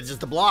happened. I mean, they're just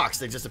the blocks.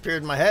 They just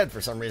appeared in my head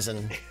for some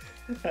reason.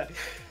 Oh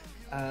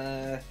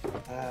man,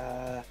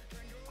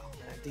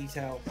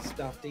 detail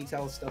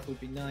stuff would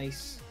be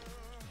nice.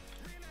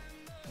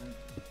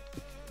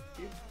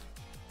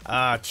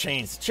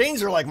 Chains.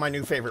 Chains are like my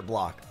new favorite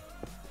block.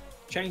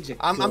 Change it.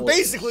 I'm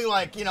basically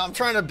like, I'm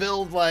trying to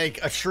build like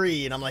a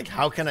tree, and I'm like,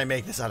 how can I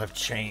make this out of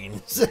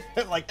chains?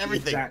 Like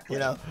everything,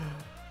 exactly.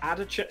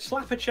 Add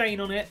slap a chain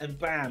on it, and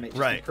bam, it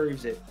just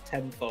improves it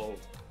tenfold.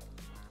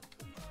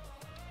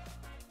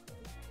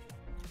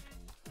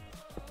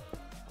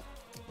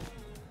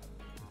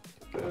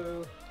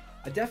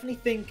 I definitely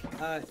think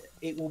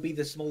it will be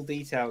the small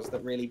details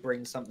that really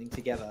bring something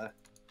together.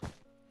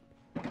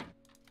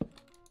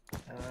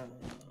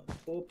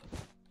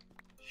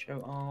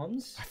 Show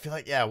arms. I feel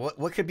like, yeah,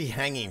 what could be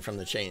hanging from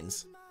the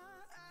chains?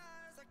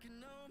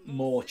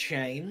 More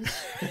chains.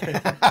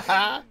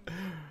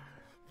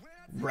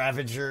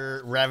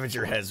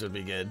 Ravager heads would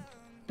be good.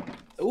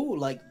 Ooh,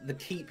 like the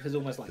keep has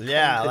almost like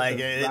like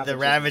the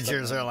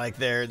Ravagers are like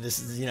there. This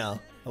is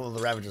well,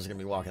 the Ravagers are gonna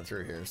be walking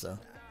through here, so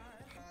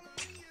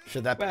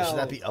should that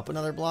be up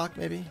another block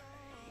maybe?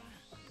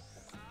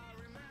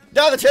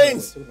 No, the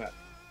chains.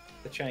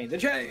 The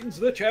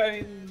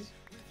chains.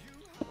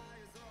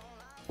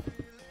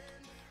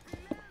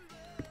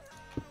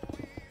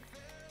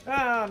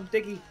 Ah, I'm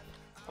Diggy.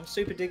 I'm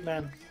Super Dig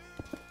Man.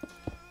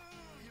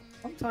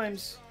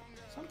 Sometimes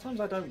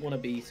I don't want to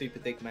be Super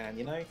Dig Man,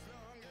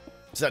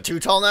 Is that too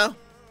tall now?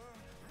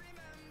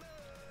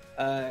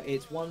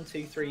 It's 1,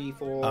 2, 3,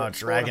 4. Oh,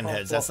 dragon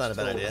heads. That's not a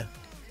bad idea.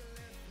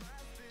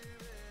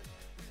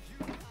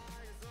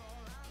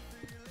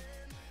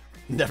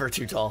 Never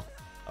too tall.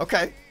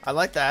 Okay, I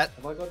like that.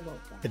 Have I got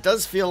knocked down? It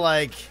does feel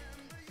like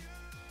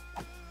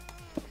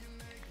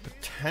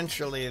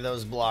potentially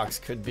those blocks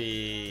could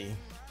be.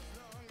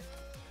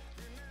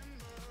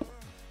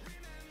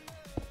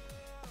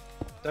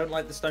 Don't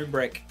like the stone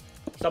brick.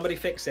 Somebody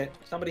fix it.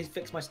 Somebody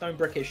fix my stone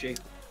brick issue.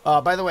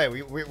 By the way,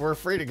 we're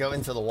free to go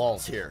into the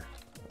walls here,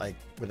 like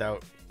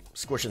without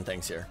squishing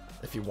things here,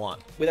 if you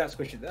want. Without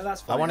squishing,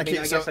 that's fine. I want to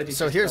keep.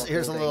 So here's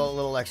a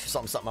little extra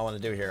something I want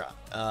to do here.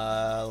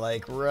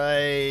 Like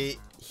right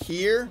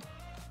here,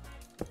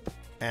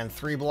 and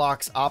 3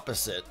 blocks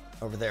opposite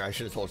over there. I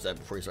should have told you that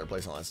before you start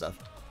placing all that stuff.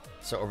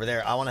 So over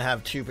there, I want to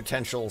have 2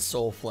 potential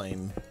soul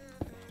flame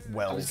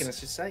wells. I was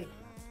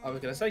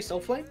gonna say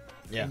soul flame.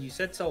 Yeah. And you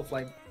said soul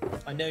flame.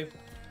 I know.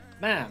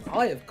 Man,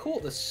 I have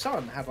caught the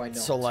sun, have I not?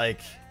 So like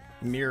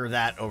mirror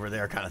that over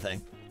there kind of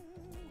thing.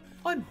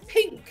 I'm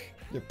pink.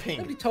 You're pink.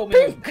 Nobody told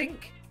me I was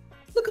pink.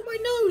 Look at my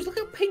nose. Look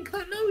how pink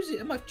that nose is.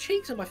 And my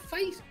cheeks and my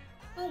face.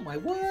 Oh my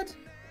word.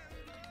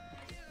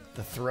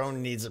 The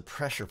throne needs a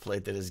pressure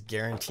plate that is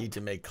guaranteed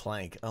to make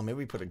clank. Oh, maybe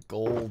we put a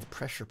gold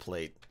pressure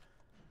plate.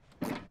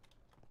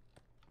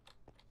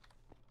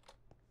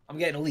 I'm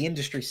getting all the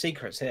industry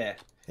secrets here.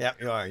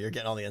 Yep, you are. You're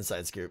getting all the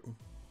inside scoop.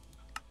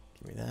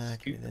 Give me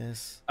that. Give me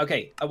this.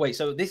 Okay. Oh, wait.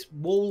 So this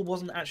wall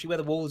wasn't actually where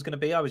the wall was going to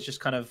be. I was just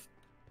kind of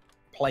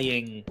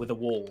playing with a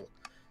wall.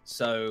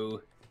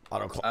 So...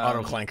 Auto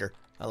clanker.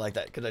 I like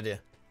that. Good idea.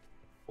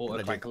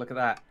 Auto clanker. Look at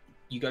that.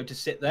 You go to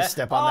sit there. You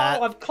step on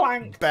that. Oh, I've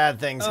clanked. Bad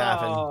things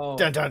happen.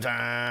 Dun, dun,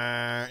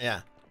 dun.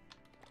 Yeah.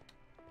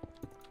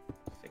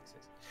 Fix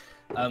this.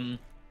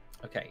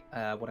 Okay.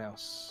 What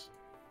else?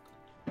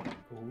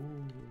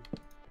 Ooh.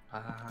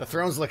 The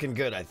throne's looking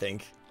good, I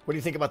think. What do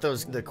you think about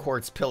the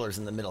quartz pillars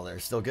in the middle there?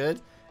 Still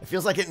good? It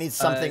feels like it needs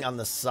something on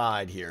the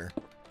side here.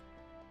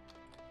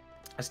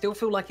 I still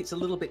feel like it's a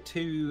little bit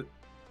too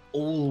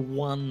all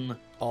one.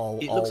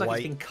 It looks like white.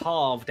 It's been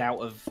carved out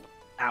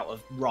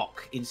of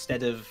rock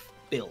instead of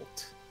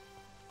built.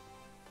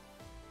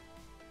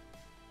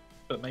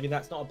 But maybe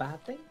that's not a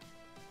bad thing.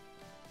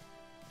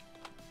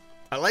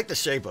 I like the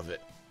shape of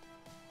it.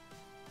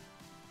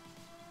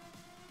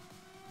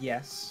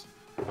 Yes.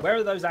 Where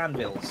are those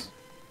anvils?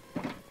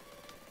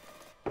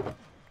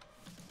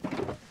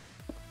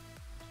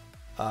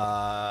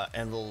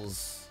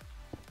 Anvils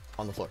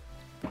on the floor.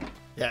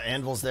 Yeah,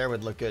 anvils there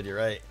would look good. You're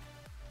right.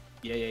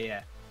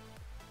 Yeah.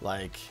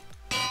 Like,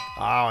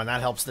 oh, and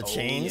that helps the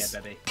chains.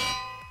 Yeah, baby.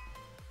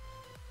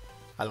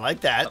 I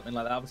like that. Something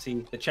like that.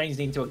 Obviously, the chains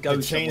need to go.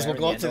 The chains will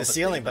go up to the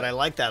ceiling, but I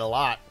like that a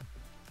lot.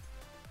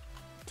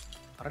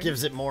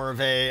 Gives it more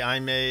of a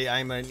I'm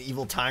an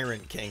evil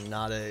tyrant king,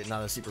 not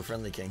a super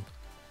friendly king.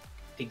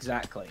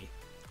 Exactly.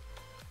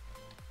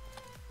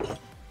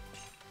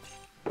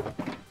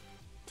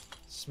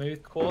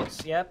 Smooth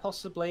quartz, yeah,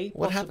 possibly.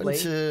 What happened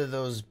to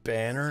those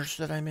banners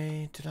that I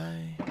made? Did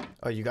I?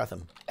 Oh, you got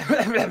them.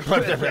 I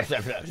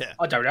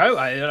don't know.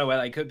 I don't know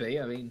where they could be.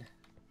 I mean,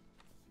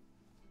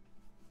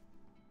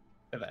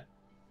 they're there.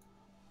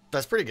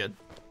 That's pretty good.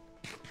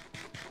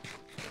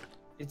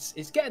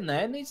 It's getting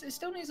there. It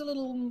still needs a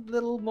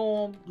little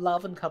more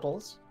love and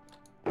cuddles.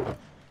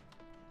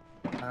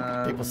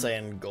 People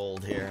saying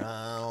gold here.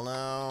 I don't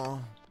know.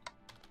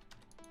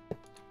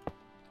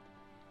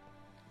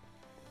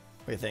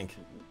 What do you think?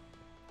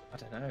 I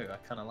don't know. I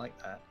kind of like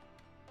that.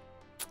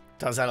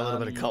 Does add a little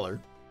bit of color.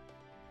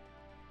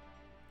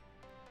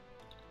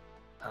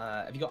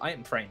 Have you got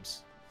item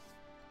frames?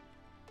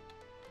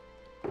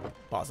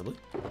 Possibly.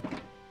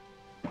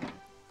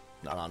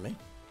 Not on me.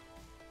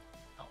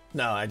 Oh.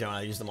 No, I don't.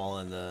 I use them all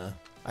in the.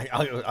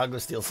 I'll go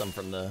steal some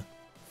from the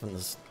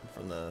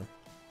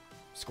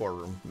score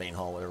room, main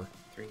hall, whatever.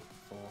 3,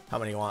 4. How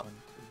many you want?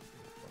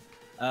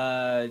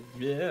 1, 2,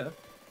 3, 4. Yeah,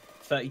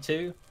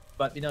 32.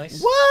 Might be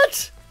nice.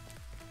 What?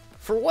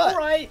 For what? All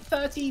right,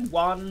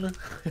 31.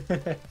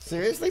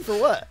 Seriously, for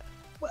what?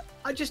 Well,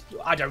 I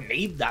don't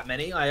need that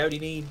many. I only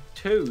need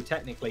 2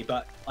 technically,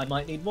 but I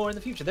might need more in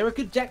the future. They're a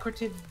good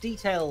decorative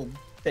detail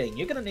thing.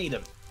 You're gonna need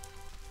them.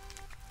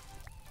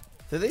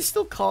 Do they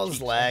still cause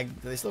lag?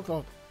 Do they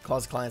still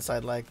cause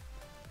client-side lag?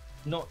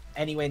 Not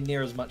anywhere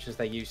near as much as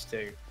they used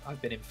to.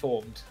 I've been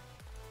informed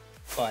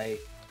by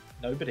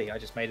nobody. I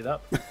just made it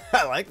up.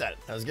 I like that.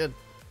 That was good.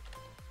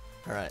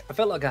 All right. I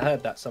felt like I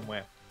heard that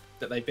somewhere,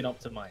 that they've been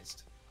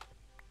optimized.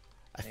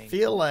 I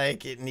feel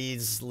like it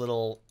needs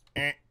little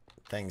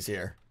things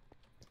here.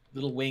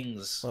 Little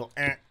wings. Little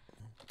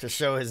to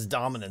show his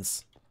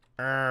dominance.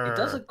 It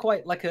does look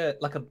quite like a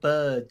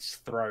bird's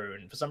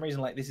throne. For some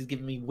reason, like this is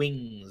giving me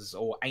wings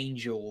or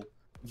angel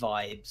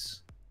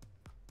vibes.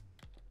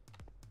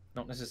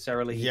 Not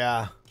necessarily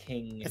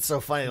king. It's so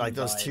funny, like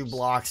those vibes. 2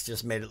 blocks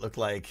just made it look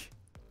like...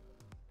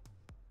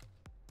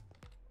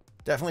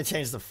 Definitely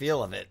changed the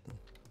feel of it.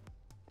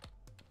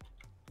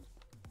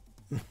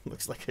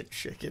 Looks like a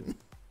chicken.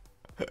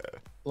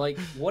 Like,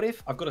 what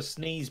if... I've got a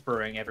sneeze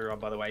brewing, everyone,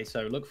 by the way,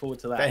 so look forward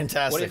to that.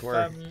 Fantastic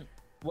work.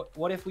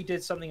 What if we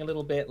did something a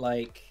little bit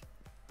like...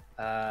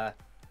 hold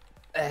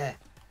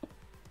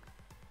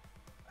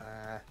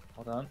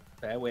on,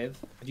 bear with.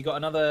 Have you got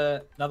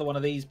another one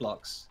of these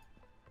blocks?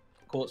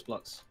 Quartz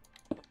blocks.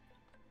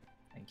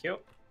 Thank you.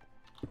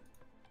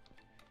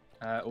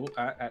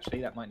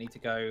 Actually, that might need to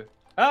go...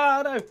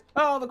 Oh, no!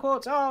 Oh, the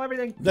quartz! Oh,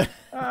 everything!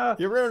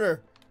 You ruined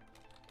her!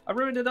 I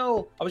ruined it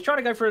all. I was trying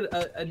to go for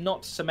a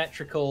not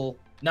symmetrical...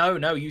 No,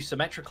 you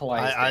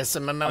symmetricalized it. I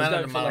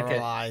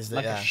symmetricalized it,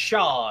 like a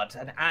shard,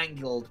 an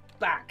angled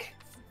back,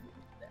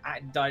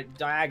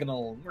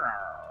 diagonal.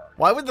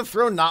 Why would the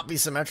throne not be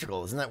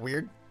symmetrical? Isn't that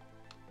weird?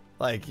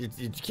 Like,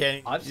 you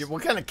can't...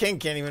 what kind of king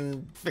can't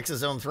even fix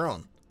his own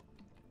throne?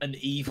 An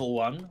evil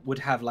one would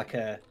have like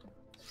a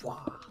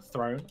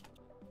throne.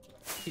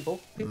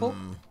 People,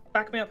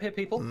 back me up here,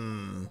 people.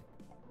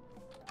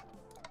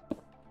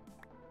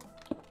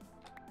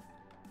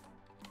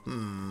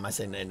 I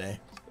say nay.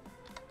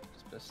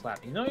 Just put a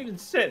slap. You don't even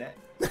sit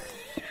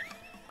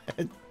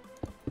it.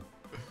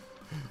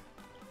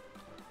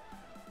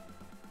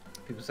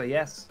 People say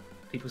yes.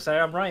 People say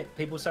I'm right.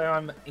 People say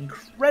I'm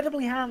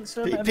incredibly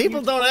handsome. And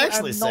people don't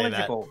actually say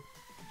that.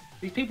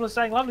 These people are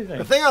saying lovely things.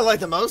 The thing I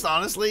like the most,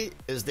 honestly,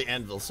 is the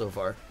anvil so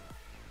far.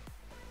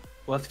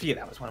 Well, for you,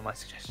 that was one of my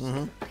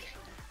suggestions. Okay.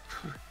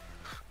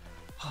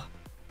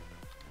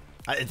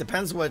 It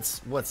depends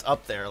what's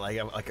up there, like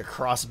a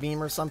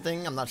crossbeam or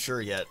something. I'm not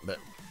sure yet, but...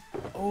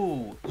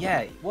 Oh,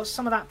 yeah. What's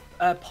some of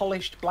that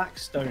polished black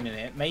stone in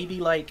it? Maybe,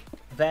 like,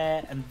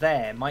 there and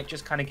there might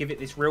just kind of give it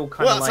this real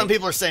kind of, Well, some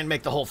people are saying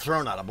make the whole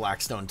throne out of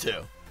black stone, too.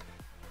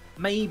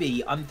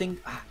 Maybe. I mean...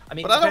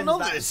 But I don't know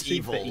that it's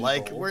evil.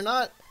 Like, we're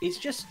not... It's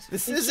just...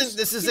 This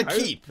is a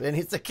keep, and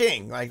it's a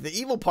king. Like, the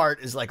evil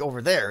part is, like,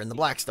 over there in the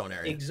Blackstone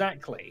area.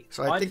 Exactly.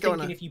 So I'm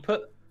thinking if you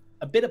put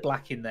a bit of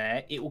black in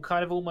there, it will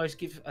kind of almost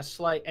give a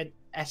slight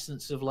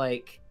essence of,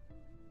 like,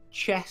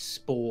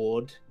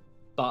 chessboard,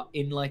 but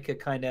in, like, a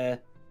kind of,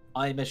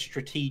 I'm a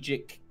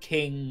strategic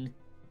king,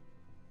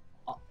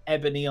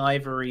 ebony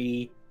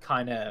ivory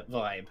kind of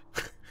vibe.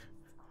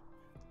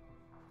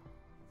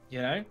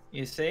 You know?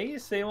 You see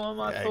what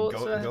my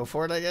thoughts are? Go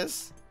for it, I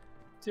guess.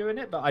 Doing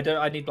it, but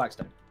I need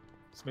blackstone.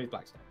 Smooth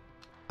blackstone.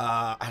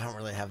 I don't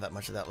really have that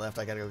much of that left.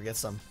 I gotta go get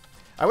some.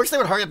 I wish they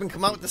would hurry up and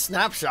come out with the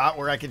snapshot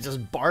where I could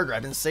just barter.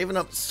 I've been saving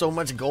up so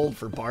much gold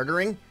for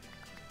bartering.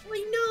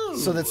 I know.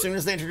 So that as soon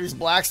as they introduce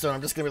Blackstone,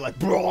 I'm just gonna be like,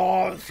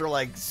 bro, for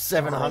like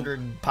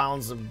 700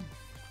 pounds of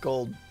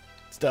gold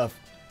stuff.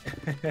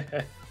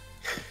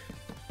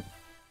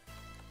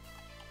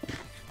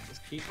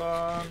 Just keep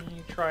on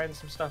trying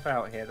some stuff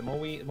out here. The more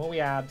we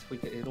add,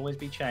 it'll always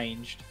be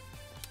changed.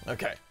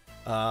 Okay.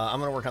 I'm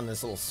gonna work on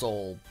this little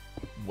soul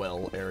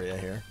well area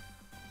here.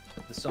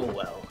 The soul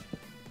well.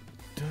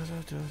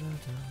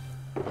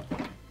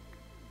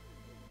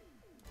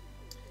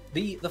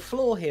 The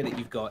floor here that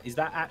you've got, is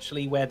that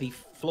actually where the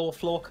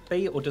floor could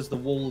be, or does the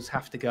walls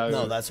have to go?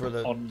 No, that's where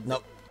the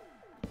nope.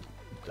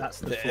 That's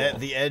the floor.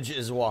 The edge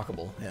is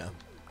walkable. Yeah,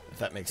 if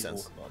that makes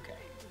sense. Walkable, okay.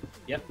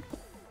 Yep.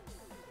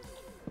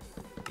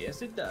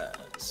 Yes, it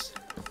does.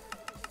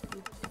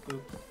 Boop,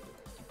 boop,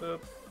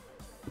 boop.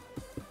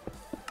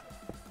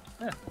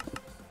 Yeah.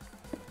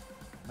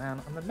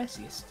 Man, I'm the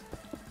messiest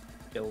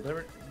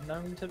builder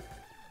known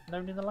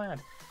in the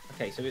land.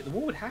 Okay, so the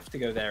wall would have to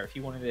go there if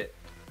you wanted it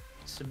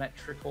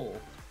symmetrical,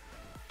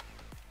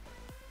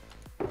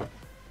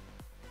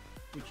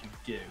 which you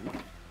do.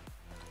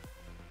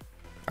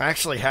 I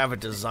actually have a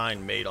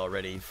design made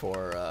already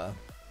for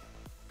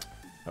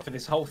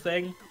this whole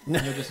thing. You're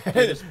just...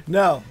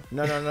 No.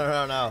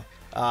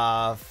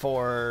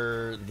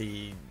 For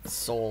the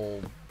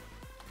soul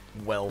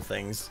well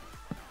things.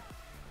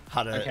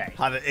 How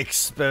to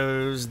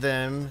expose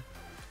them.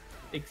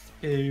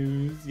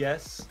 Expose,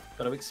 yes.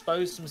 Got to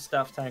expose some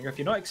stuff, Tanger. If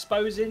you're not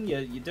exposing,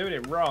 you're doing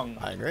it wrong.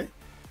 I agree.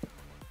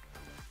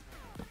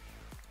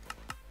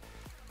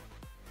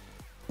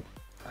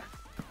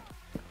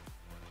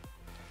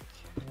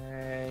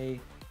 Okay.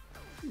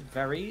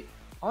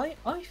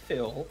 I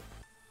feel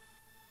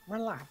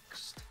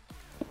relaxed.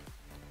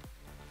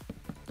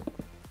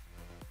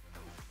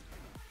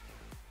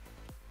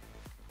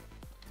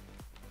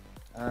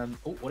 Oh,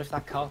 what if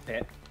that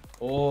carpet?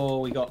 Oh,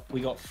 we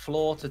got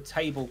floor to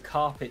table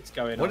carpets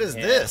going on. What is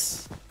here.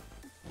 this?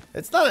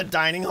 It's not a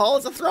dining hall,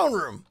 it's a throne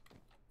room.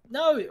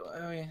 No,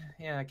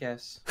 yeah, I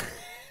guess.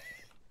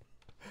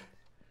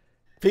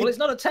 Well, it's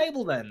not a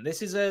table then.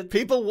 This is a...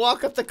 People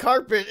walk up the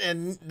carpet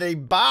and they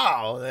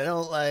bow. They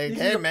don't like,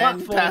 hey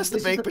man, pass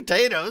the baked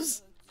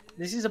potatoes.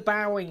 This is a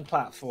bowing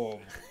platform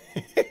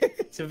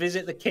to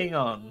visit the king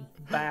on.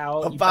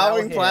 A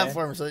bowing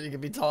platform so that you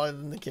can be taller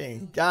than the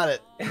king. Got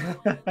it.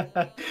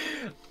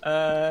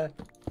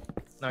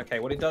 Okay,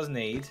 what it does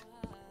need...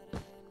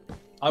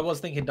 I was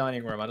thinking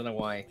dining room. I don't know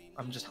why.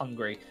 I'm just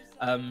hungry.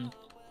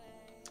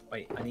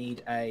 Wait, I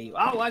need a...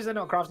 Oh, why is there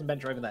not a crafting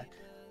bench over there?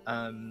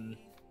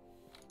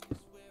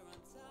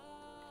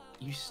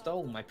 You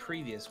stole my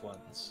previous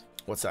ones.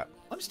 What's that?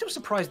 I'm still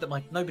surprised that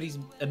nobody's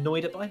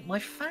annoyed at my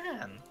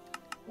fan.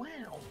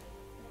 Wow.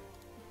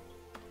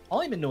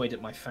 I'm annoyed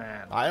at my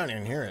fan. I don't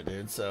even hear it,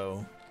 dude.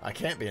 So I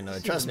can't be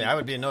annoyed. Trust me, I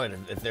would be annoyed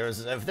if there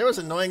was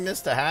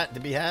annoyingness to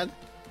be had.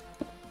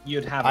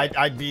 You'd have it.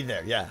 I'd be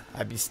there. Yeah,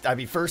 I'd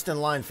be first in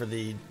line for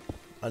the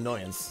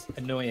annoyance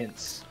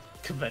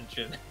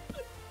convention.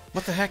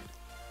 What the heck?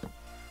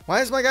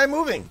 Why is my guy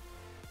moving?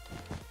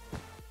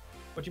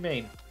 What do you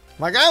mean?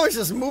 My guy was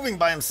just moving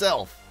by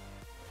himself.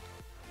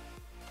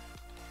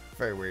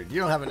 Very weird.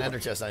 You don't have an ender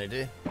chest on you, do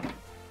you?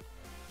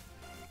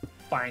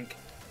 Bank.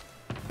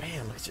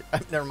 Bam, look at you.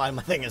 Never mind,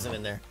 my thing isn't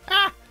in there.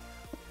 Ah!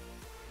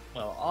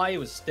 Well, I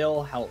was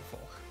still helpful.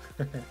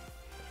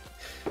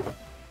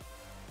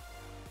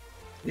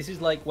 This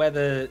is like where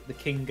the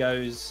king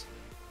goes...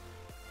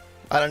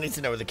 I don't need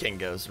to know where the king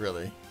goes,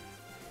 really.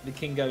 The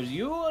king goes,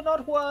 you are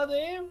not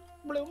worthy,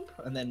 bloomp,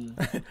 and then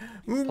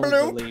pulls the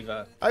bloomp.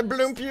 lever. I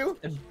bloomp you.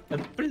 And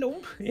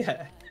bloomp,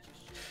 yeah.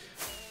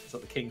 That's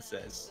what the king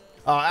says.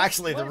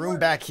 Actually, the room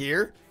back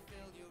here.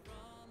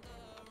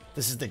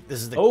 This is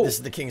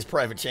the king's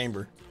private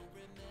chamber.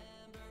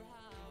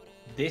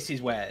 This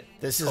is where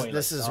this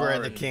is where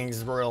the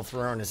king's royal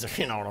throne is. If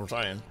you know what I'm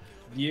saying.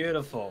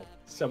 Beautiful.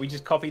 So we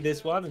just copy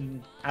this one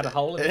and add a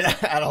hole in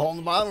it. Add a hole in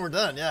the bottom. We're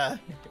done. Yeah.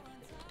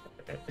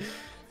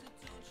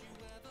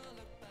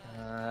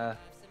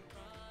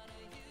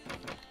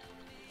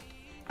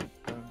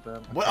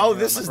 What? Oh,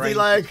 this is the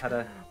like.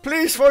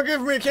 Please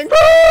forgive me, King.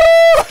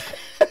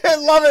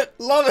 Love it,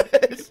 love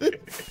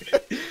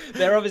it.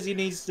 There obviously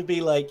needs to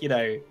be like, you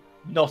know,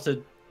 not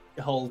a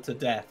hole to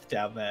death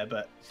down there,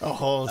 but a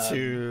hole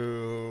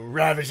to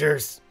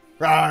ravagers.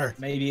 Rawr.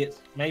 Maybe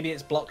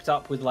it's blocked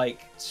up with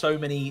like so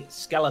many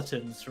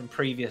skeletons from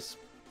previous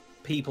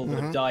people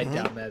that have died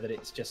down there that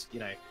it's just, you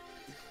know.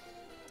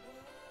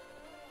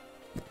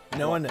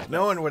 No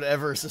one would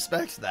ever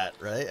suspect that,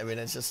 right? I mean,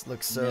 it just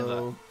looks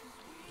so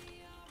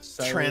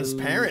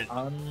transparent.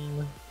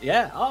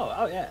 Yeah.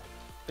 Oh yeah.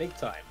 Big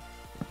time.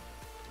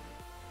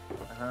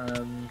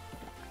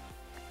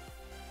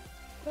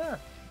 Yeah.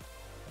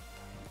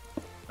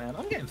 Man,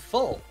 I'm getting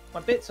full. My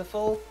bits are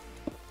full.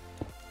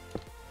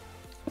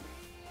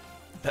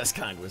 Best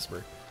kind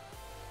whisper.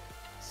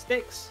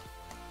 Sticks.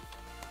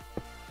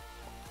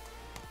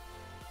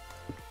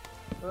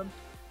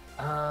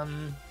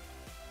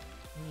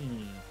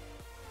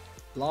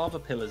 Lava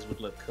pillars would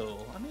look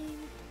cool. I mean,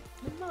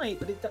 it might,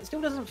 but that still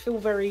doesn't feel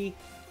very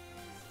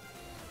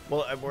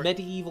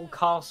medieval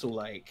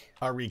castle-like.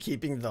 Are we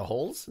keeping the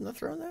holes in the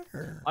throne there?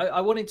 Or?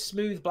 I wanted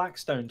smooth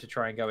blackstone to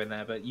try and go in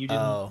there, but you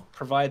didn't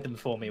provide them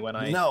for me when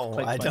I No,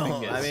 clicked I my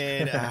don't. fingers. I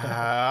mean,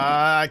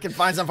 I can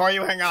find some for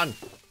you. Hang on.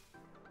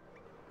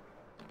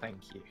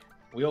 Thank you.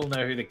 We all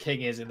know who the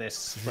king is in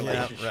this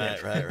relationship. Yeah,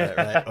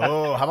 right.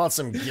 Oh, how about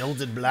some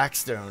gilded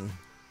blackstone?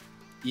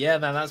 Yeah,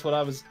 man, that's what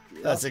I was...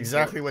 That's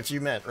exactly what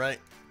you meant, right?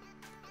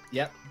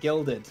 Yep,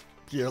 gilded.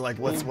 You're like,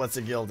 what's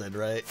a gilded,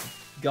 right?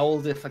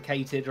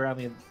 Goldificated around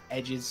the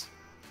edges,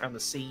 around the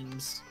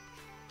seams.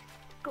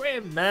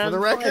 Grim, man. For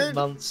the 5 record,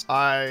 months.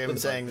 I am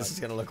saying this is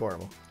going to look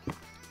horrible.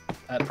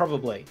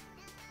 Probably.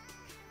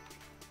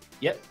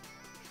 Yep.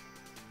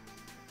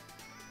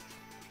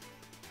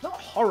 Not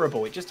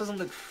horrible. It just doesn't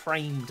look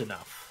framed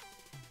enough.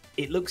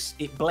 It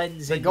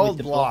blends in with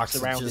the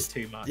blocks around it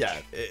too much. Yeah,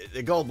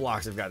 the gold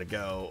blocks have got to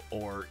go,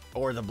 or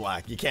the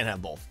black. You can't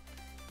have both.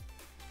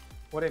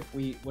 What if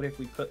we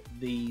put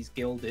these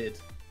gilded?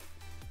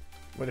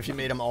 What if you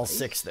made them all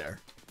 6 there?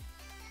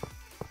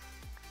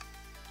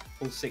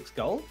 All 6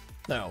 gold?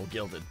 No,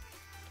 gilded.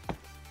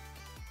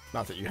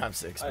 Not that you have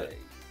 6, but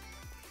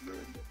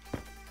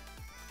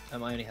I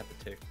only have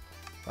the 2.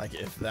 like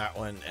if that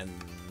one and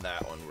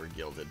that one were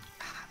gilded.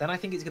 Then I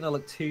think it's gonna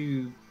look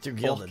too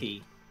gilded.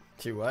 blocky.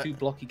 Too what? Too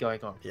blocky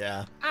going on.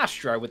 Yeah.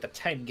 Astro with the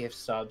 10 gift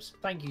subs.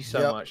 Thank you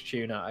so much,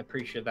 Tuna. I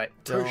appreciate that.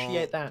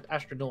 Appreciate that,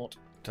 astronaut.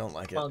 Don't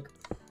like it. Mug.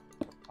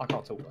 I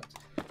can't talk words.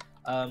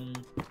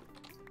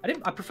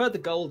 I preferred the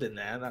gold in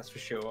there, that's for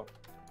sure.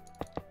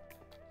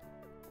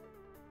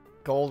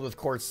 Gold with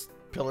quartz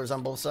pillars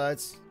on both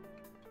sides.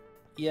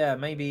 Yeah,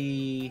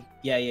 maybe.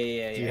 Yeah.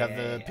 Do you have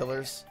the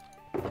pillars?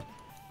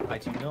 I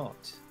do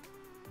not.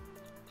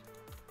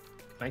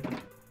 Make them.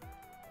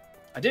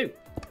 I do.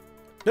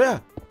 Yeah.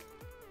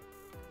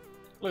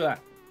 Look at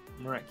that.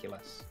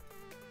 Miraculous.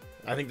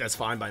 I think that's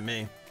fine by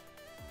me.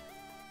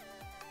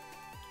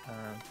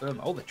 Boom.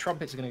 Oh, the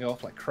trumpets are going to go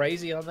off like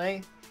crazy, aren't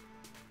they?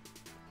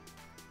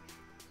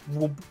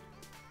 Whoop.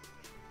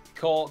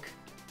 Cork.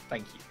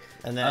 Thank you.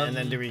 And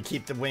then do we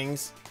keep the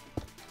wings?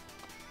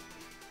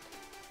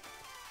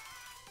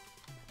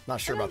 Not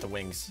sure about the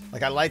wings.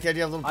 Like I like the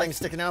idea of little things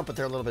sticking out, but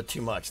they're a little bit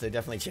too much. They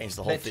definitely changed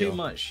the whole feel. They're too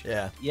much.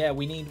 Yeah. Yeah,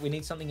 we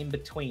need something in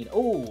between.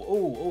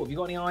 Oh, have you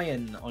got any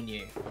iron on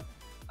you?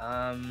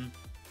 Yeah,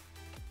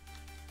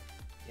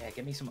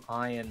 give me some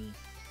iron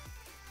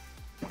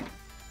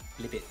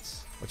blibbits.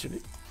 What you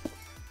need?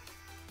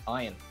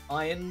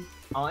 Iron.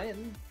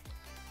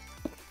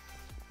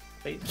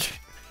 Please.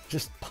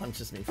 Just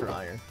punches me for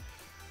iron.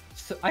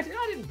 So, I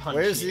didn't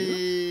punch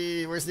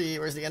you. Where's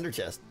the ender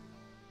chest?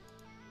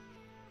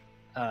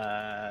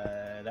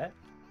 That.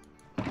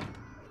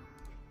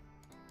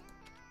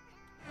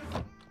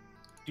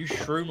 Do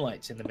shroom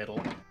lights in the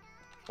middle.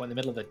 Or in the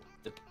middle of the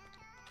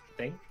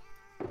thing.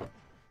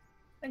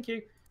 Thank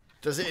you.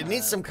 Does it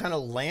need some kind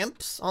of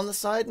lamps on the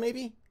side,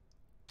 maybe?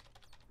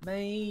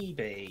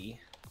 Maybe.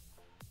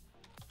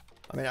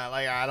 I mean,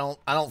 I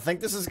don't think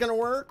this is gonna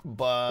work,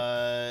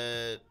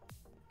 but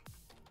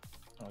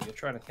oh, you're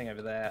trying to think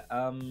over there. What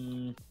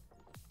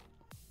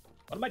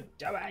am I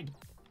doing?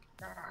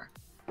 Ah.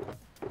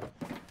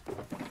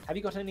 Have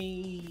you got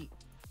any?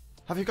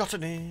 Have you got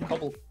any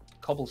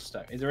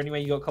Cobblestone? Is there any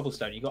way you got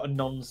cobblestone? You got a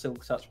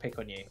non-silk touch pick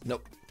on you?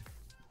 Nope.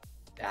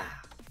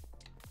 Ah,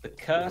 the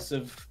curse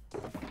of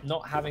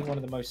not having one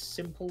of the most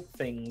simple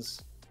things.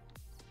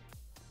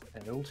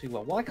 And all too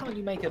well. Why can't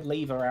you make a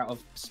lever out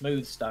of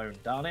smooth stone?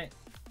 Darn it!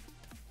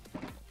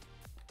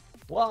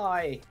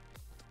 Why?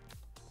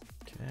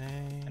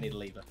 Okay. I need a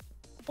lever.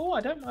 Oh,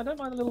 I don't mind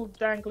a little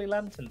dangly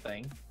lantern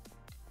thing.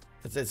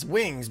 It's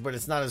wings, but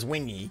it's not as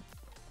wingy.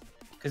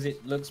 Because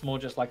it looks more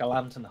just like a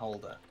lantern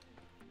holder.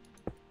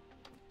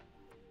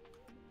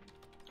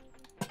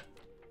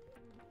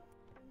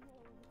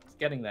 It's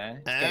getting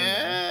there.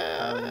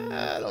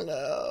 I don't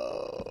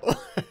know.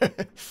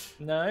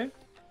 No?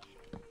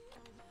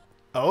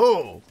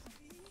 Oh,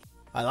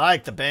 I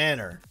like the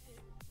banner.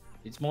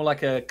 It's more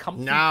like a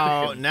comfy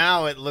cushion.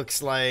 Now it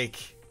looks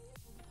like.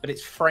 But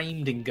it's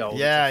framed in gold.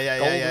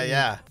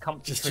 Yeah.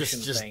 Comfy cushion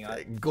thing.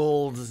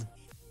 Gold.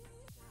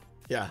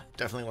 Yeah,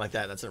 definitely like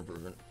that. That's an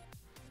improvement.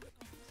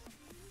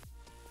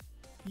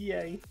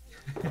 Yay.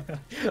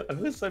 I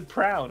feel so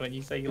proud when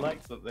you say you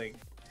like something.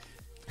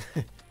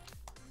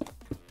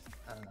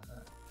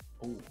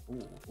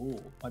 Ooh.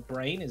 My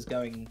brain is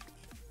going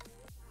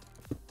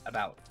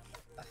about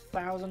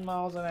 1,000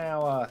 miles an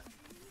hour.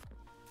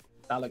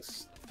 That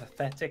looks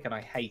pathetic and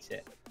I hate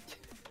it.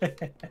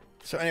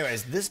 So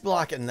anyways, this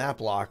block and that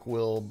block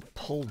will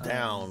pull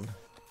down,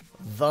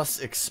 thus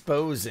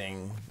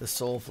exposing the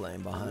soul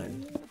flame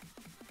behind.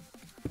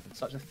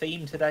 Such a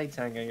theme today,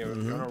 Tango. You're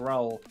on a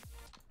roll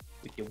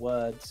with your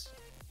words.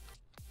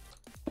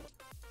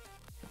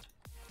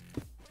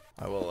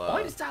 I will.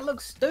 Why does that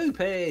look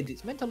stupid?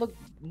 It's meant to look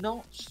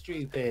not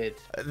stupid.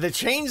 The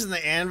chains and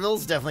the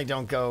anvils definitely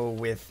don't go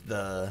with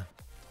the.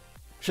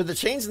 Should the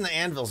chains and the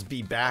anvils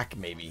be back?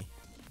 Maybe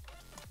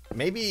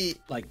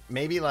like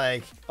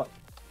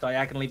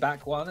diagonally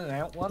back one and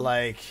out one.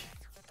 Like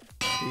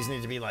these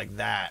need to be like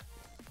that,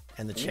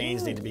 and the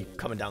chains need to be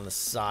coming down the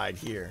side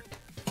here.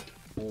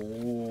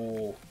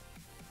 Ooh.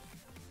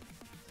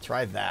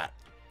 Try that,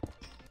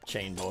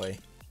 chain boy.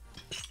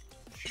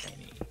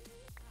 Chainy.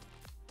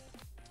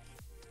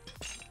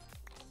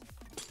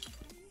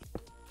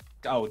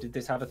 Oh, did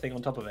this have a thing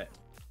on top of it?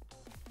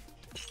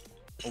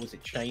 Or was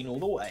it chain all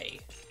the way?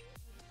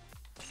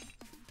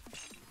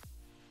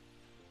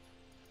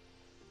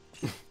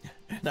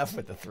 Enough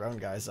with the throne,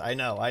 guys. I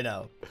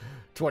know.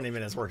 20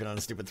 minutes working on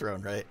a stupid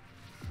throne, right?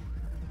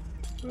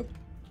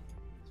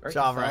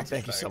 Shavrak,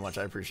 thank you so much.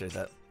 I appreciate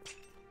that.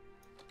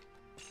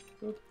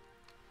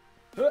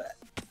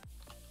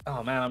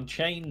 Oh man, I'm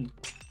chain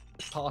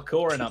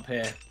parkouring up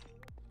here.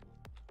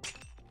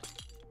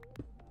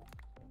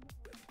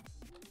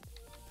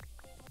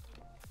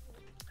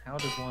 How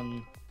does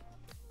one...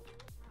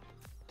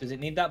 Does it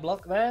need that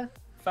block there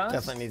first?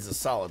 Definitely needs a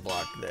solid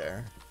block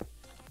there.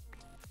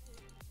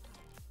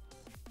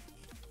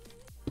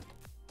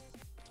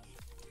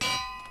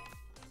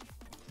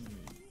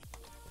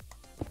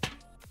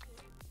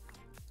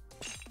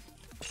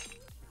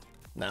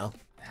 No.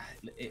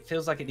 It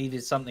feels like it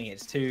needed something.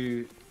 It's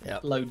too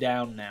low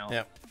down now.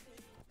 Yep.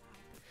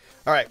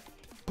 All right.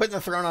 Putting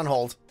the throne on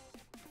hold.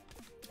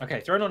 Okay,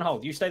 throne on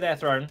hold. You stay there,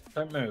 throne.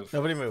 Don't move.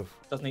 Nobody move.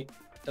 Does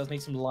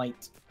need some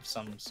light of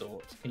some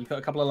sort. Can you put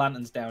a couple of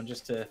lanterns down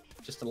just to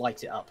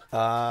light it up?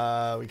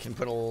 We can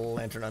put a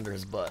lantern under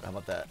his butt. How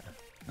about that?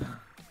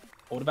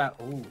 What about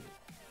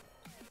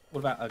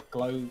a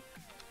glowy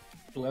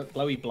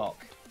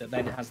block that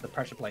then has the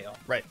pressure plate on?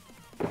 Right.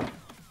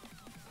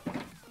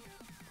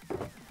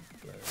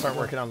 Start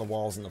working on the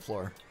walls and the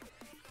floor.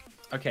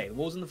 Okay,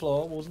 walls and the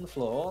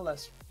floor.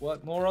 Let's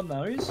work more on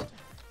those.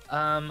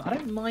 I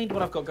don't mind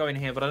what I've got going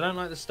here, but I don't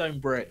like the stone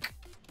brick.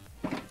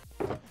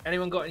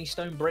 Anyone got any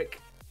stone brick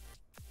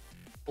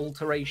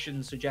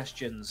alteration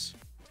suggestions?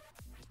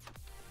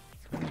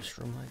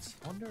 Shroom lights.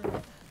 Wonder.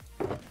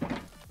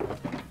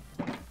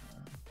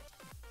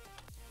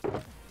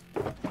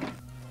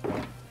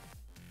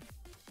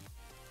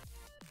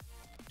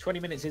 20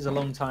 minutes is a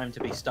long time to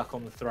be stuck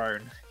on the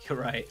throne. You're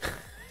right.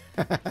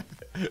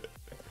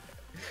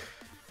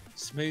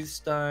 Smooth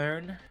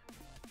stone.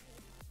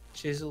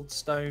 Chiseled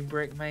stone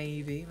brick,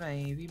 maybe.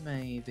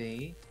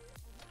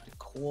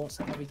 Quartz,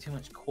 that might be too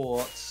much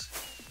quartz.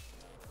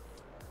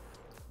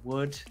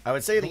 Wood. I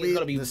would say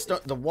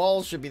the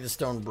walls should be the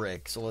stone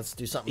brick, so let's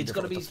do something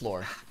different with the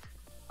floor.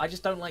 I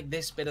just don't like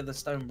this bit of the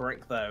stone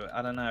brick, though.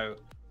 I don't know.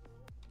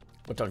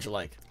 What don't you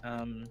like?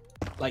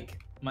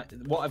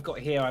 What I've got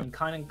here, I'm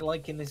kind of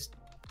liking this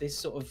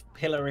sort of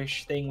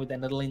pillar-ish thing with their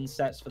little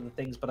insets for the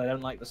things, but I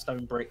don't like the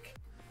stone brick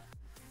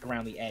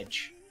around the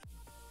edge.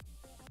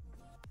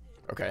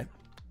 Okay.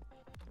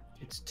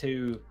 It's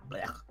too...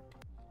 blech.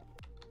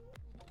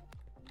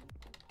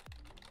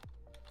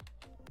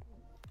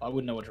 I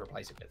wouldn't know what to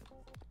replace it with.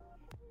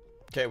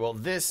 Okay, well,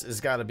 this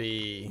has got to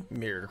be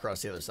mirrored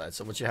across the other side,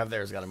 so what you have there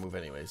has got to move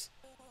anyways.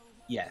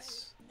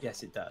 Yes.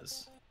 Yes, it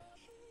does.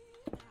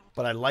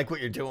 But I like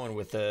what you're doing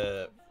with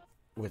the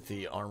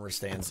armor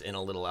stands in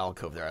a little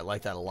alcove there. I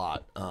like that a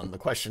lot. The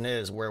question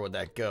is, where would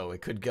that go?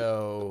 It could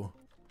go...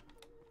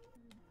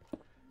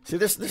 See,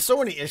 there's so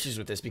many issues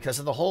with this because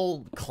of the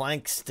whole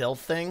Clank stealth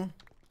thing.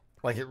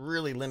 Like, it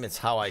really limits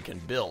how I can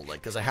build.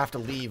 Like, because I have to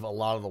leave a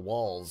lot of the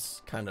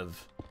walls kind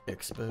of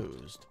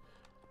exposed.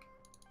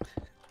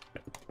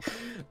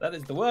 That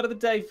is the word of the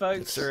day,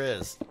 folks. It sure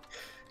is.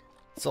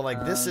 So,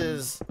 like, this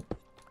is...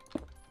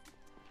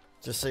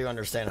 Just so you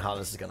understand how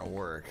this is going to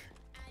work.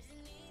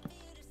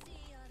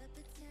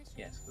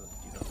 Yes,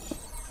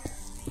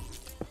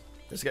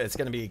 good. It's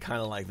going to be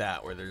kind of like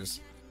that, where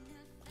there's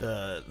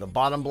the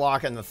bottom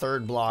block and the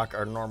third block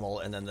are normal,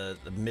 and then the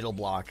middle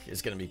block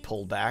is going to be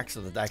pulled back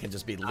so that can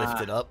just be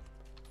lifted up.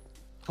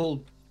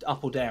 Pulled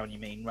up or down, you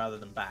mean, rather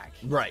than back?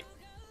 Right.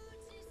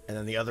 And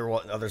then the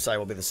other side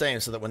will be the same,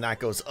 so that when that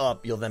goes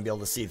up, you'll then be able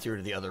to see through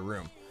to the other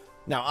room.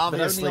 Now,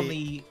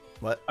 obviously...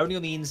 Only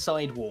on the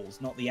inside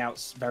walls, not the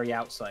very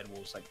outside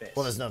walls like this.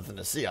 Well, there's nothing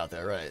to see out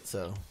there, right?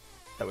 So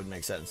that would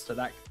make sense. So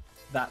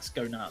that's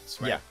go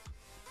nuts, right? Yeah.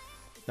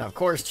 Now, of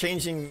course,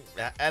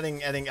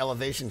 adding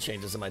elevation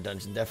changes in my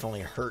dungeon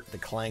definitely hurt the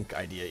Clank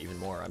idea even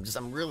more.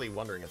 I'm really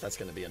wondering if that's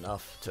going to be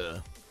enough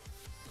to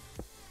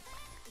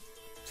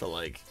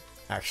like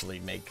actually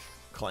make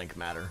Clank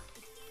matter.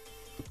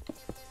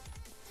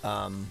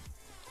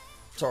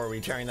 So are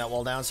we tearing that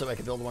wall down so I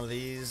can build one of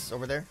these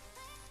over there?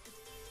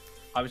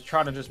 I was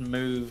trying to just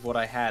move what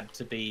I had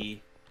to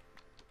be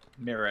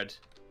mirrored.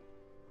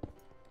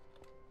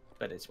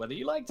 But it's whether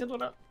you liked it or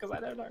not, because I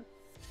don't know.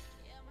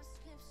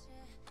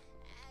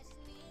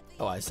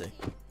 Oh, I see.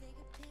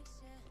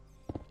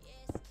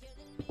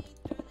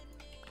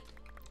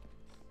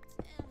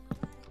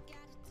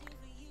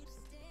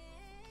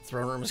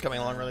 Throne room is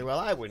coming along really well.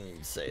 I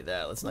wouldn't say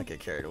that. Let's not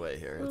get carried away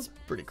here. It's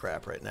pretty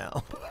crap right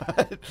now.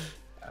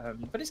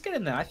 But it's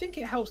getting there. I think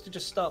it helps to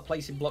just start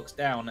placing blocks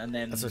down and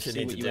then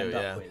see what you end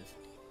up with.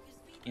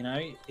 You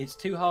know, it's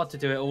too hard to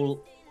do it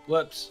all.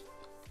 Whoops.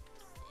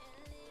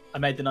 I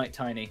made the night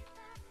tiny.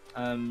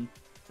 Get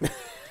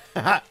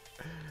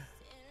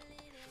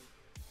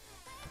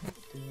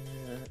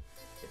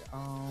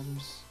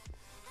arms.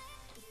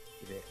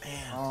 Give it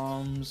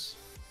arms.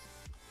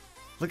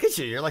 Look at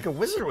you. You're like a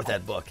wizard with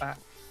that book. Back.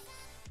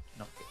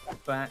 Knock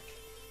it back.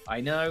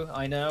 I know.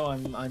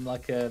 I'm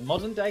like a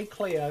modern day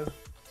Cleo.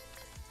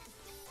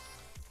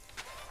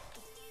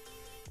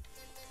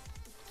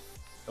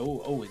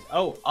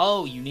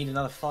 Oh, you need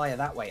another fire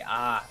that way.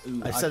 Ah,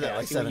 ooh. I said that okay,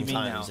 like see what 7 you mean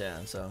times, now.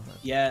 yeah, so.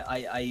 Yeah,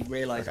 I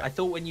realized. Okay. I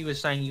thought when you were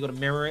saying you got to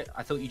mirror it,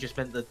 I thought you just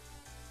meant the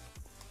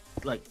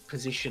like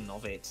position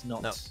of it,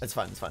 not. No, it's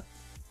fine, it's fine.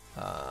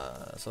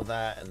 So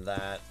that and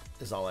that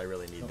is all I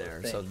really need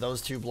there. So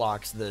those 2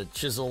 blocks, the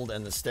chiseled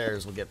and the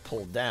stairs, will get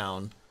pulled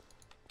down.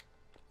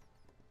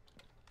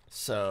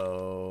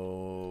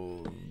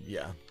 So,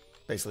 yeah.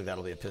 Basically,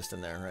 that'll be a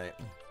piston there, right?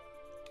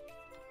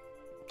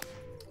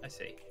 I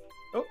see.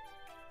 Oh,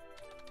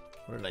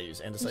 What did I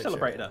use? you Andesite.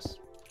 celebrated us.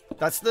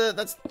 That's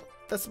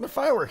my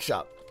fireworks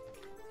shop.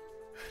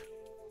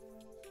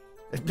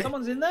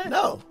 Someone's in there.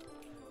 No,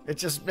 it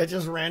just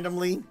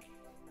randomly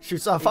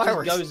shoots off It just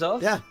fireworks. goes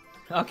off? Yeah,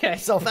 Okay.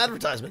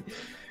 self-advertisement.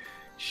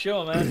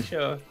 Sure, man.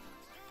 Sure.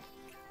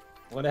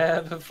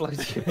 Whatever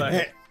floats your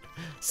boat.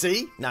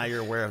 See, now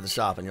you're aware of the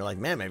shop, and you're like,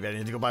 man, maybe I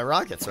need to go buy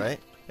rockets, right?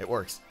 It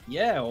works.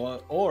 Yeah,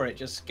 or it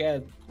just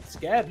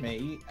scared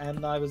me,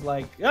 and I was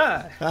like,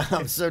 ah.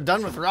 I'm so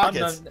done with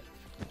rockets.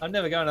 I'm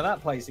never going to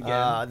that place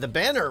again. The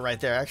banner right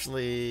there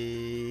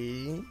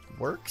actually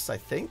works, I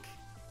think,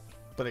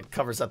 but it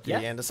covers up the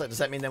andesite. Does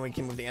that mean then we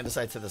can move the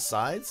andesite to the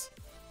sides?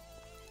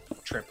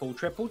 Triple,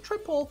 triple,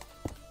 triple.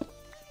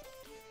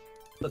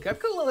 Look how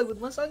cool I look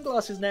with my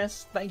sunglasses,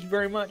 Ness. Thank you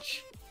very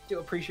much. Do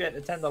appreciate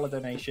the $10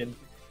 donation.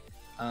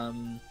 I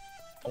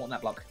want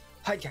that block.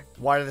 Hiya.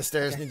 Why do the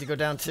stairs need to go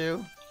down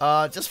too?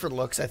 Just for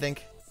looks, I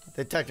think.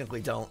 They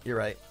technically don't. You're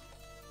right.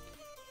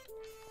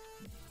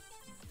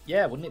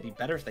 Yeah, wouldn't it be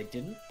better if they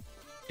didn't?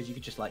 Because you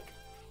could just like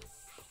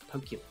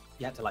poke you.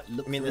 You had to like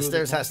look. I mean, the through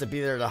stairs everything. has to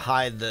be there to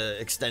hide the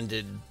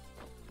extended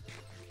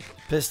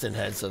piston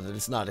head so that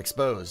it's not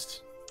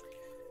exposed.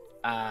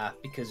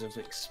 Because of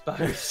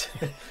exposed.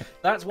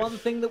 That's one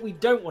thing that we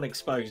don't want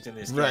exposed in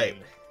this Right.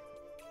 game.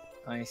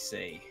 I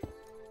see.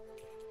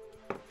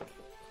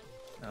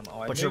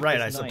 But you're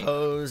right, I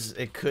suppose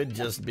it could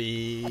just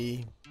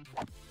be...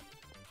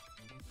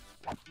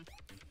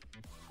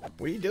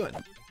 What are you doing?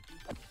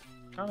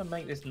 Trying to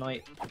make this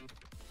knight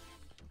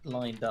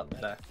lined up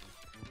better.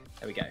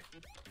 There we go.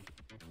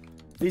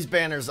 These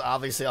banners,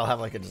 obviously, I'll have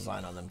like a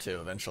design on them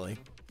too, eventually.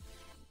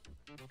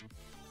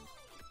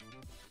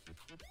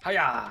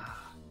 Hiya!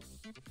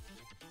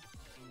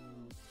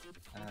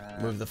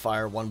 Move the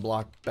fire 1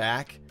 block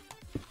back.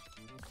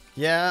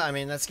 Yeah, I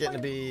mean, that's getting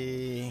to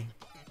be...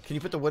 Can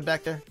you put the wood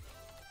back there?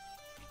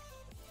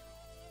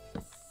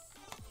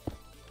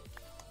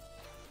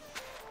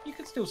 You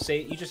can still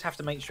see it. You just have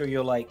to make sure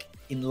you're like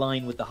in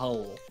line with the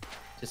hole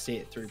to see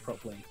it through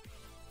properly.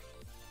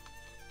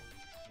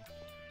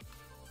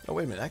 Oh,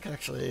 wait a minute. I could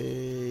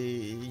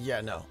actually... Yeah,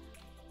 no.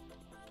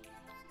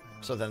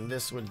 So then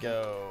this would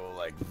go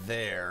like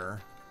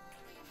there.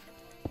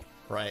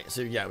 Right.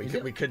 So yeah,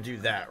 we could do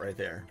that right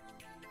there.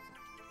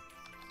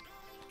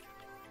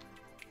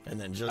 And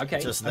then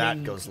just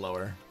that goes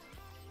lower.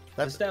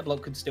 The stair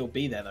block could still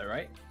be there though,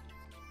 right?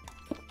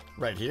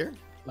 Right here?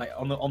 Like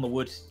on the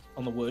wood.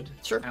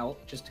 Sure.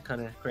 Out just to kind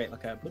of create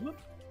like a bloop.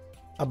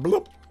 A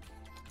bloop.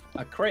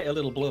 Create a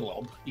little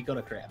blob. You got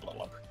to create a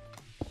blob.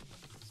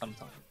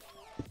 Sometime.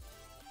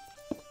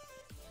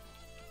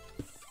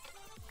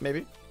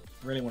 Maybe.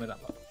 Really wanted that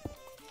blob.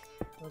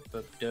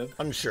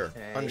 Unsure.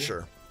 Okay.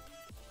 Unsure.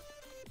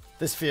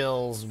 This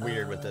feels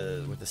weird with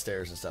the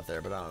stairs and stuff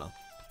there, but I don't know.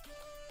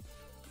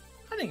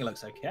 I think it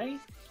looks okay.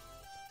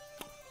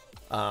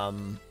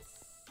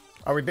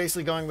 Are we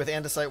basically going with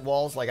andesite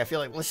walls? Like, I feel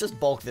like let's just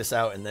bulk this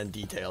out and then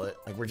detail it.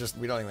 Like, we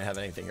don't even have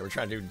anything here. We're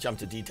trying to jump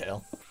to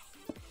detail.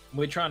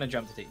 We're trying to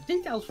jump to detail.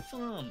 Detail's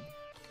fun.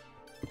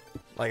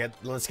 Like,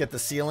 let's get the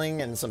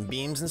ceiling and some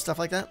beams and stuff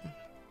like that.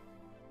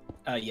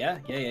 Yeah.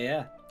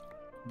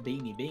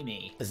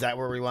 Beanie. Is that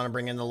where we want to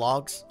bring in the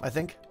logs, I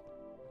think?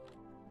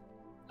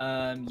 Yeah.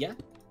 I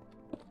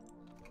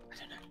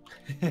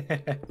don't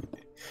know.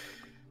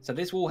 So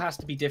this wall has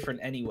to be different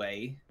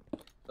anyway.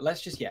 But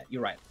let's just,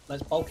 you're right.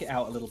 Let's bulk it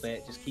out a little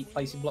bit. Just keep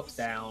placing blocks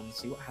down,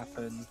 see what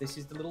happens. This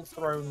is the little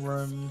throne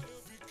room.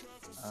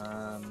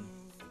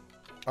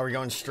 Are we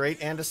going straight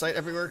andesite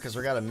everywhere? Because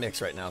we got a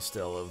mix right now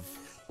still of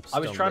I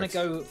was trying bricks. to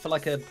go for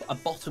like a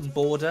bottom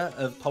border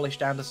of polished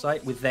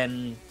andesite with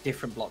then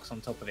different blocks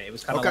on top of it. It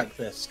was kind of like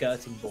the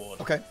skirting board.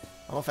 Okay,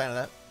 I'm a fan of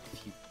that.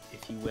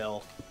 If you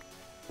will.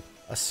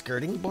 A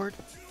skirting board?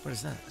 What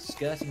is that? A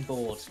skirting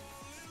board.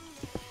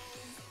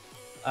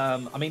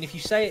 I mean, if you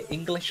say it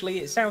Englishly,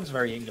 it sounds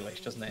very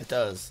English, doesn't it? It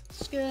does.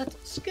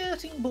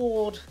 Skirting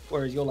board.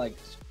 Whereas you're like,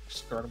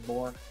 skirting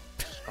board.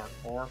 Skirting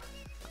board.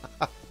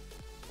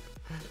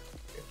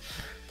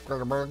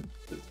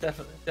 It's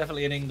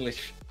definitely an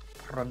English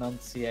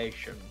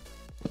pronunciation.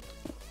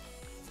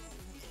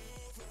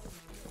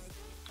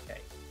 Okay.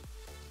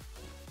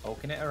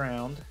 Bulking it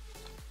around.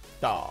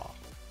 Daw.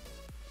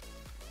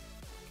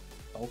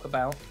 Bulk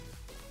about.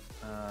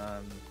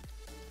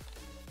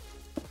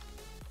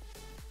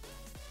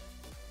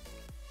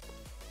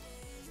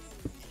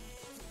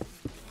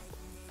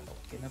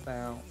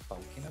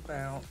 Bulking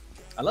about.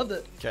 I love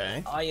that.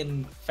 Okay.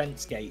 Iron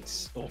fence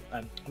gates, or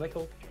what are they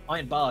called?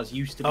 Iron bars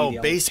used to be. Oh, the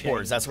old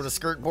baseboards. chains. That's what a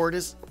skirt board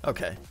is?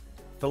 Okay.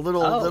 The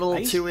little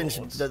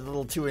baseboards. the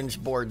little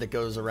 2-inch board that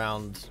goes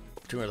around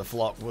to where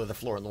the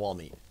floor and the wall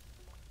meet.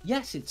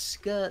 Yes, it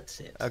skirts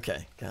it.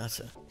 Okay,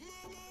 gotcha.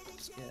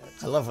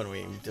 Skirts. I love when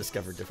we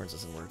discover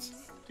differences in words.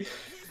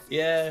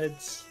 Yeah,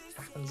 it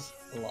happens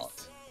a lot.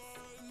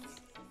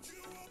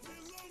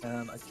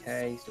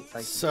 Okay, still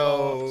placing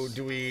So, blocks.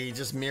 do we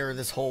just mirror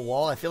this whole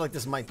wall? I feel like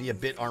this might be a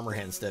bit armor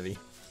hand heavy.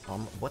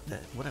 What did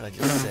I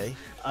just say?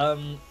 Yeah,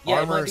 it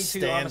armor might be too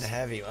stand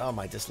heavy. Oh,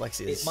 my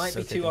dyslexia is It might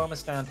so be too kicking. armor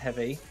stand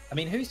heavy. I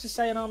mean, who's to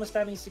say an armor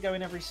stand needs to go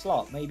in every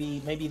slot?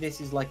 Maybe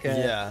this is like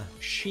a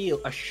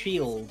shield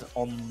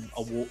on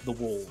the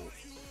wall.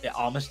 Yeah,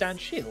 armor stand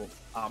shield.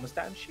 Armor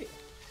stand shield.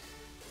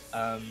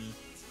 I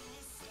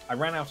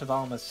ran out of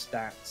armor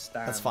stand.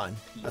 That's fine.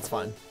 That's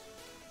fine.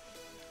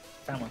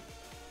 Found one.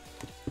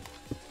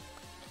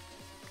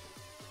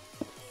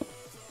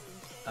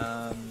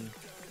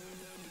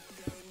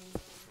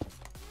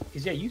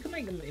 Because yeah, you can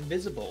make them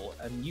invisible,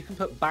 and you can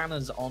put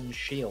banners on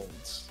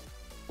shields.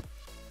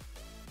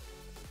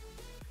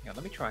 Hang on,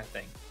 let me try a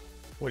thing.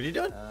 What are you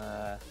doing?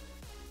 A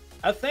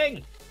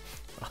thing.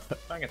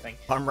 Trying a thing.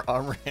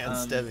 Armor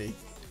hand heavy.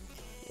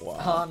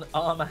 Wow.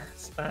 Armor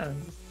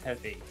stands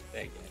heavy.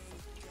 There you go.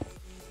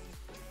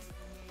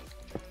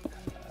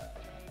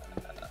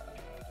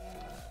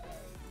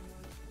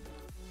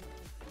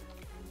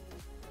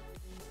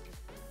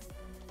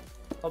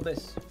 Hold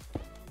this.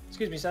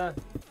 Excuse me, sir.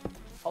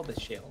 Hold this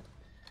shield.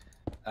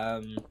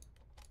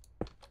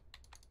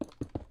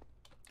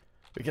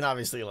 We can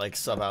obviously like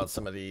sub out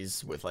some of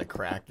these with like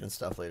cracked and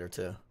stuff later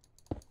too.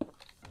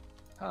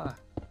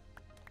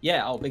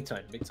 Yeah, oh, big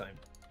time, big time.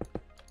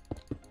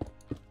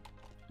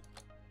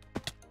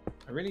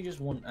 I really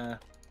just want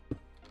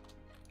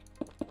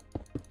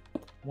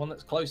one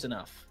that's close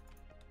enough.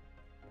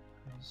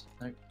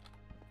 Nope.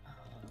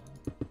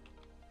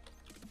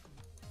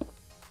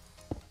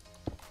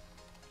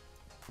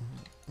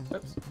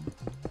 Oops.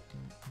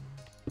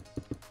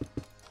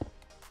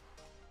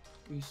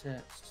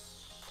 Resets.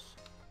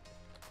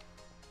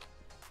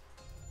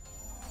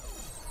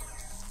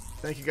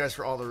 Thank you guys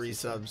for all the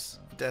resubs.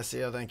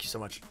 Decio, thank you so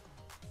much.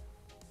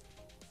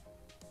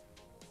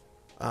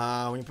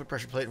 When you put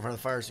pressure plate in front of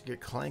the fire, so you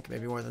get clank,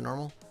 maybe more than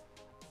normal.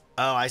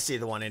 Oh, I see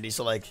the one, Andy.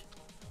 So like,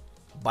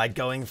 by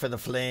going for the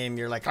flame,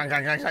 you're like clank,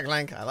 clank, clank, clank,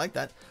 clank. I like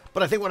that.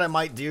 But I think what I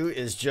might do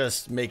is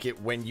just make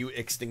it when you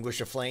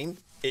extinguish a flame,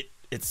 it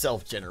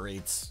itself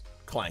generates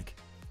clank.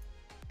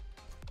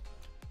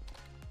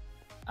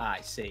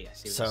 I see. I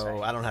see. What So you're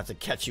saying. I don't have to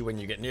catch you when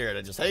you get near it.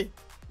 I just, hey, you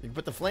can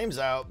put the flames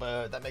out,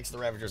 but that makes the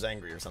Ravagers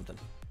angry or something.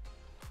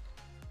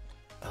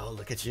 Oh,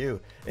 look at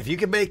you. If you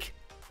could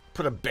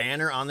put a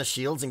banner on the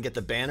shields and get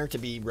the banner to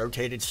be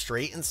rotated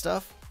straight and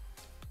stuff,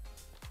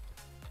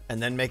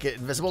 and then make it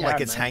invisible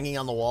like it's hanging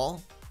on the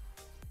wall,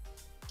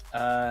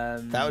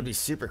 that would be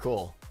super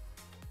cool.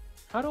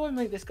 How do I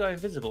make this guy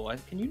invisible?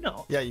 Can you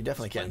not? Yeah, you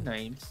definitely can.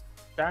 Names.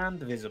 Stand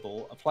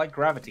visible. Apply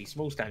gravity.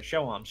 Small stand.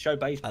 Show arms. Show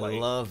base plate. I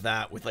love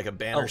that with like a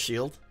banner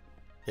shield.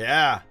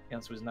 Yeah. The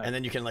answer was no. And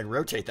then you can like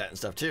rotate that and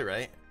stuff too,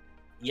 right?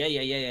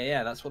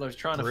 Yeah. That's what I was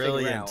trying to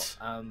figure out.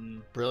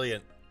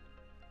 Brilliant.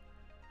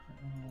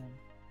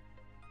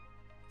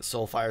 The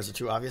soul fires are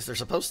too obvious. They're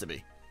supposed to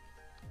be.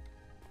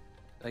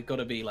 They got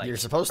to be like. You're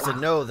supposed to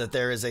know that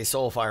there is a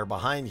soul fire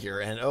behind here,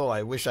 and oh,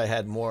 I wish I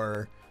had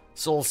more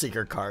Soul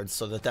Seeker cards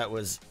so that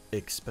was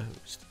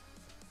exposed.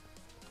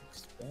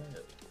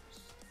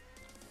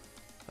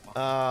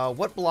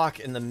 What block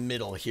in the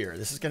middle here?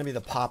 This is going to be the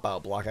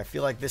pop-out block. I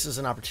feel like this is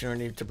an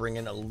opportunity to bring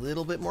in a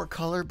little bit more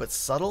color, but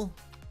subtle.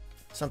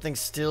 Something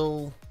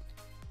still...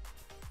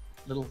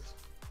 Little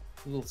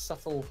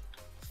subtle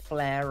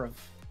flare of...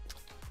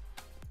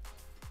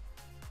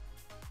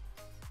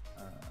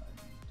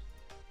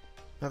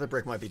 Another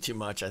brick might be too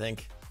much, I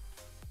think.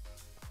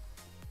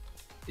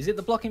 Is it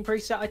the blocking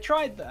preset? I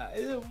tried that.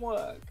 It didn't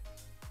work.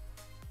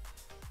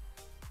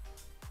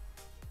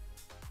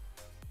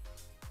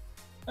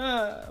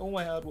 All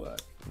my hard work.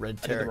 Red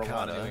I did the wrong one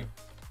terracotta. anyway.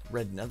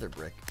 Red nether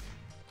brick.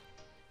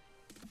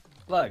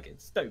 Look,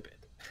 it's stupid.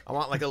 I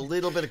want like a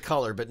little bit of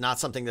color, but not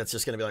something that's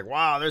just going to be like,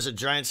 wow, there's a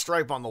giant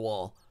stripe on the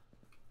wall.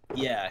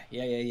 Yeah.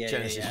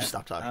 Genesis, you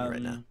stop talking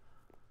right now.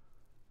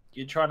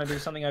 You're trying to do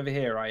something over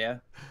here, are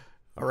you?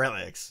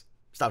 Aurelix,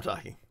 stop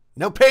talking.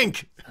 No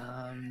pink!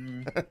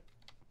 Because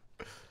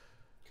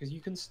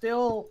you can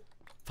still...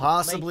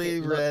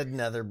 Possibly red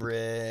nether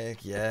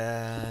brick.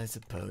 Yeah, I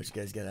suppose.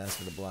 You guys got to ask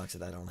for the blocks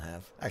that I don't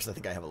have. Actually, I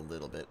think I have a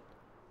little bit.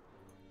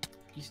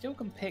 You still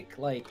can pick,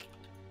 like...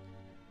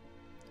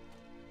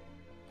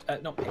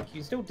 not pick. You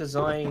can still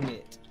design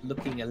it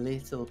looking a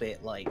little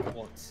bit like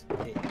what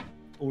it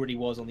already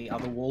was on the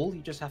other wall.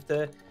 You just have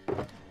to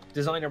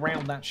design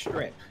around that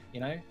strip,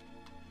 you know?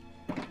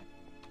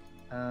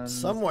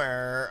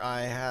 Somewhere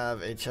I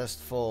have a chest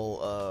full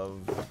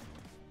of...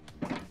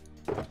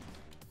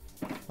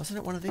 Wasn't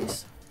it one of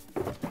these?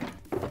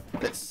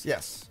 This,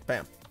 yes.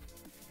 Bam.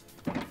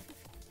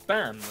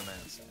 Bam, the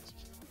man says.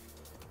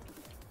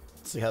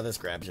 Let's see how this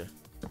grabs you.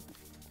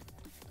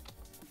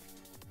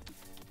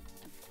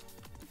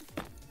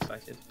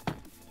 Excited.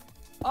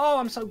 Oh,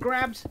 I'm so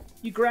grabbed.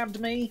 You grabbed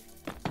me.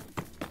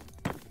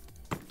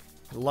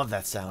 I love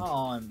that sound.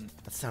 Oh,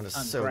 That sound is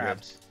I'm so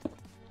grabbed.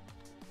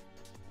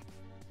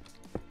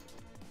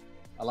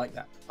 I like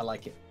that. I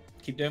like it.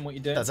 Keep doing what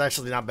you're doing. good. That's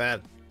actually not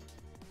bad.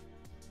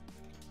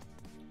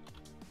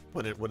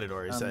 What did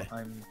Ori say?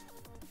 I'm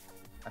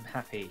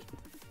happy.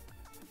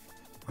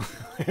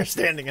 You're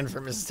standing in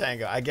for Mrs.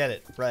 Tango. I get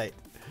it. Right.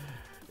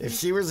 If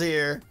she was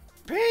here,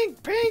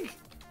 pink, pink,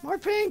 more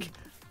pink.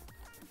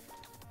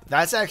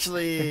 That's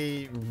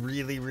actually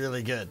really,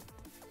 really good.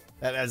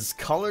 That adds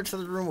color to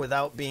the room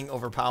without being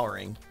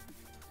overpowering.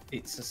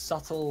 It's a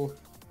subtle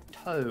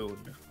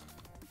tone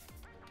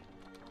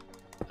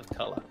of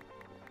color.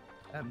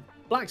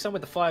 Black Sun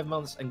with the 5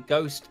 months and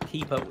Ghost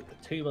Keeper with the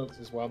 2 months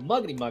as well.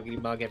 Muggity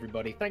muggity mug,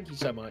 everybody. Thank you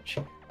so much.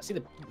 I see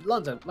the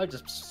loads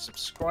of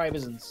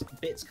subscribers and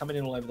bits coming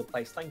in all over the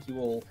place. Thank you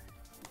all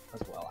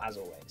as well, as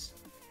always.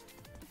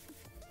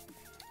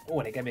 Oh,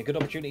 and it gave me a good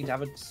opportunity to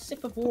have a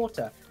sip of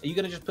water. Are you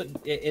going to just put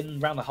it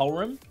in around the whole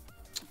room?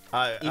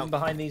 Even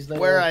behind these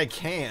little... Where I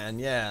can,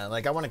 yeah.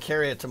 Like, I want to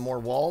carry it to more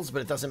walls,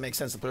 but it doesn't make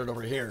sense to put it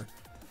over here.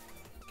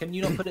 Can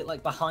you not put it,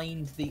 like,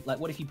 behind the... Like,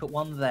 what if you put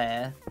one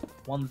there,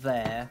 one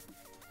there,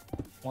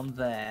 one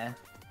there?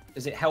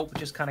 Does it help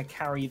just kind of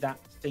carry that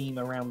theme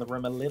around the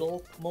room a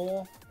little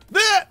more?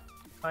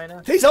 Kind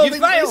of? He's holding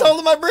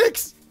my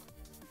bricks!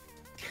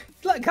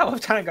 Let go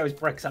of Tango's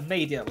bricks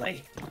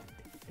immediately.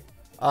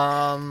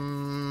 I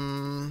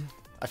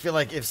feel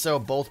like if so,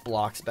 both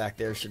blocks back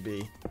there should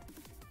be...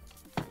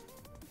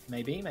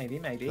 Maybe.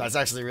 That's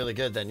actually really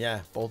good then, yeah.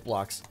 Both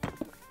blocks.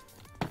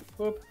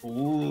 Whoop.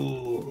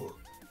 Ooh.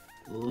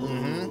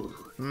 Ooh.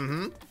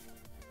 Mm-hmm.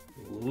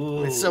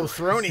 Ooh. It's so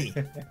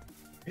throny.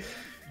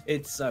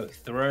 It's so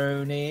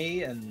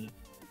throny and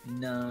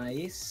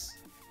nice.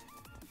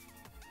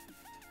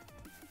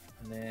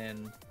 And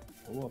then...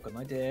 Oh, I've got an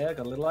idea. I've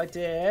got a little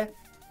idea.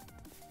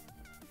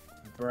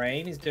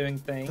 Brain is doing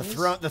things.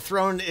 The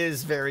throne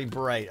is very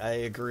bright, I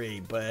agree,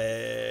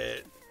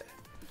 but...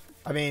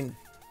 I mean...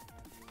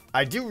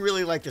 I do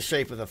really like the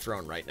shape of the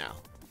throne right now.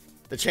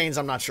 The chains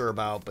I'm not sure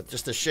about, but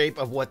just the shape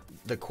of what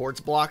the quartz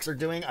blocks are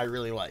doing, I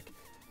really like.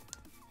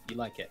 You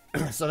like it.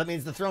 So that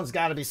means the throne's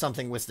got to be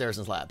something with stairs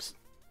and slabs.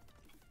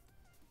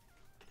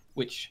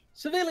 Which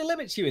severely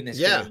limits you in this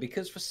game,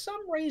 because for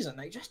some reason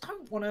they just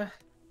don't want to...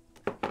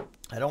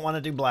 I don't want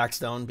to do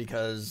Blackstone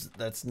because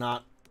that's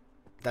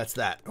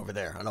that over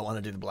there. I don't want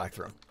to do the Black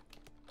Throne.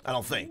 I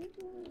don't think.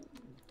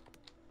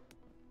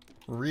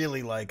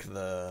 Really like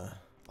the...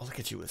 Oh, look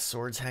at you with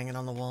swords hanging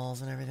on the walls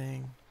and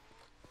everything.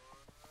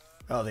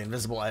 Oh, the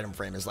invisible item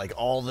frame is like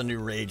all the new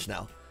rage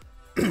now.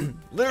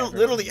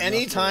 Literally,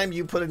 any time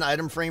you put an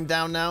item frame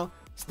down now,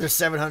 there's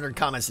 700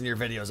 comments in your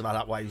videos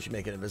about why you should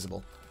make it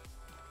invisible.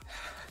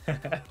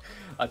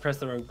 I pressed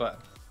the wrong button.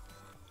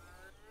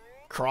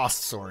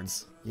 Crossed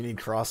swords. You need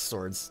crossed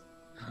swords.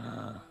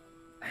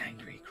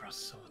 Angry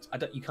crossed swords.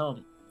 You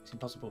can't. It's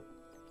impossible.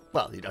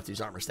 Well, you'd have to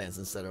use armor stands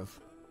instead of...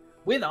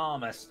 With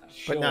armor,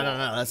 sure. But no,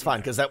 that's fine,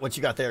 because what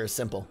you got there is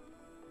simple.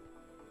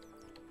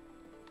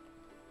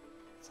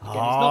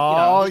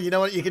 Again, you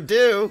know what you could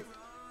do?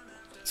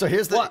 So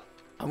here's the... What?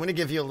 I'm going to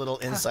give you a little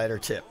insider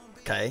tip,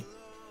 okay?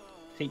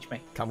 Teach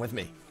me. Come with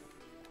me.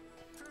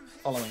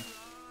 Follow me.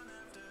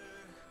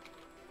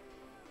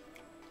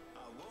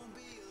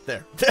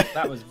 There.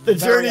 That was the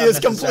journey is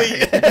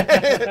complete.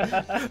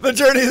 The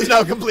journey is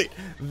now complete.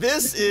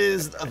 This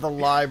is the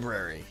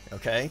library,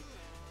 okay?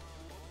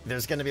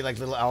 There's going to be like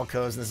little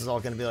alcoves, and this is all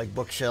going to be like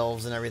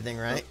bookshelves and everything,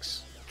 right?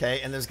 Books.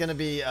 Okay, and there's going to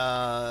be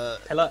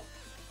Hello.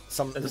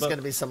 there's going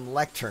to be some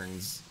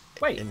lecterns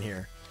in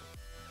here.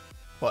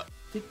 What?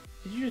 Did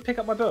you just pick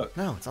up my book?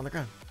 No, it's on the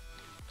ground.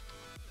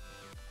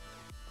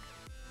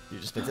 You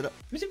just picked it up.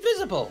 It was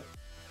invisible.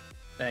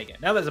 There you go.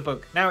 Now there's a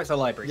book. Now it's a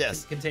library.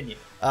 Yes. Continue.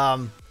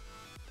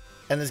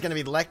 And there's going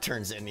to be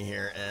lecterns in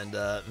here, and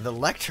the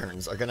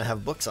lecterns are going to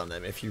have books on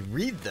them. If you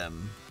read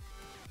them,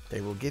 they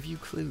will give you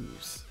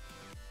clues.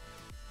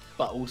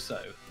 But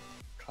also,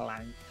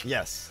 clank.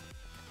 Yes.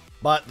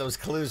 But those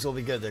clues will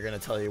be good. They're going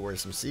to tell you where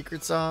some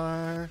secrets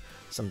are,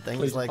 some things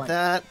Clues like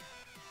that.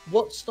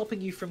 What's stopping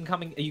you from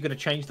coming? Are you going to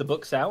change the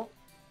books out?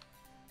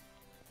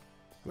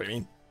 What do you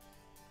mean?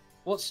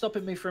 What's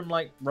stopping me from,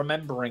 like,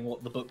 remembering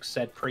what the book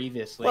said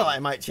previously? Well, I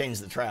might change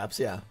the traps,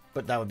 yeah.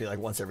 But that would be like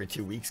once every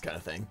 2 weeks kind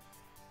of thing.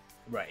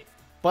 Right.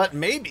 But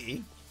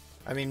maybe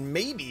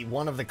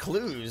one of the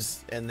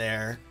clues in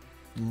there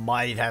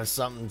might have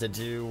something to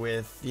do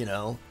with, you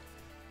know,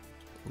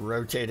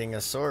 rotating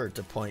a sword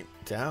to point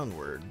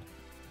downward.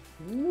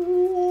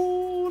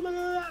 Ooh, look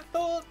at that.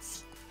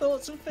 Thoughts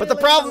and feelings. But the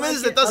problem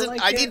is it doesn't.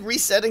 I need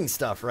resetting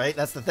stuff, right?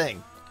 That's the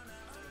thing.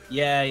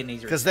 Yeah, it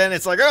needs. Because then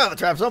it's like, oh, the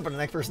trap's open. The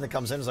next person that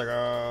comes in is like,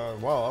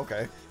 well,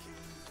 okay.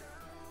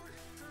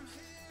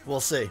 We'll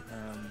see.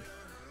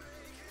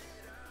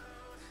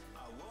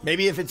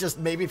 Maybe if you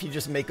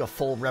just make a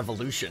full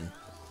revolution.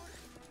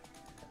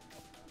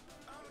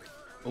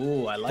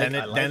 Ooh, I like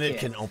it. Then it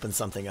can open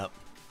something up.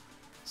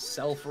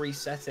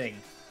 Self-resetting.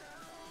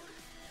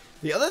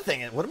 The other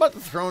thing, what about the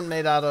throne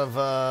made out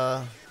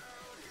of,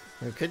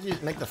 could you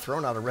make the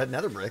throne out of red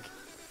nether brick?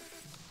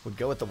 would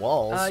go with the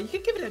walls. You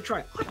could give it a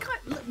try.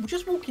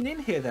 Just walking in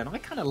here, then I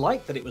kind of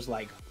like that it was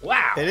like,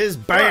 wow. It is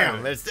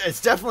bam.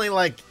 It's definitely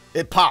like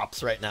it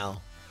pops right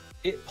now.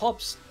 It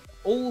pops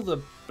all the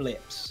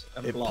blips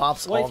and it blocks.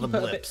 pops What all if you the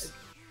put blips.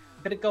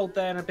 A bit of gold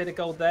there and a bit of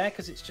gold there,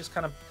 because it's just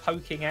kind of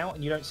poking out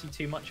and you don't see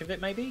too much of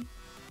it, maybe?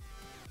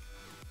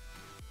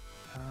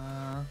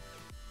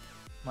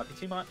 Might be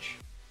too much.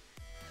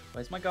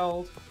 Where's my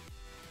gold?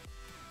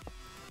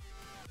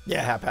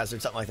 Yeah,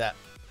 haphazard, something like that.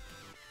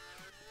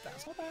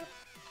 That's not bad.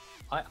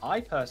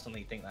 I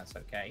personally think that's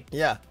okay.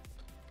 Yeah.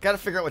 Got to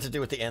figure out what to do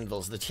with the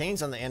anvils. The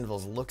chains on the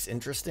anvils looks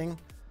interesting,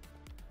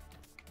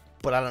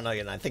 but I don't know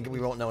yet. I think we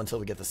won't know until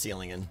we get the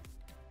ceiling in.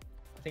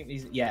 I think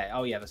these... Yeah,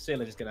 oh yeah, the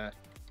ceiling is going to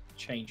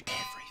change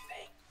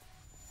everything.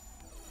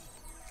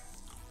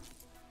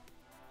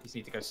 These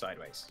need to go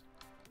sideways.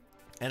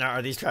 And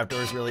are these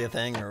trapdoors really a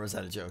thing, or was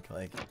that a joke?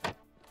 Like,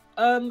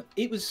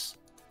 it was.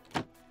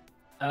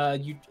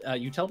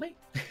 You tell me.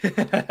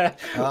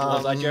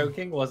 Was I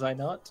joking? Was I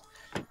not?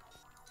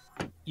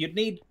 You'd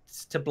need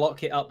to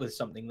block it up with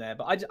something there,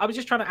 but I was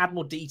just trying to add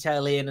more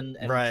detail in and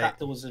right.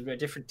 trapdoors a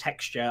different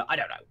texture. I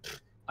don't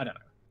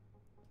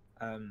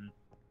know.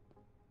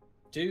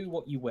 Do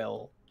what you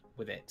will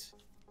with it.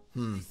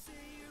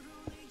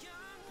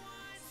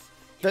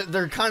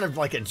 They're kind of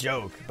like a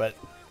joke, but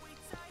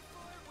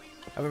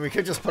I mean, we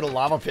could just put a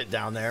lava pit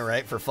down there,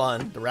 right, for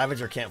fun. The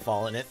Ravager can't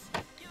fall in it.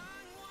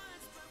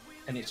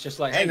 And it's just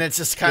like, and it's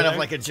just kind of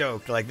like a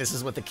joke. Like, this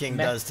is what the king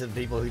does to the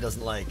people he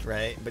doesn't like,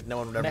 right? But no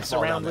one would ever mess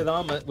fall around down with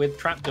armor, with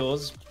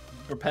trapdoors,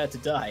 prepare to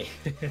die.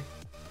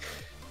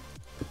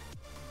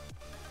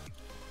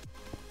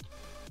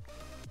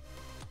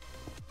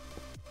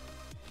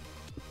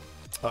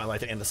 Oh, I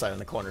like to andesite on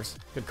the corners.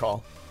 Good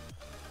call.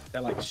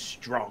 They're like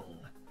strong.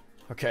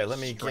 Okay, let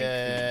me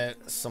get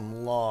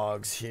some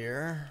logs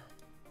here.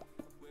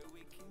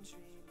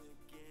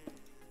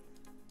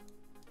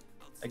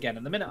 Again,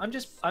 in the minute, I'm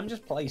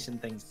just placing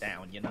things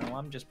down. You know,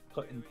 I'm just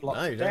putting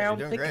blocks down,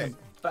 picking them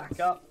back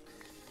up.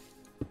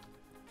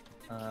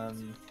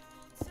 I'm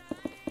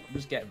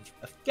just getting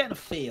a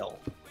feel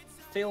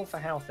for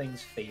how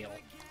things feel.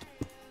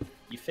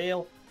 You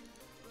feel?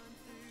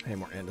 Hey,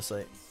 more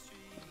andesite.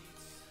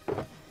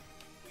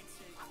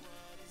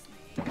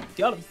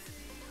 Got him.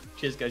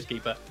 Cheers,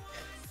 Ghostkeeper.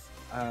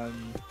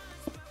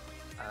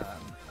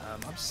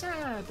 I'm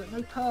sad that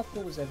no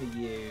purple was ever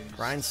used.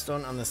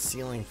 Grindstone on the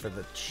ceiling for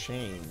the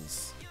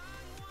chains.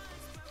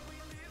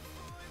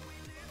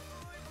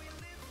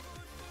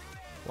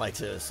 Like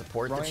to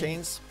support the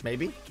chains,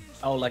 maybe?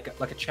 Oh, like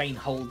a chain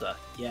holder.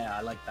 Yeah,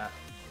 I like that.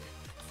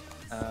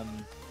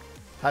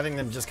 Having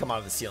them just come out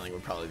of the ceiling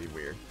would probably be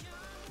weird.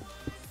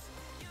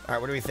 All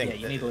right, what do we think? Yeah,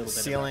 you need a little bit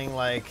of ceiling,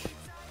 like,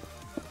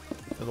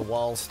 do the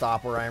walls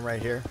stop where I am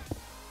right here?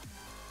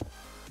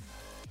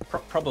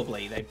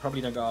 Probably. They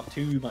probably don't go up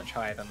too much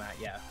higher than that,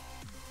 yeah.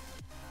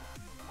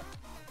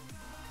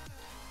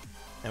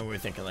 And we were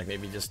thinking, like,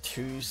 maybe just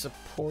 2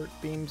 support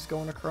beams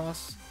going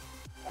across?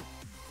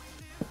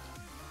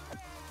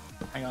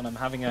 Hang on, I'm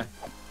having a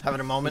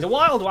moment. He's a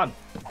wild one!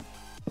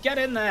 Get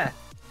in there!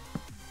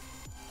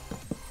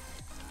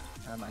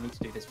 I need to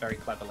do this very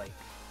cleverly.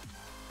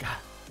 God,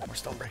 more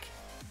stone brick.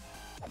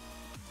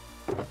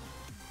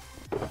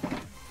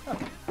 Oh.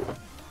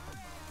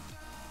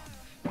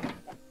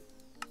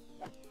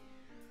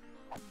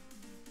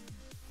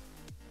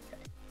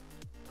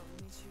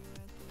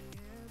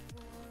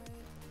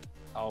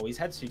 Oh, his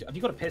head's too... Have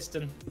you got a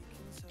piston?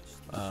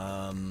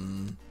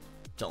 Don't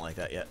like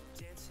that yet.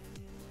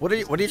 What are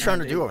you trying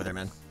to do over there,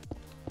 man?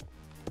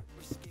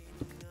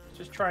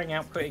 Just trying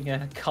out putting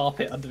a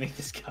carpet underneath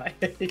this guy.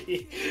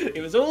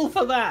 It was all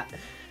for that.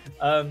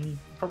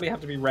 Probably have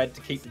to be red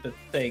to keep the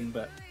thing,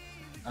 but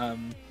oh.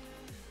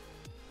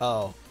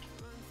 I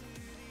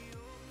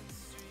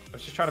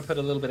was just trying to put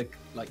a little bit of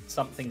like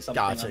something.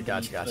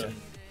 Gotcha.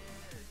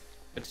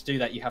 But to do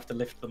that, you have to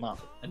lift them up,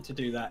 and to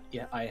do that,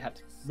 yeah, I had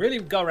to really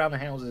go around the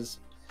houses.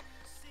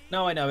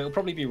 No, I know it'll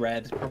probably be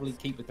red. Probably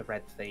keep with the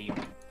red theme,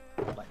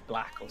 like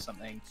black or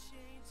something.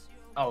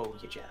 Oh,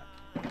 you jab.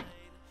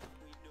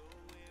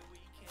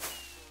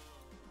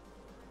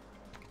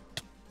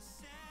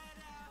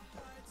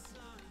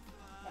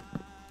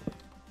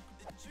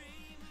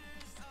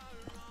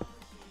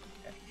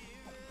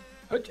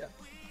 Okay.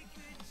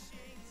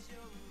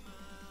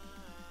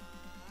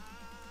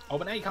 Oh,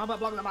 but now you can't blah,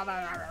 blah, blah, blah, blah,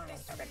 blah.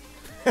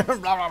 I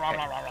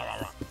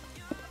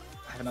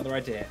have another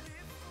idea.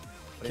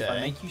 But if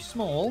I make you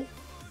small,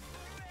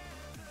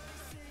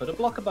 put a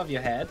block above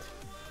your head,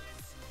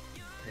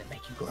 and then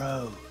make you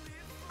grow.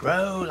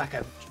 Grow like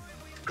a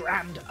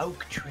grand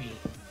oak tree.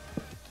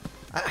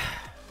 I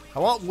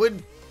want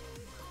wood.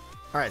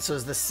 Alright, so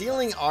is the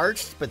ceiling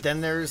arched, but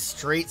then there's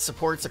straight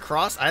supports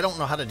across? I don't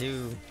know how to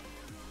do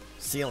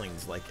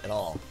ceilings, like, at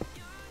all.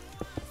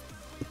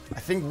 I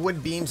think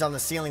wood beams on the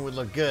ceiling would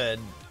look good,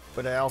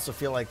 but I also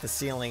feel like the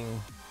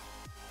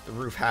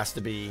roof has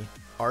to be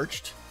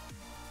arched.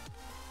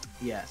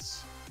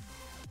 Yes.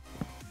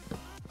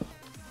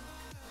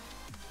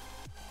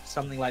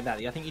 Something like that.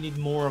 I think you need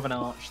more of an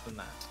arch than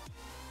that.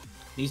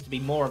 needs to be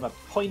more of a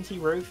pointy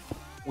roof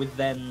with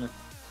then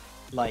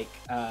like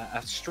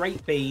a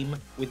straight beam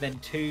with then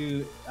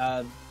two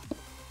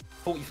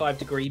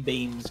 45-degree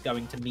beams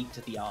going to meet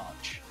to the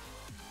arch.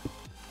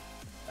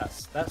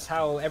 That's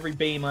how every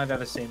beam I've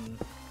ever seen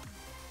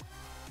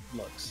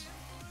looks.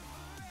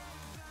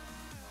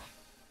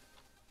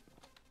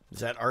 Is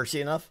that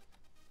archy enough?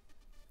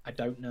 I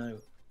don't know.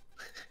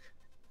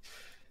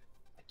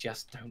 I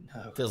just don't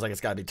know. Feels like it's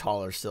got to be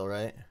taller still,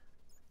 right?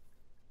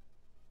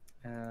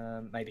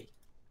 Maybe.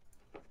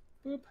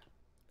 Boop.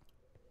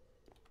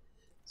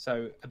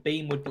 So a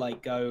beam would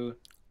like go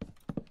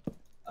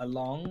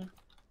along,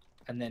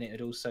 and then it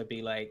would also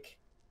be like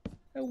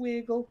a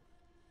wiggle,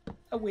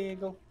 a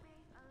wiggle.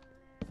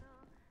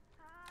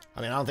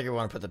 I mean, I don't think we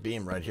want to put the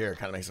beam right here. It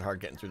kind of makes it hard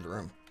getting through the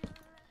room.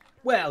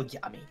 Well, yeah,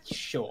 I mean,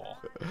 sure.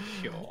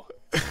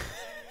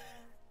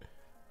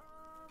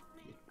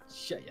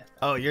 Shut ya.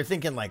 Oh, you're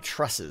thinking like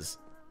trusses.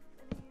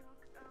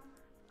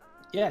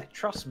 Yeah,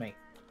 trust me.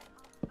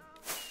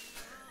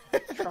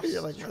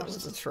 You're like, that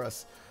was a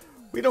truss.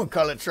 We don't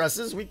call it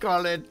trusses. We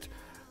call it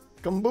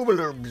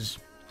gumboobalubs.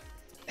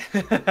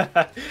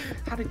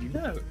 How did you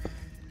know?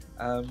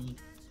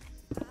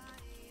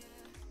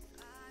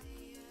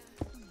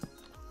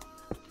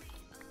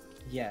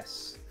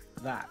 Yes,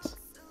 that.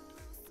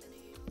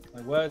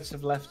 My words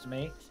have left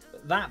me.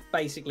 That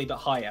basically, but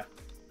higher.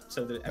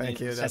 So that Thank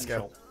you, let's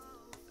go.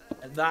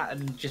 That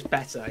and just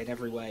better in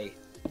every way.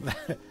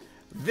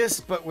 This,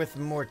 but with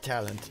more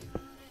talent.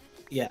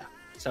 Yeah.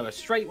 So a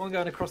straight one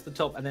going across the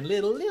top, and then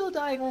little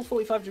diagonal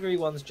 45-degree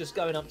ones just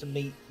going up to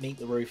meet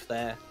the roof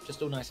there.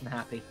 Just all nice and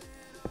happy.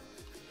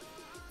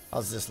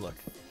 How's this look?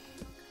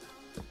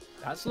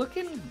 That's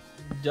looking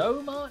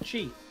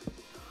dome-archy.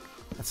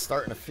 That's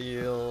starting to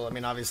feel... I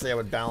mean, obviously I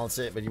would balance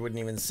it, but you wouldn't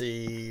even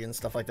see and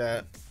stuff like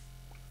that.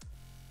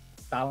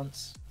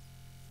 Balance.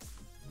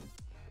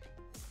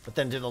 But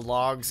then do the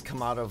logs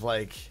come out of,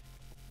 like...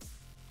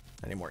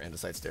 I need more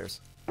andesite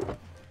stairs.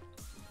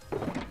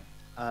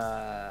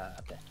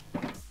 Up there.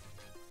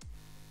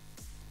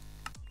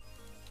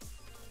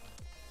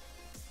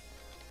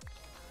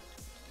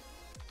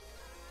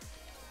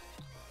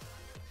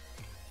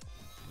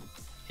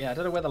 Yeah, I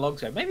don't know where the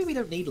logs go. Maybe we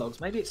don't need logs.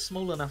 Maybe it's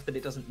small enough that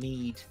it doesn't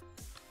need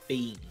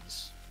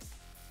beams.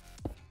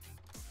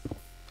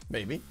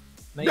 Maybe.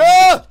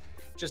 Ah!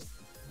 Just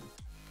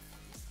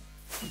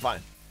I'm fine.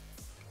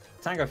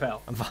 Tango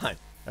fell. I'm fine.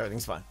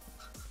 Everything's fine.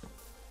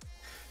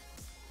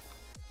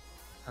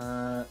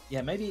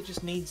 Yeah, maybe it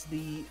just needs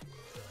a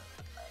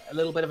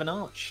little bit of an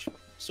arch,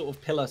 sort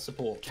of pillar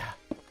support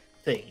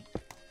thing.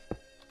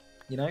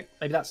 You know,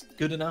 maybe that's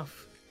good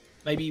enough.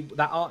 Maybe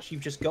that arch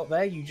you've just got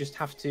there, you just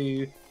have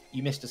to...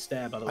 You missed a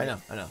stair, by the way.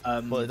 I know.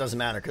 Well, it doesn't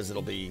matter because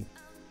it'll be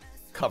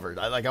covered.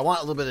 I want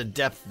a little bit of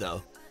depth,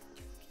 though.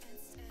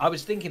 I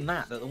was thinking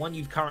that the one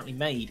you've currently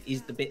made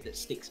is the bit that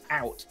sticks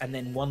out, and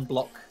then one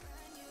block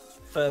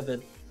further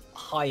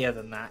higher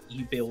than that,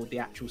 you build the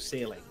actual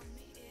ceiling.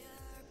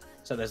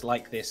 So there's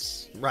like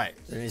this... Right.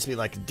 There needs to be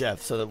like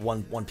depth so that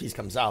one piece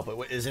comes out.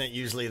 But isn't it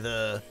usually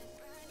the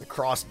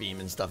cross beam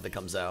and stuff that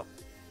comes out?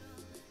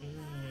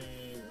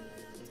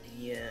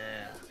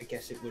 Yeah, I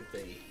guess it would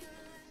be.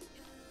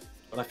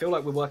 But I feel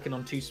like we're working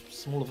on too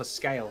small of a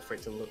scale for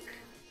it to look...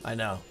 I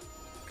know.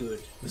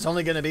 Good. It's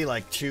only going to be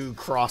like 2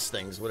 cross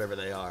things, whatever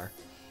they are.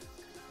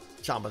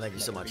 Champa, thank you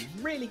so much.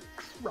 Really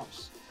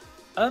cross.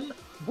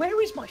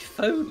 Where is my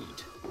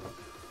food?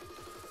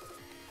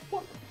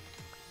 What?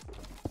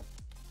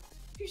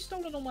 Have you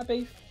stolen all my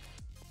beef?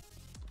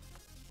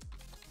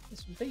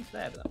 There's some beef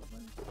there, but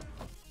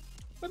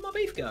where'd my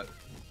beef go?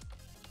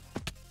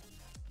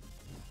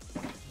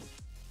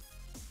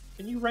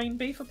 Can you rain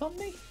beef upon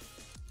me?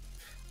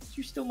 Did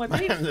you steal my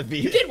beef? I am the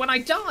beef. You did when I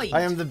died.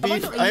 I am the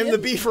beef. I am the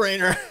beef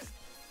rainer.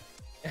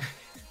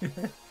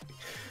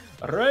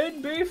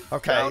 Rain beef.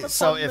 Okay,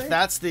 so if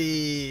that's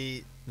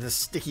the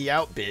sticky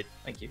out bit,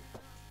 thank you.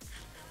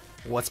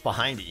 What's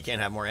behind it? You can't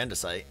have more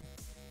andesite.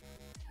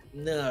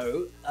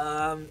 No,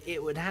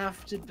 it would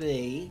have to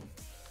be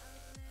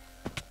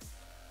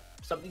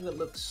something that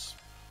looks...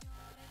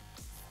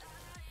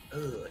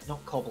 Ugh,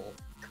 not cobble.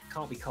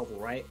 Can't be cobble,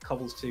 right?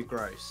 Cobble's too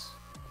gross.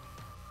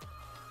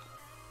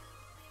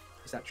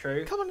 Is that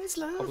true? Come on, it's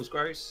love. Cobble's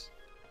gross.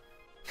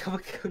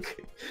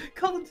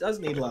 Cobble does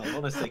need love,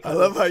 honestly. I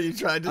love how you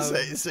tried to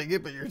sing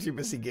it, but you're too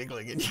busy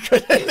giggling and you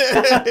couldn't.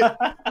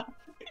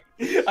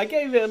 I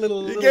gave it a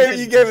little... You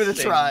gave it a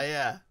try,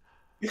 yeah.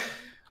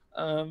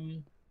 I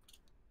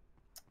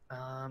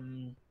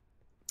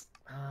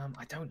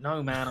don't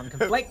know, man. I'm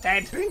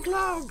conflicted. Pink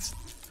logs.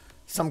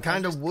 Some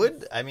kind of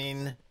wood? I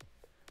mean,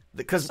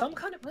 because some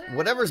kind of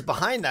whatever's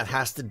behind that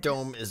has to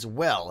dome as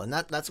well, and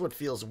that's what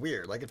feels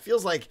weird. Like, it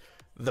feels like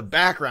the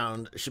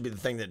background should be the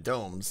thing that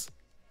domes.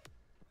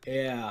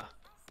 Yeah.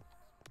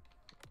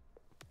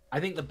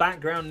 I think the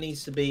background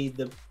needs to be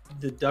the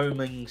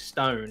doming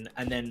stone,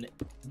 and then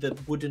the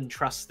wooden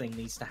truss thing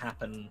needs to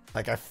happen.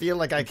 Like, I feel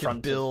like I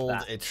could build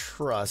a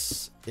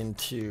truss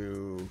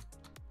into...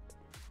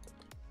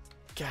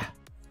 Yeah.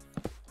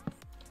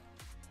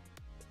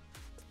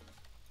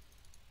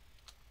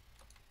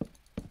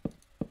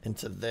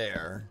 into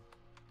there.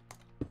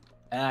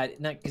 No,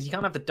 because you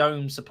can't have the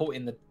dome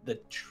supporting the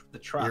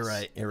truss. You're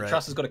right. You're right. The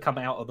truss has got to come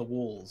out of the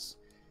walls.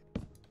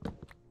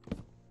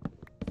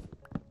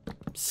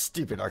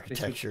 Stupid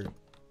architecture.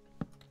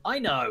 I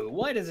know.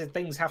 Why does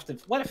things have to?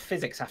 Why do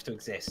physics have to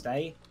exist,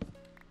 eh?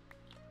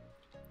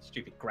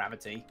 Stupid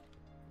gravity,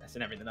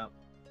 messing everything up.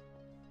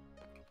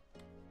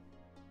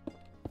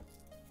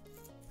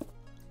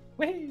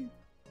 Whee!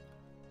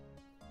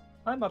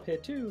 I'm up here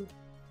too.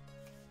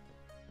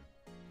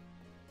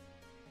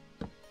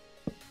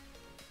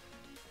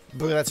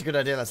 But that's a good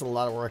idea. That's a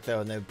lot of work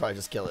though, and they would probably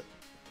just kill it.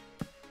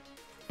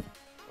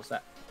 What's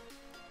that?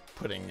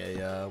 Putting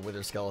a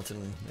wither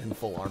skeleton in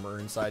full armor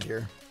inside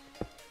here.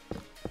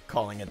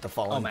 Calling it the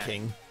Fallen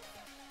King.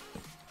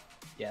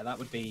 Yeah, that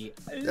would be.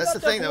 That's the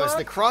thing, though, is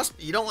the cross.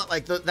 You don't want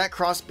like that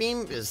cross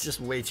beam is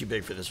just way too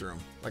big for this room.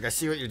 Like I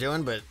see what you're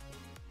doing, but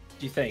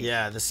do you think?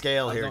 Yeah, the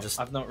scale here just.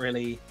 I've not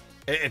really.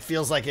 It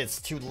feels like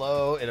it's too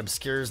low. It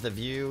obscures the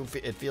view.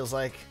 It feels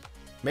like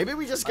maybe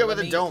we just go with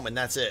a dome and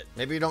that's it.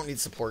 Maybe we don't need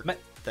support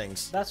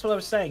things. That's what I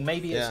was saying.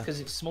 Maybe it's because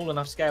it's small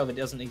enough scale that it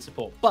doesn't need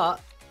support.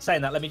 But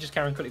saying that, let me just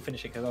carry on quickly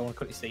finish it because I want to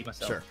quickly see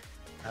myself. Sure.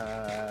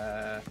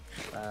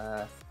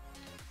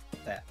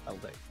 There, that'll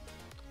do.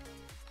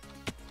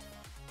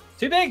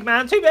 Too big,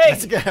 man, too big!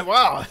 That's good.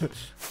 Wow.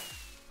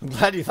 I'm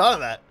glad you thought of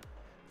that.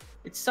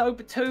 It's so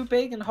too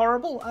big and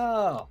horrible.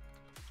 Oh,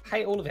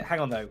 hate all of it. Hang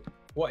on, though.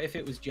 What if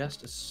it was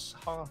just a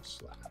half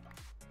slab?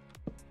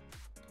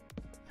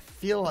 I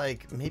feel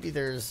like maybe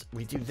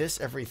we do this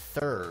every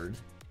third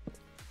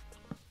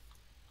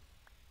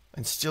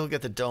and still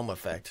get the dome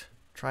effect.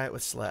 Try it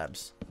with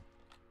slabs.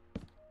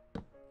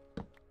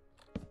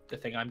 The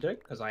thing I'm doing,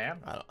 because I am.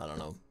 I don't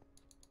know.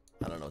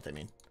 I don't know what they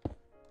mean.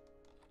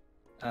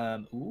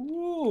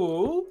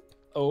 Ooh.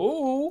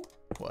 Oh.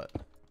 What?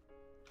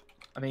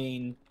 I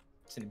mean,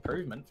 it's an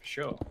improvement for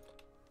sure.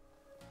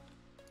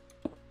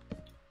 I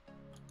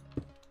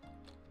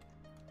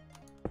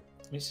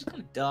mean, it's just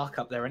kind of dark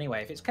up there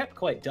anyway. If it's kept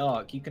quite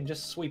dark, you can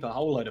just sweep a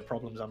whole load of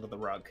problems under the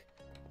rug.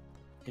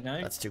 You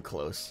know? That's too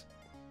close.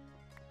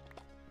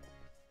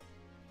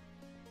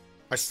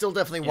 I still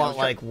definitely want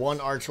like one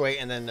archway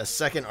and then a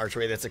second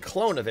archway that's a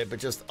clone of it, but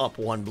just up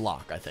one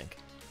block, I think.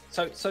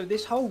 So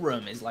this whole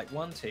room is like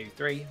 1, 2,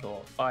 3,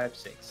 4, 5,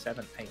 6,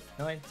 7, 8,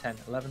 9, 10,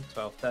 11,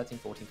 12, 13,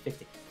 14,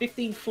 15.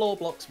 15 floor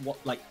blocks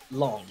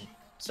long.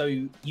 So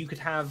you could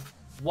have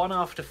one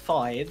after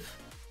 5.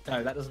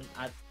 No, that doesn't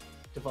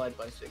divide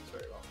by 6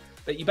 very well.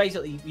 But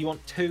you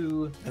want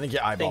 2 I think you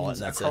eyeball it,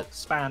 that's it.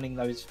 Spanning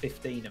those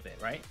 15 of it,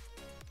 right?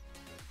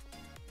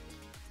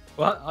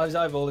 What? I was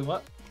eyeballing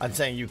what? I'm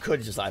saying you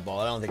could just eyeball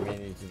it. I don't think we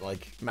need to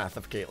like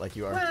mathificate like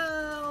you are.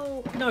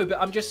 Well, no,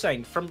 but I'm just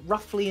saying, from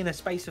roughly in a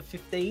space of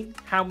 15,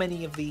 how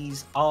many of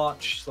these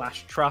arch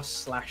 /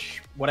 truss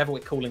 / whatever we're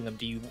calling them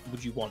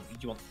would you want? Do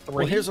you want 3?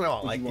 Well, here's what I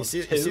want. Like you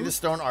see the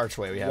stone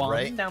archway we have,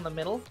 right? One down the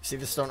middle. See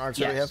the stone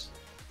archway we have?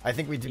 I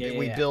think we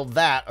Yeah. build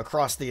that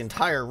across the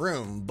entire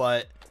room,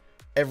 but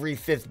every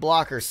 5th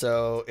block or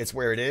so, it's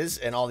where it is,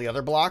 and all the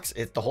other blocks,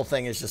 the whole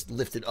thing is just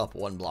lifted up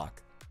one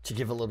block to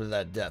give a little bit of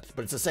that depth.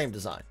 But it's the same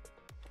design.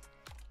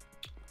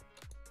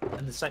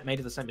 And made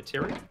of the same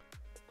material?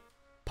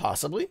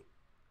 Possibly.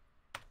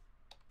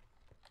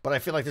 But I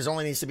feel like there's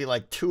only needs to be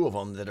like 2 of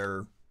them that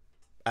are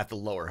at the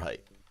lower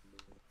height.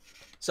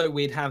 So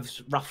we'd have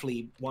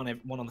roughly one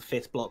on the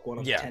 5th block, one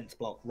on the 10th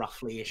block,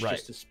 roughly-ish,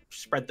 just to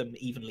spread them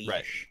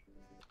evenly-ish.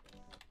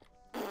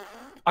 Right.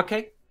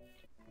 Okay.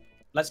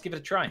 Let's give it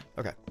a try.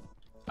 Okay.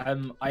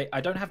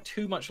 I don't have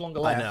too much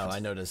longer left. I know, I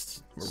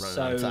noticed we're running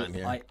out of time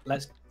here.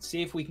 Let's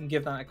see if we can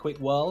give that a quick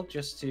whirl,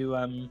 just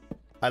to...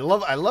 I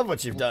love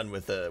what you've done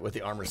with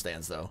the armor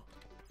stands though,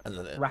 and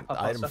the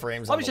item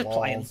frames on the walls.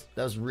 Playing.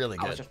 That was really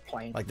good. I was just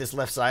playing. Like this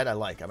left side, I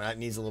like. I mean, it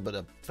needs a little bit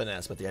of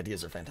finesse, but the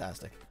ideas are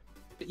fantastic.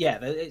 But yeah,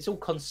 it's all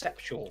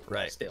conceptual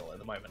still at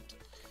the moment.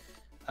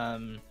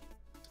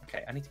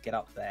 Okay, I need to get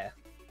up there.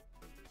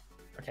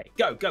 Okay,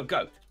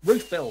 go.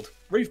 Roof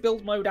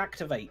build mode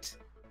activate.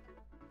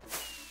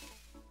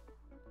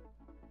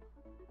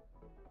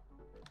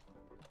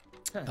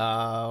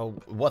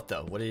 What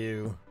though? What do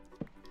you?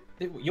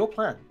 Your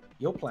plan.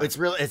 It's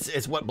real.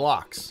 It's what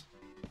blocks.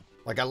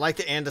 Like I like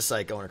the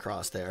andesite going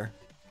across there.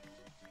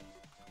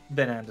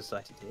 Then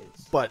andesite it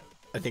is. But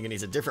I think it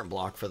needs a different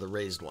block for the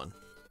raised one.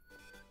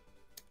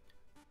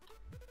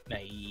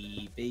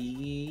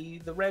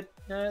 Maybe the red,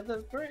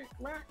 the brick.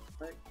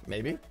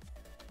 Maybe.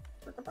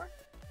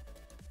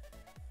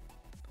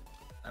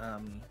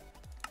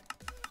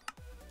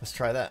 Let's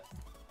try that.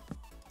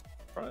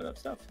 Try that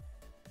stuff.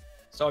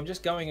 So I'm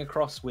just going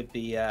across with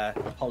the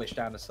polished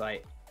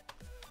andesite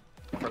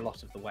for a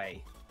lot of the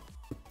way.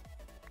 Is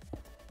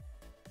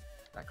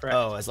that correct?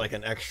 Oh, as like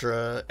an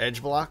extra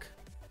edge block?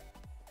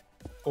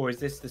 Or is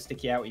this the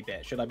sticky outy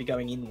bit? Should I be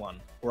going in one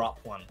or up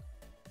one?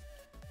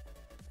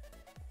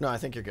 No, I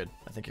think you're good.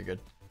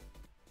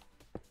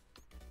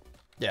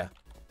 Yeah,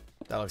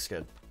 that looks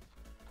good.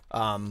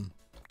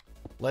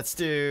 Let's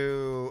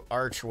do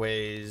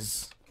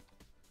archways.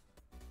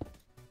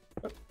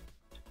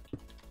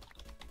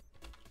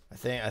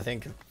 I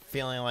think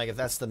feeling like if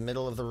that's the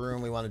middle of the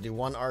room, we want to do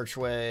one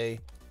archway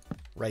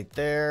right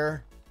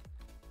there.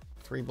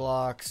 3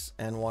 blocks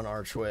and 1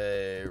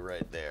 archway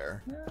right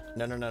there.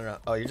 No.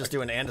 Oh, you're just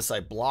doing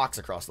andesite blocks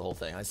across the whole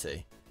thing. I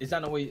see. Is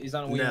that not what you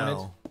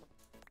wanted?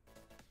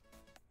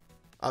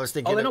 I was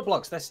thinking. Oh, they're not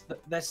blocks.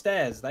 They're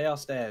stairs. They are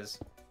stairs.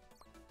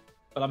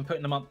 But I'm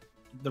putting them up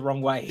the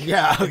wrong way.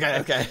 Yeah.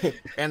 Okay.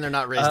 And they're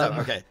not raised up.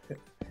 Okay.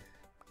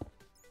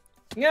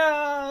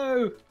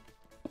 No.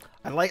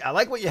 I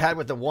like what you had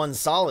with the 1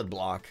 solid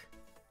block.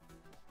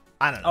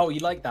 I don't know. Oh,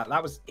 you like that?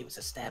 It was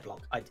a stair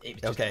block.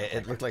 It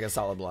looked like a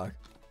solid block.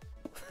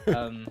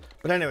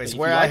 But anyways,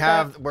 where I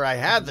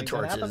had the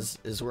torches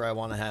is where I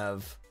want to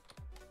have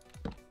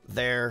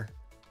there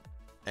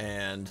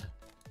and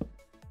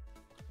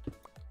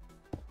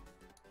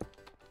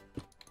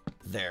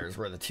there's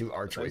where the 2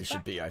 archways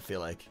should be, I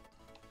feel like.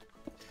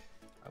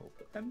 I will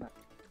put them back.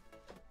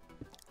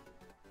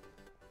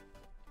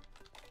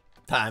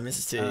 Hi,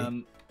 Mrs. T.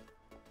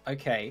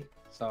 Okay,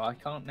 so I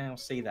can't now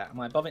see that. Am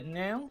I above it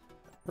now?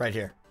 Right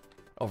here.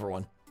 Over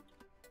 1.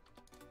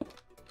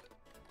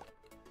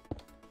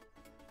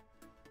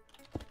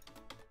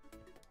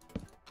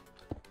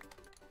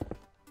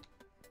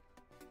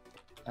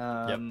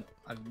 I'm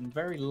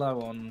very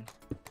low on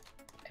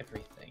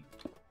everything.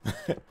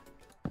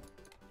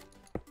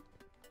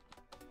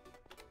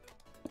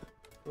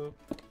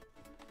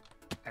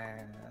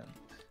 And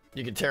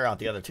you can tear out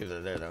the other 2 that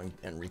are there though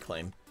and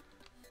reclaim.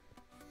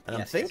 And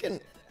I'm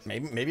thinking yes.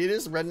 maybe it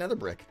is red nether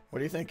brick. What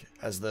do you think?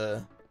 As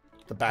the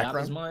background?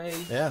 That was my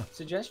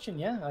suggestion.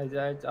 Yeah,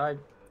 I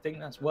think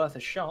that's worth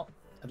a shot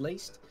at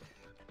least.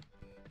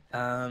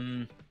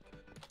 I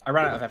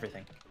ran out of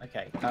everything.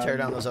 Okay. Tear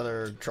down those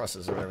other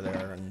trusses or whatever they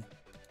are and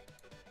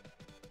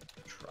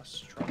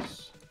truss.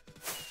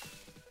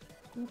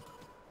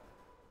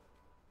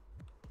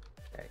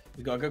 Okay,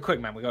 we gotta go quick,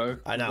 man.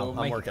 I know.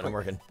 I'm working.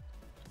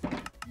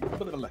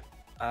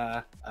 All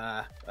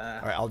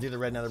right, I'll do the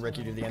red nether brick.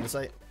 You do the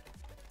andesite.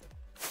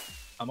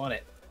 I'm on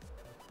it.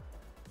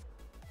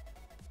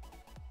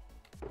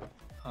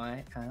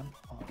 I am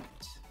on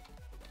it.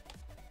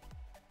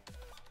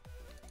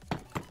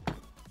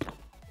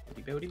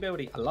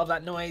 Buildy. I love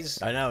that noise.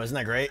 I know, isn't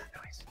that great?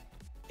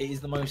 It is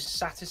the most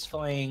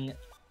satisfying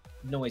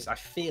noise. I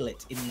feel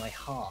it in my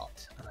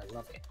heart, and I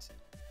love it.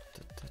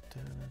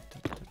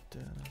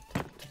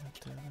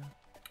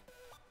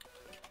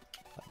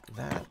 Like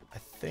that, I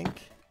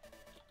think.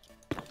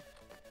 Which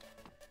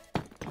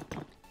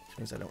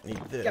means I don't need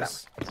this. Get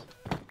out.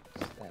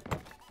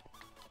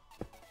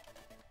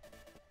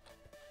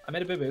 I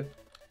made a boo-boo.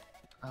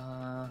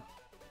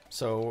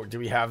 So, do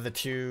we have the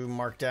 2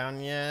 marked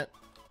down yet?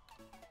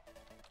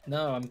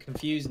 No, I'm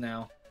confused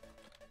now.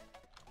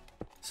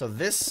 So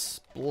this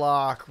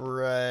block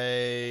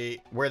right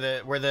where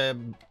the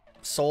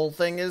soul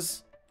thing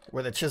is,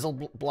 where the chisel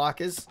block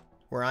is,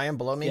 where I am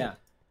below me. Yeah.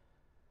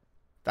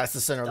 That's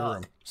the center of the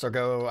room.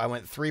 So I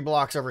went 3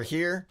 blocks over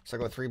here, so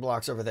go 3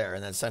 blocks over there,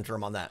 and then center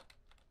them on that.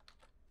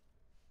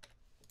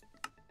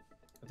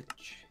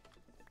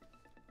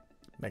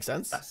 Make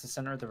sense? That's the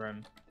center of the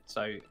room.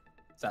 So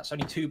that's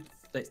only 2.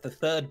 It's the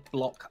 3rd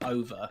block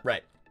over.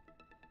 Right.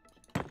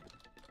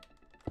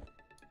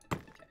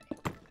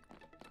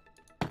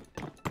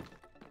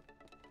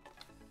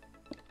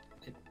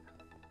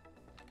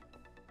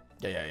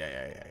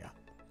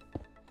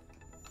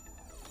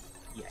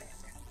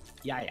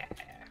 Yeah.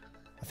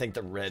 I think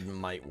the red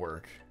might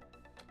work.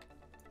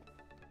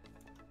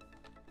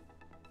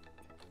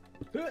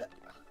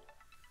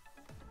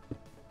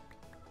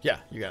 Yeah,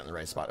 you got it in the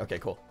right spot. Okay,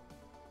 cool.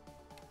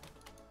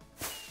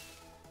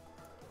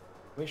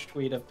 Wished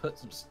we'd have put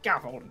some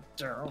scaffolding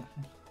down.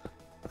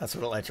 That's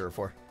what elytra are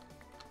for.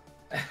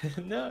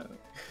 No.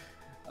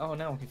 Oh,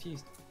 now I'm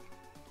confused.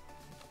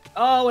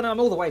 Oh, and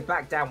I'm all the way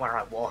back down where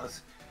I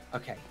was.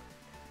 Okay.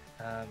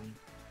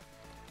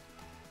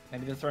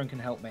 Maybe the throne can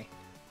help me.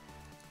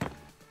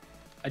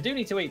 I do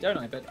need to eat, don't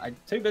I? But I'm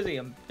too busy.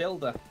 I'm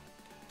builder.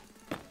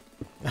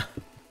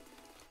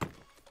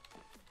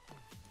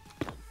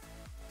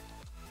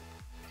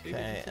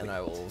 Okay, and I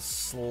will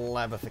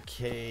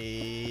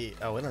slabificate.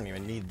 Oh, we don't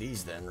even need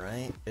these then,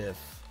 right? If.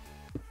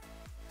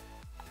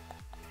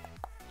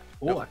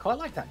 Oh, I quite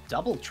like that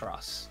double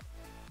truss.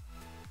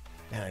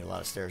 Man, I need a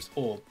lot of stairs.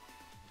 Or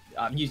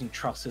I'm using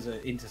truss as an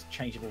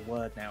interchangeable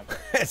word now. But...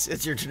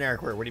 it's your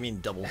generic word. What do you mean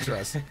double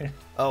truss?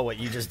 Oh, what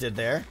you just did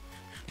there?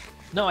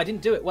 No, I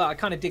didn't do it. Well, I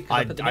kind of did.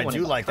 I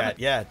do like that.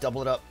 Yeah,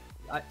 double it up.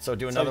 So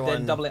do another one.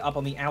 Then double it up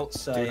on the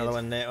outside. Do another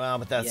one there. Well,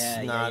 but that's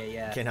not.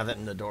 You can't have that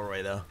in the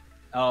doorway though.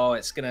 Oh,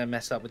 it's gonna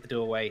mess up with the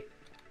doorway.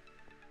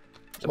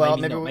 So well,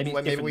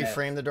 maybe we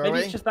frame the doorway.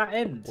 Maybe it's just that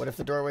end. What if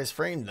the doorway's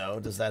framed though?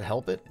 Does that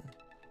help it?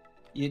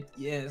 Yeah,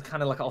 it's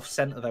kind of like off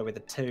center though with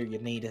the 2. You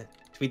need to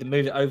either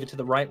move it over to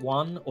the right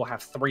one or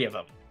have 3 of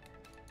them.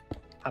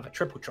 Have a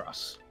triple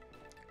truss.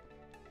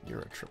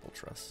 You're a triple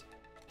truss.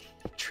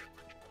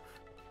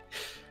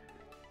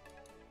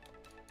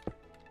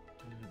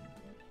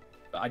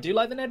 But I do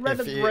like the red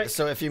nether brick.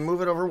 So if you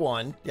move it over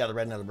 1, yeah, the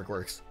red nether brick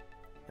works,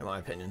 in my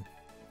opinion.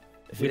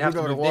 If you move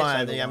over to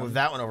one, then you gotta move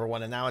that one over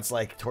one, and now it's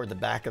like toward the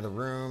back of the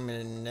room,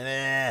 and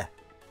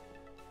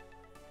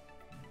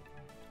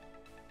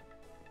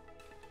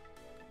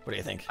What do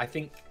you think? I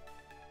think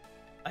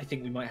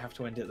we might have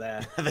to end it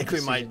there. I think we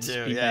might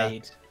too. Be Yeah.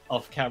 made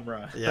off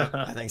camera. Yeah,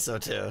 I think so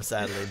too.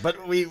 Sadly, but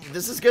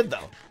this is good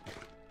though.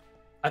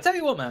 I tell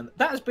you what, man,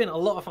 that has been a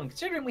lot of fun.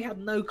 Considering we had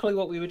no clue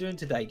what we were doing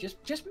today, just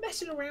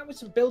messing around with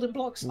some building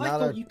blocks. I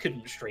thought you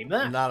couldn't stream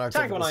that. Not our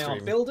Tango and I stream.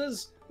 aren't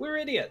builders. We're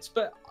idiots,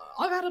 but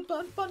I've had a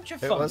bunch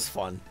of fun. It was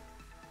fun.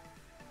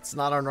 It's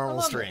not our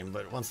normal stream,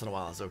 but once in a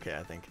while it's okay,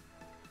 I think.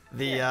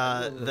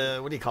 The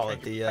what do you call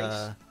it?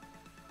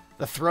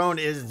 The throne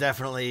is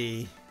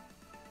definitely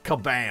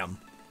kabam.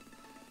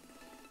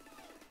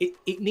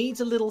 It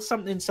needs a little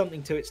something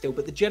to it still,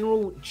 but the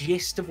general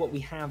gist of what we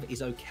have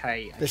is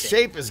okay. The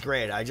shape is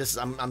great. I'm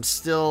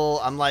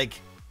like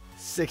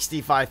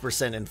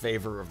 65% in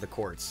favor of the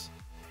quartz.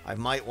 I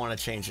might want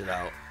to change it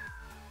out.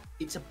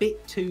 It's a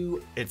bit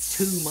too much.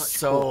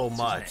 So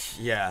much,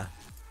 yeah.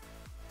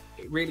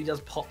 It really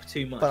does pop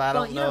too much. But I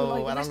don't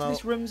know. I don't know.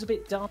 This room's a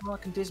bit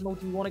dark and dismal.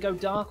 Do you want to go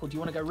dark or do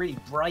you want to go really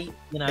bright?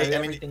 You know,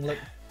 everything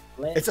looks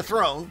lit. It's a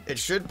throne. It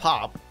should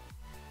pop.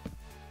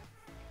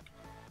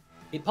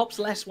 It pops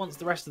less once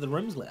the rest of the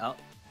room's lit up.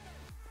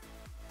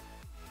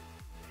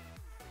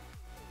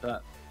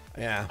 But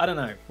yeah, I don't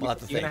know. We'll have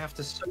to think. You're gonna have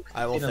to soak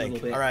I will in think. A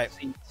little bit. All right.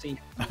 See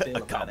how you feel A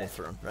about cobble it.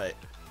 throne, right?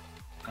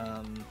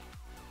 Um,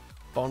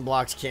 Bone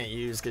blocks can't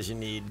use because you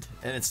need,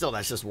 and it's still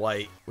that's just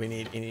white. You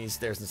need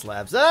stairs and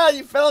slabs. Ah,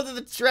 you fell into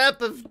the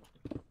trap of.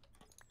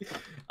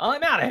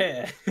 I'm out of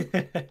here.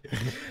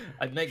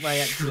 I'd make my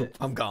exit.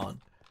 I'm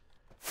gone.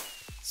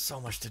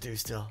 So much to do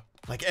still.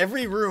 Like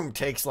every room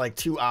takes like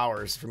 2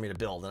 hours for me to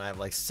build, and I have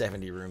like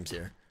 70 rooms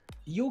here.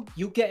 You'll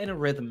get in a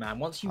rhythm, man.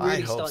 Once you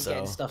really start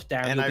getting stuff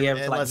down, and you'll be able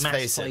to like let's mass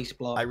face place it,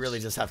 blocks. I really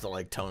just have to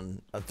like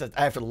tone.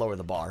 I have to lower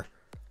the bar,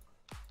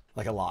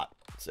 like a lot,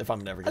 if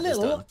I'm never get this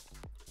done.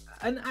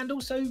 And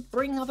also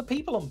bring other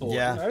people on board.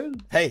 Yeah. You know?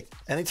 Hey,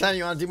 anytime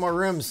you want to do more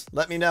rooms,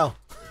 let me know.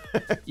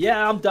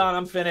 Yeah, I'm done.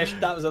 I'm finished.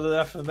 That was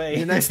enough for me.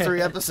 The next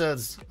 3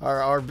 episodes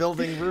are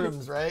building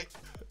rooms, right?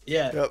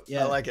 Yeah, yep,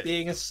 yeah. I like it.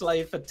 Being a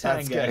slave for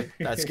Tango. That's good.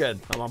 That's good.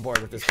 I'm on board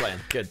with this plan.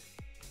 Good.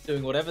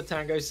 Doing whatever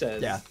Tango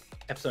says. Yeah.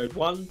 Episode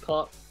 1,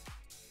 part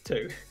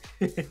 2.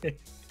 Yeah,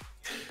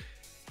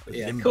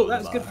 cool.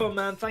 That was good fun,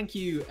 man. Thank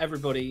you,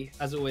 everybody,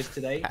 as always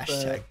today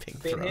for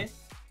being here,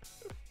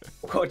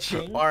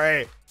 watching. All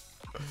right.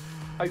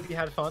 Hope you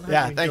had fun.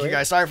 Yeah, thank you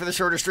guys. Sorry for the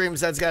shorter stream.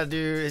 Zed's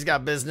he's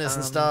got business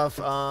and stuff.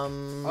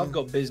 I've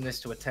got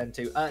business to attend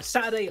to.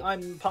 Saturday,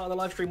 I'm part of the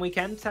live stream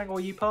weekend. Tango, are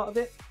you part of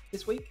it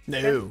this week? No.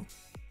 Okay.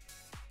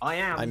 I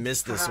am. I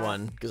missed this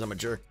one because I'm a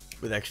jerk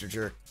with extra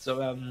jerk.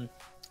 So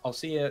I'll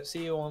see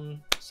you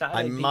on Saturday.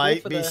 I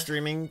might be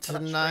streaming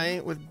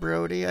tonight with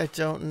Brody. I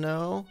don't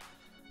know.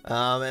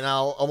 And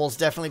I'll almost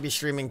definitely be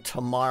streaming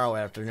tomorrow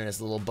afternoon as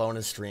a little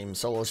bonus stream,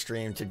 solo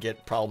stream to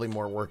get probably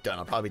more work done.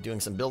 I'll probably be doing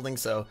some building.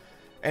 So,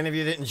 any of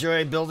you that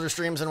enjoy builder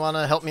streams and want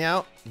to help me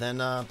out, then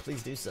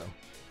please do so.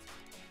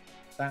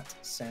 That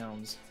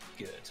sounds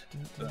good.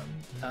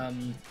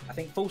 I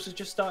think False has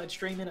just started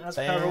streaming as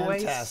per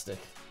always. Fantastic.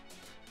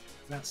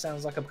 That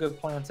sounds like a good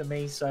plan to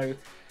me. So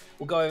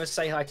we'll go over and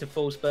say hi to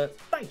False. But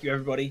thank you,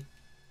 everybody.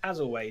 As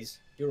always,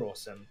 you're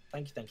awesome.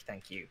 Thank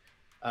you.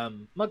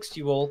 Mugs to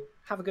you all.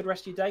 Have a good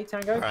rest of your day,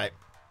 Tango. All right.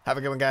 Have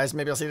a good one, guys.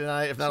 Maybe I'll see you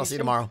tonight. If not, I'll see you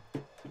tomorrow.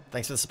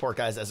 Thanks for the support,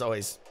 guys, as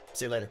always.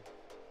 See you later.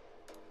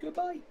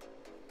 Goodbye.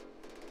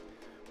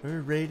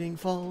 We're rating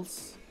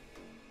false.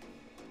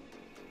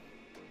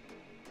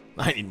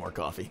 I need more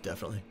coffee,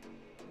 definitely.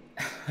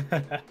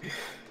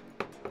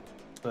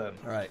 All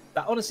right.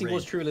 That honestly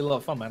was truly a lot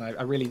of fun, man.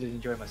 I really did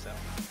enjoy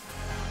myself.